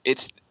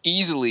it's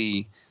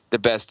easily the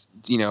best,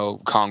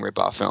 Kong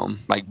ripoff film,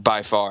 like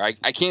by far. I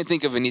can't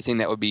think of anything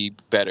that would be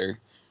better.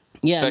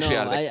 Yeah, especially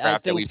out of the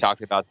crap that we've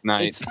talked about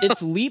tonight.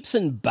 It's leaps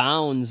and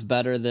bounds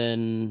better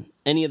than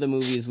any of the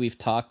movies we've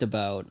talked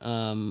about.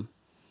 The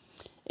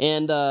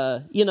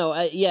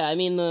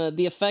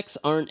effects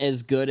aren't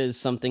as good as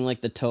something like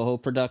the Toho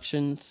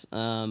productions.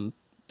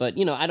 But,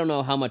 I don't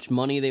know how much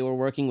money they were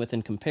working with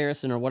in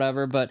comparison or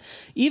whatever. But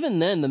even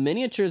then, the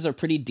miniatures are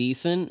pretty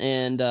decent,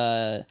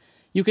 and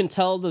you can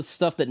tell the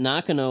stuff that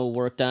Nakano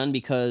worked on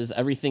because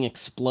everything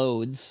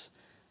explodes.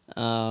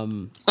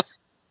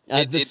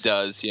 It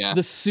does, yeah.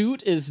 The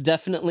suit is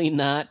definitely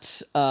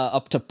not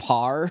up to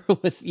par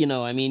with,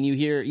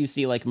 you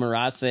see like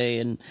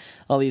Murase and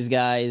all these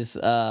guys.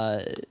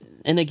 And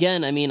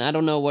again, I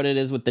don't know what it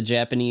is with the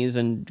Japanese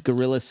and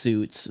gorilla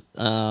suits.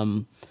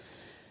 But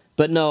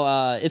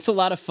no, it's a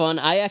lot of fun.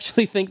 I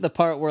actually think the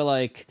part where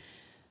like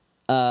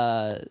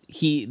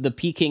the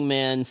Peking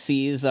man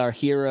sees our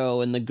hero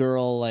and the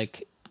girl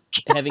like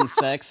having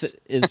sex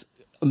is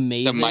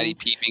amazing. The mighty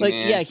peeping like,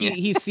 man. Yeah,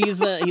 he sees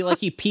that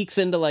he peeks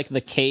into like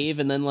the cave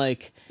and then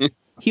like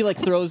he like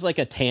throws like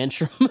a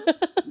tantrum.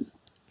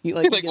 he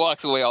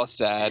walks away all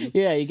sad.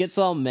 Yeah, he gets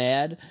all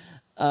mad.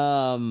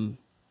 But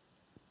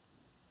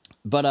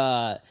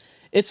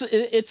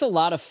it's a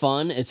lot of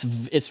fun.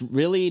 It's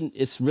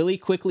really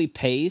quickly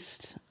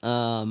paced.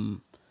 The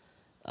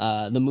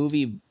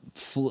movie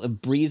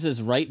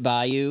breezes right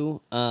by you.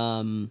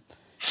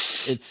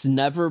 It's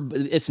never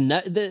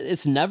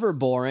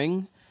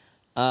boring.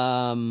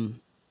 I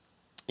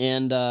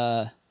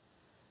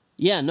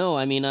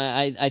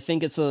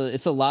think it's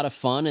a lot of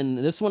fun, and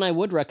this one I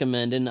would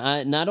recommend. And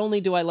not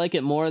only do I like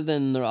it more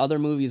than the other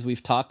movies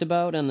we've talked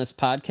about on this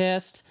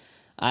podcast,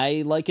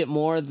 I like it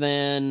more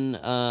than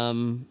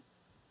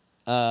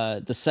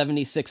the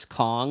 76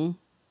 Kong.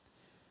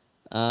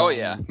 Oh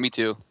yeah, me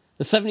too.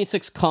 The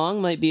 76 Kong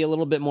might be a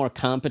little bit more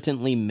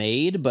competently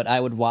made, but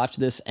I would watch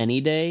this any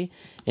day.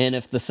 And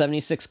if the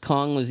 76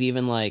 Kong was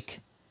even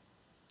like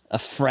a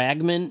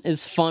fragment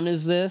as fun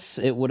as this,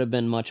 it would have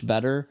been much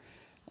better.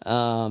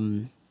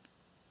 This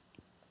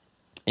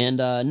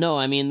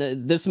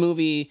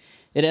movie,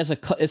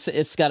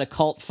 it's got a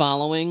cult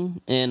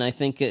following, and I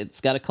think it's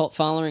got a cult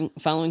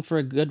following for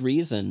a good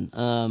reason.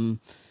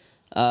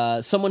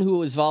 Someone who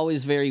was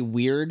always very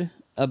weird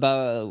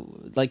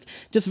about, like,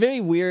 just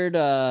very weird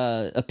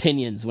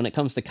opinions when it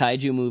comes to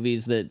kaiju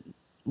movies that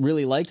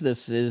really liked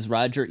this is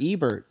Roger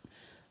Ebert,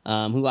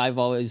 who I've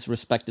always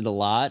respected a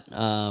lot,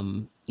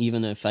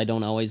 even if I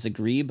don't always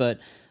agree. But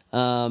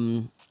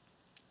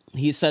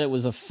he said it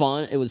was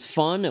fun, it was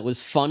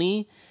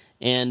funny,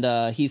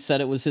 and he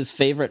said it was his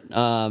favorite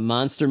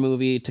monster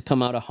movie to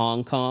come out of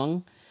Hong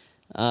Kong.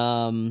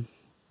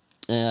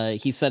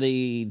 He said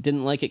he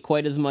didn't like it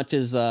quite as much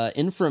as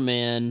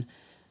Inframan,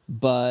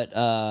 but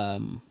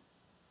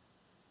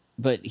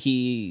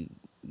he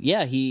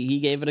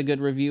gave it a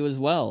good review as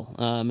well.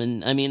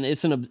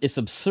 It's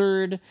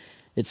absurd,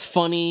 it's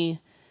funny,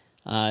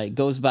 it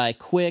goes by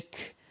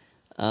quick.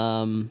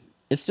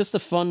 It's just a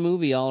fun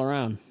movie all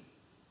around.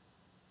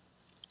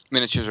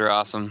 Miniatures are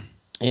awesome.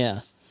 Yeah.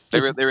 They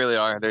really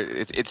are.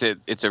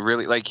 It's a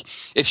really, like,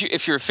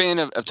 if you're a fan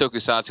of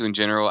tokusatsu in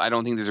general, I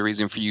don't think there's a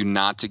reason for you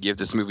not to give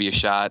this movie a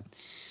shot.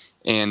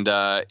 And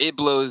it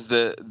blows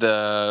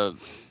the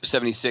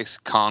 76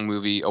 Kong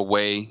movie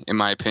away, in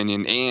my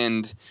opinion.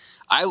 And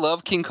I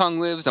love King Kong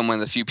Lives. I'm one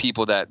of the few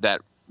people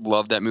that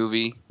love that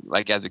movie,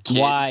 like, as a kid.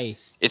 Why?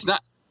 It's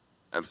not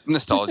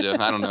nostalgia.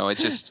 I don't know.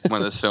 It's just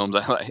one of those films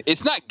I like.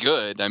 It's not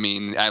good. I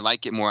mean, I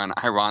like it more on an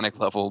ironic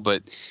level,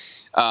 but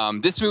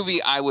this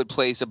movie I would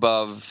place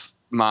above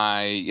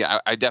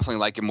I definitely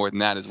like it more than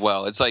that as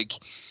well. It's like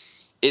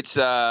it's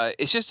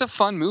just a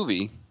fun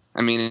movie.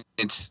 I mean,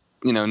 it's,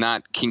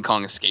 not King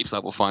Kong Escapes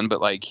level fun,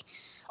 but like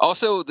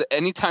also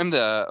anytime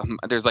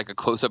there's like a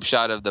close up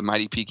shot of the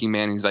mighty Peking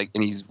man,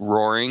 and he's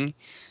roaring,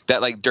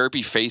 that like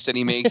derpy face that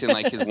he makes, and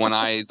like his one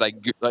eye is like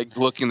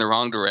looking the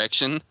wrong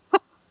direction.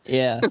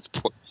 Yeah. This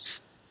poor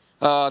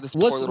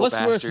little what's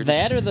bastard. Worse,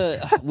 that or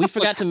we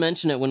forgot to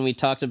mention it when we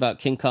talked about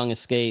King Kong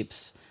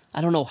Escapes. I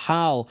don't know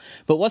how,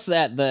 but what's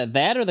that?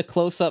 That or the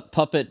close-up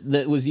puppet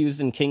that was used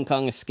in King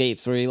Kong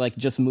Escapes, where he like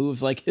just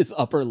moves like his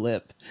upper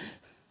lip.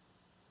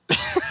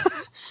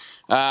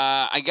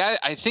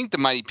 I think the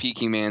Mighty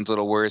Peking Man's a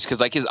little worse because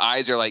like his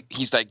eyes are like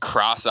he's like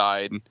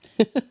cross-eyed.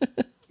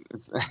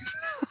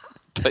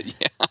 But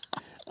yeah.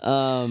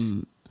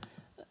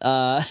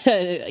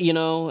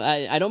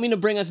 I don't mean to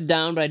bring us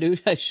down, but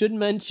I should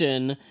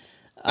mention.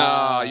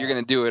 You're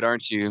gonna do it,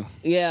 aren't you?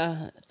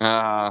 Yeah.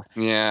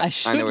 Yeah. I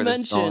should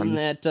mention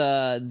that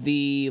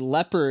the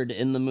leopard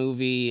in the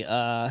movie,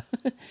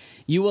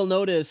 you will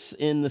notice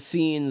in the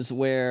scenes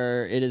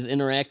where it is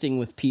interacting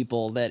with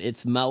people that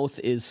its mouth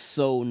is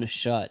sewn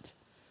shut.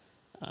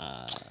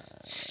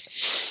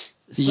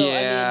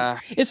 Yeah.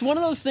 I mean, it's one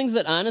of those things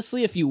that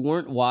honestly, if you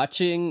weren't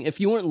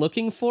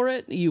looking for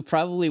it, you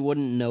probably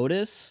wouldn't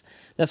notice.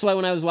 That's why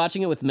when I was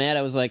watching it with Matt,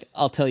 I was like,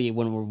 "I'll tell you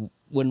when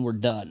we're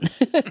done."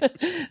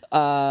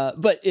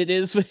 But it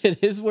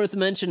is worth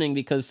mentioning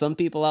because some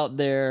people out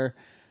there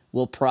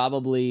will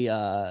probably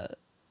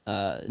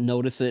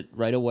notice it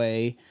right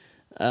away,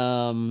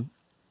 and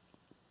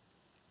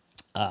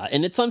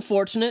it's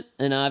unfortunate.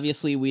 And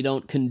obviously, we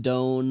don't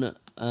condone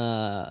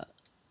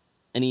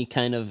any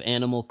kind of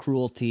animal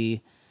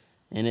cruelty,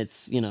 and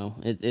it's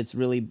it's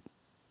really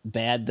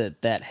bad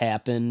that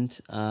happened.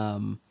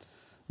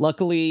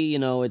 Luckily,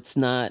 it's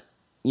not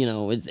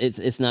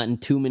it's not in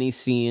too many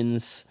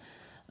scenes,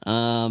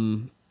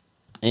 and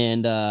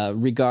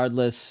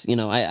regardless,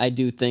 I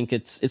do think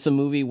it's a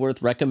movie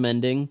worth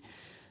recommending.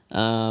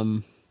 Yeah,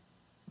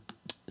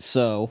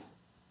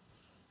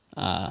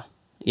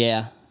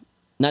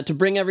 not to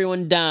bring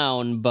everyone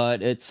down,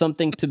 but it's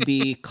something to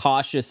be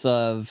cautious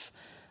of.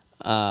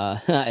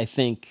 I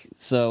think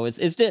so. It's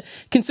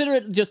consider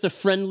it just a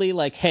friendly,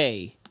 like,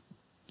 hey,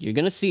 you're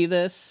gonna see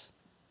this.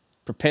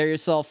 Prepare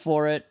yourself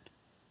for it.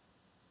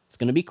 It's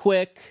gonna be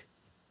quick.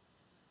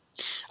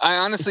 I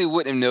honestly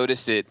wouldn't have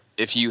noticed it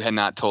if you had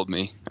not told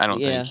me. I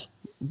don't think.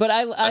 But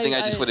I think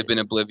I just would have been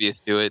oblivious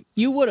to it.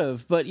 You would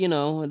have, but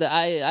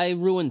I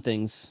ruin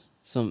things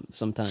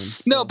sometimes.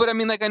 So. No, but I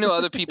mean, like I know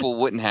other people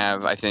wouldn't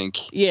have. I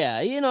think.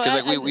 Yeah,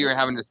 because like we were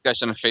having a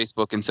discussion on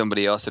Facebook and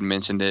somebody else had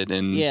mentioned it,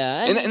 and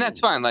and that's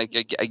fine. Like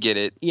I get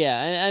it.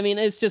 Yeah, I mean,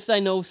 it's just I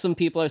know some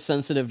people are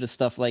sensitive to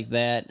stuff like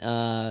that,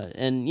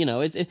 and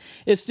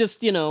it's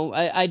just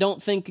I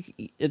don't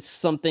think it's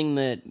something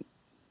that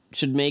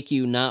should make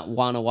you not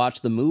want to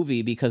watch the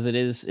movie because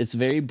it's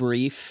very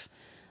brief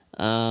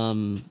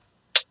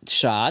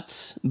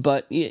shots,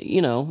 but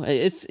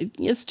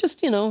it's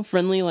just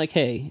friendly, like,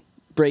 hey,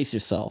 brace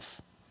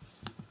yourself.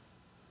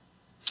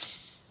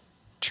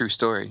 True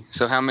story.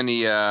 So how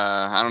many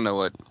I don't know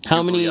what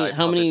how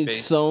many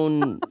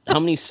sewn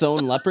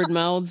leopard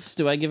mouths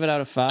do I give it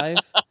out of 5?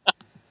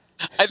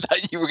 I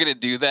thought you were gonna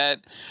do that.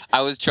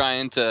 I was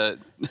trying to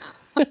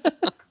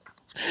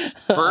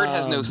Bird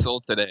has no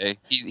soul today.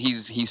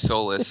 He's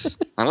soulless.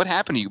 What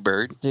happened to you,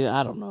 Bird? Dude,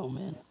 I don't know,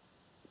 man.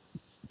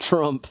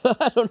 Trump.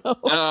 I don't know.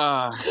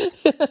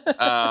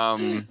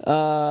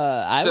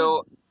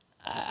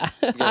 I'm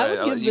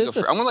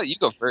gonna let you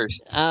go first.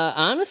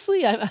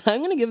 Honestly, I'm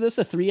gonna give this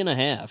a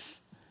 3.5.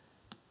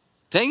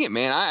 Dang it,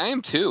 man! I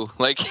am too.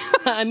 Like,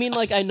 I mean,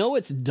 like I know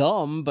it's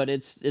dumb, but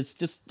it's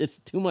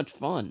too much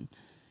fun.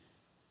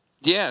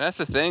 Yeah, that's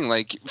the thing.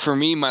 Like for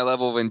me, my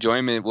level of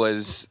enjoyment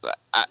was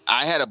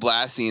I had a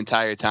blast the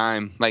entire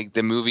time. Like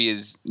the movie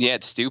is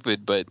it's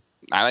stupid, but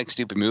I like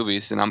stupid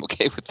movies, and I'm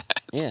okay with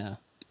that. Yeah.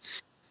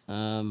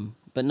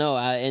 But no,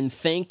 and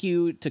thank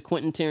you to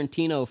Quentin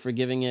Tarantino for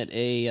giving it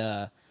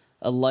a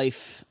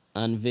life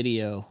on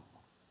video.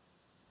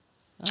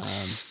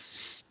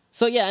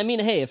 So yeah, I mean,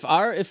 hey, if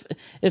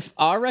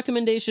our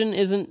recommendation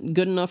isn't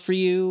good enough for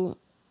you,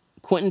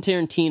 Quentin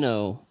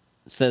Tarantino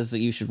says that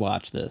you should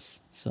watch this.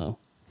 So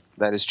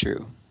that is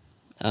true.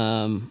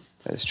 That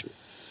is true.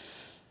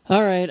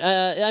 All right.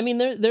 I mean,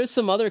 there's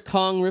some other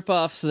Kong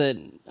ripoffs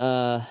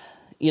that.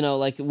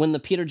 Like when the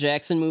Peter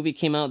Jackson movie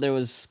came out, there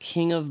was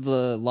King of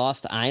the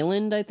Lost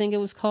Island, I think it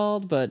was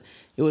called, but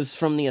it was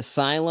from the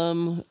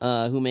Asylum,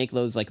 who make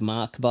those like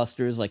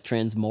mockbusters, like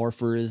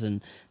Transmorphers,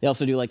 and they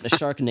also do like the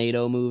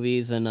Sharknado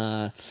movies. And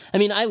I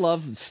mean, I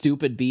love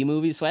stupid B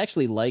movies, so I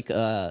actually like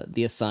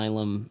the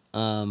Asylum.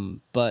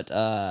 But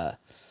that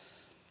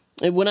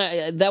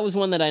was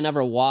one that I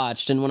never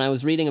watched, and when I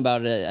was reading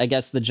about it, I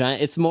guess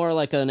it's more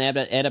like an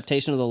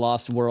adaptation of The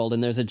Lost World,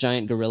 and there's a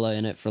giant gorilla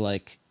in it for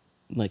like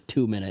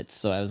 2 minutes,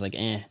 so I was like,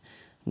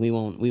 we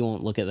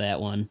won't look at that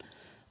one.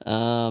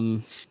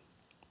 And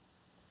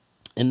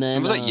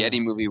then what was that Yeti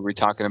movie we were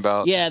talking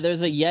about? Yeah,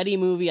 there's a Yeti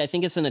movie. I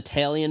think it's an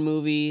Italian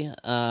movie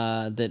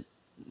that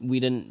we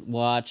didn't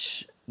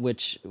watch,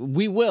 which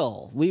we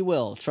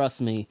will,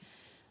 trust me.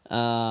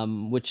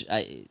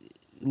 It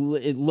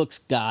looks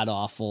god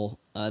awful.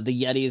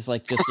 The Yeti is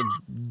like just a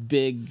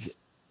big,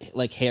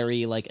 like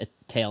hairy, like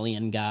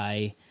Italian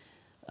guy.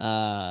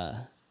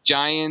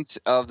 Giant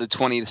of the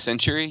 20th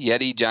century,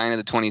 Yeti giant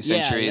of the 20th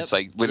century. It's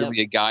like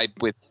literally a guy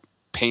with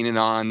painted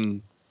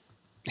on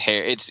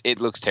hair. It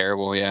looks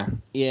terrible. Yeah.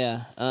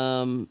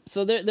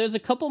 So there's a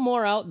couple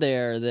more out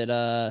there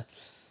that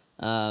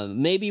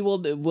maybe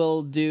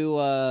we'll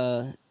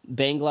do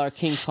Banglar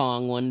King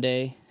Kong one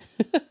day.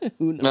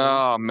 Who knows?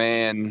 Oh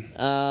man.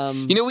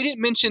 We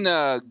didn't mention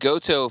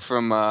Goto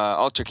from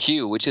Ultra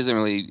Q, which isn't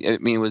really. I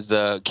mean, it was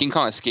the King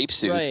Kong escape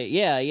suit. Right?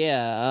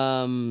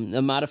 Yeah. A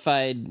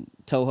modified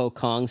Toho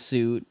Kong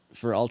suit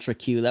for Ultra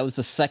Q. That was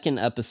the second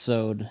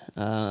episode.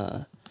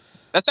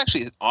 That's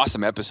actually an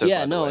awesome episode.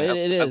 Yeah, by the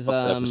way. it is. I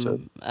love that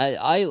episode.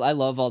 I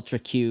love Ultra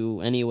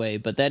Q anyway,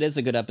 but that is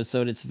a good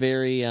episode. It's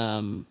very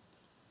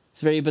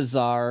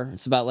bizarre.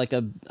 It's about like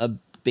a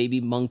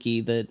baby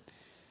monkey that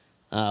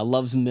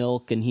loves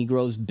milk and he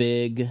grows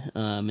big,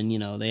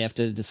 and they have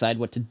to decide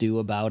what to do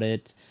about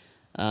it.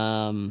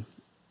 That's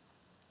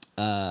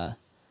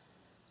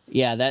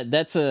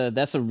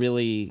a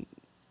really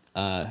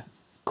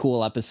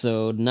cool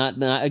episode. Not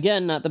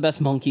the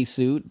best monkey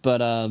suit,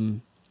 but I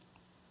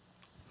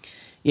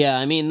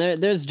mean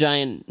there's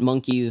giant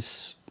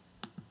monkeys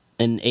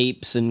and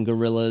apes and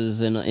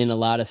gorillas in a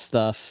lot of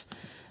stuff.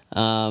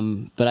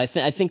 But I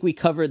think we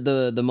covered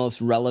the most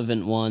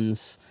relevant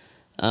ones.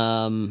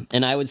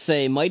 And I would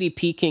say Mighty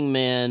Peking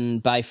Man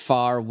by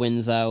far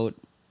wins out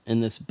in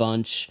this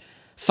bunch,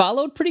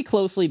 followed pretty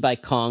closely by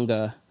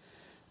Konga.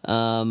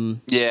 The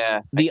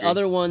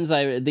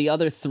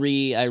other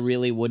three I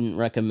really wouldn't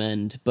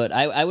recommend, but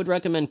I would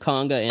recommend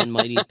Konga and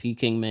Mighty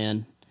Peking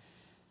Man.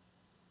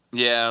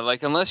 Yeah,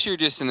 like unless you're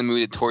just in the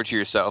mood to torture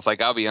yourself, like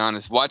I'll be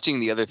honest, watching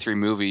the other three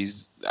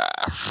movies,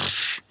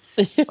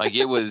 like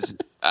it was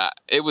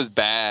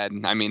bad.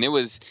 I mean,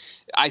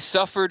 I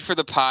suffered for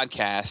the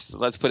podcast.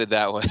 Let's put it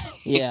that way.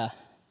 Yeah.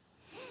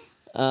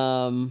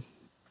 The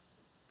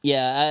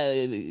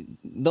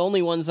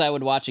only ones I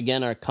would watch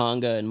again are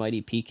Konga and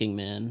Mighty Peking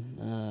Man.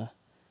 I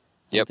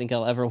don't think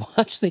I'll ever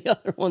watch the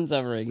other ones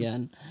ever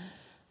again.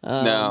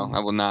 No, I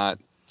will not.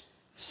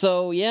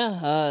 So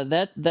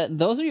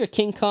those are your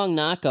King Kong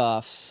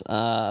knockoffs.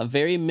 A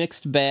very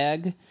mixed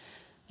bag.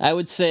 I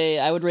would say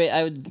I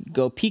would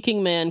go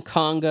Peking Man,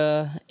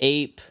 Konga,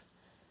 Ape,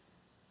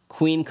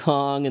 Queen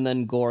Kong, and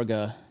then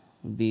Gorga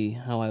would be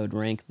how I would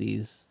rank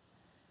these.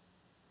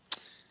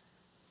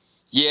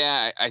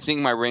 Yeah, I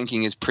think my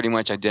ranking is pretty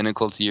much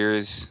identical to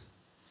yours.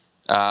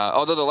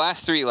 Although the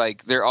last three,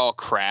 like, they're all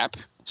crap.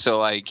 So,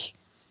 like,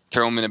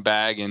 throw them in a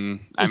bag,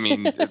 and I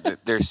mean,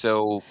 they're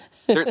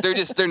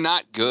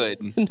not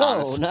good. No,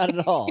 honestly. not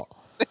at all.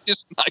 They're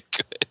just not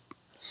good.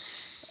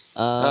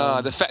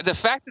 The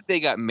fact that they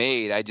got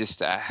made, I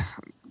just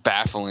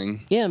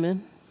baffling. Yeah,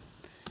 man.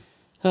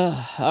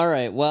 All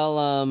right.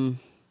 Well,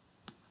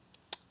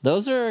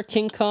 those are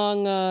King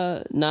Kong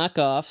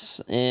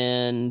knockoffs,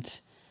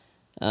 and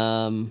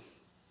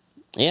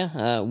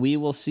we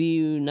will see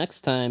you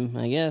next time,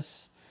 I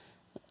guess.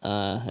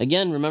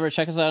 Again, remember,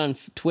 check us out on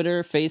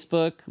Twitter,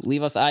 Facebook,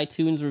 leave us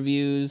iTunes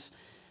reviews,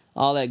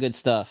 all that good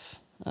stuff.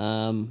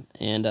 And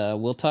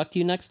we'll talk to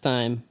you next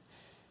time,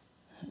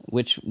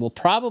 which will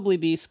probably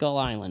be Skull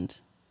Island.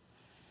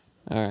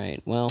 All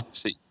right, well,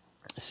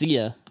 See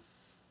ya.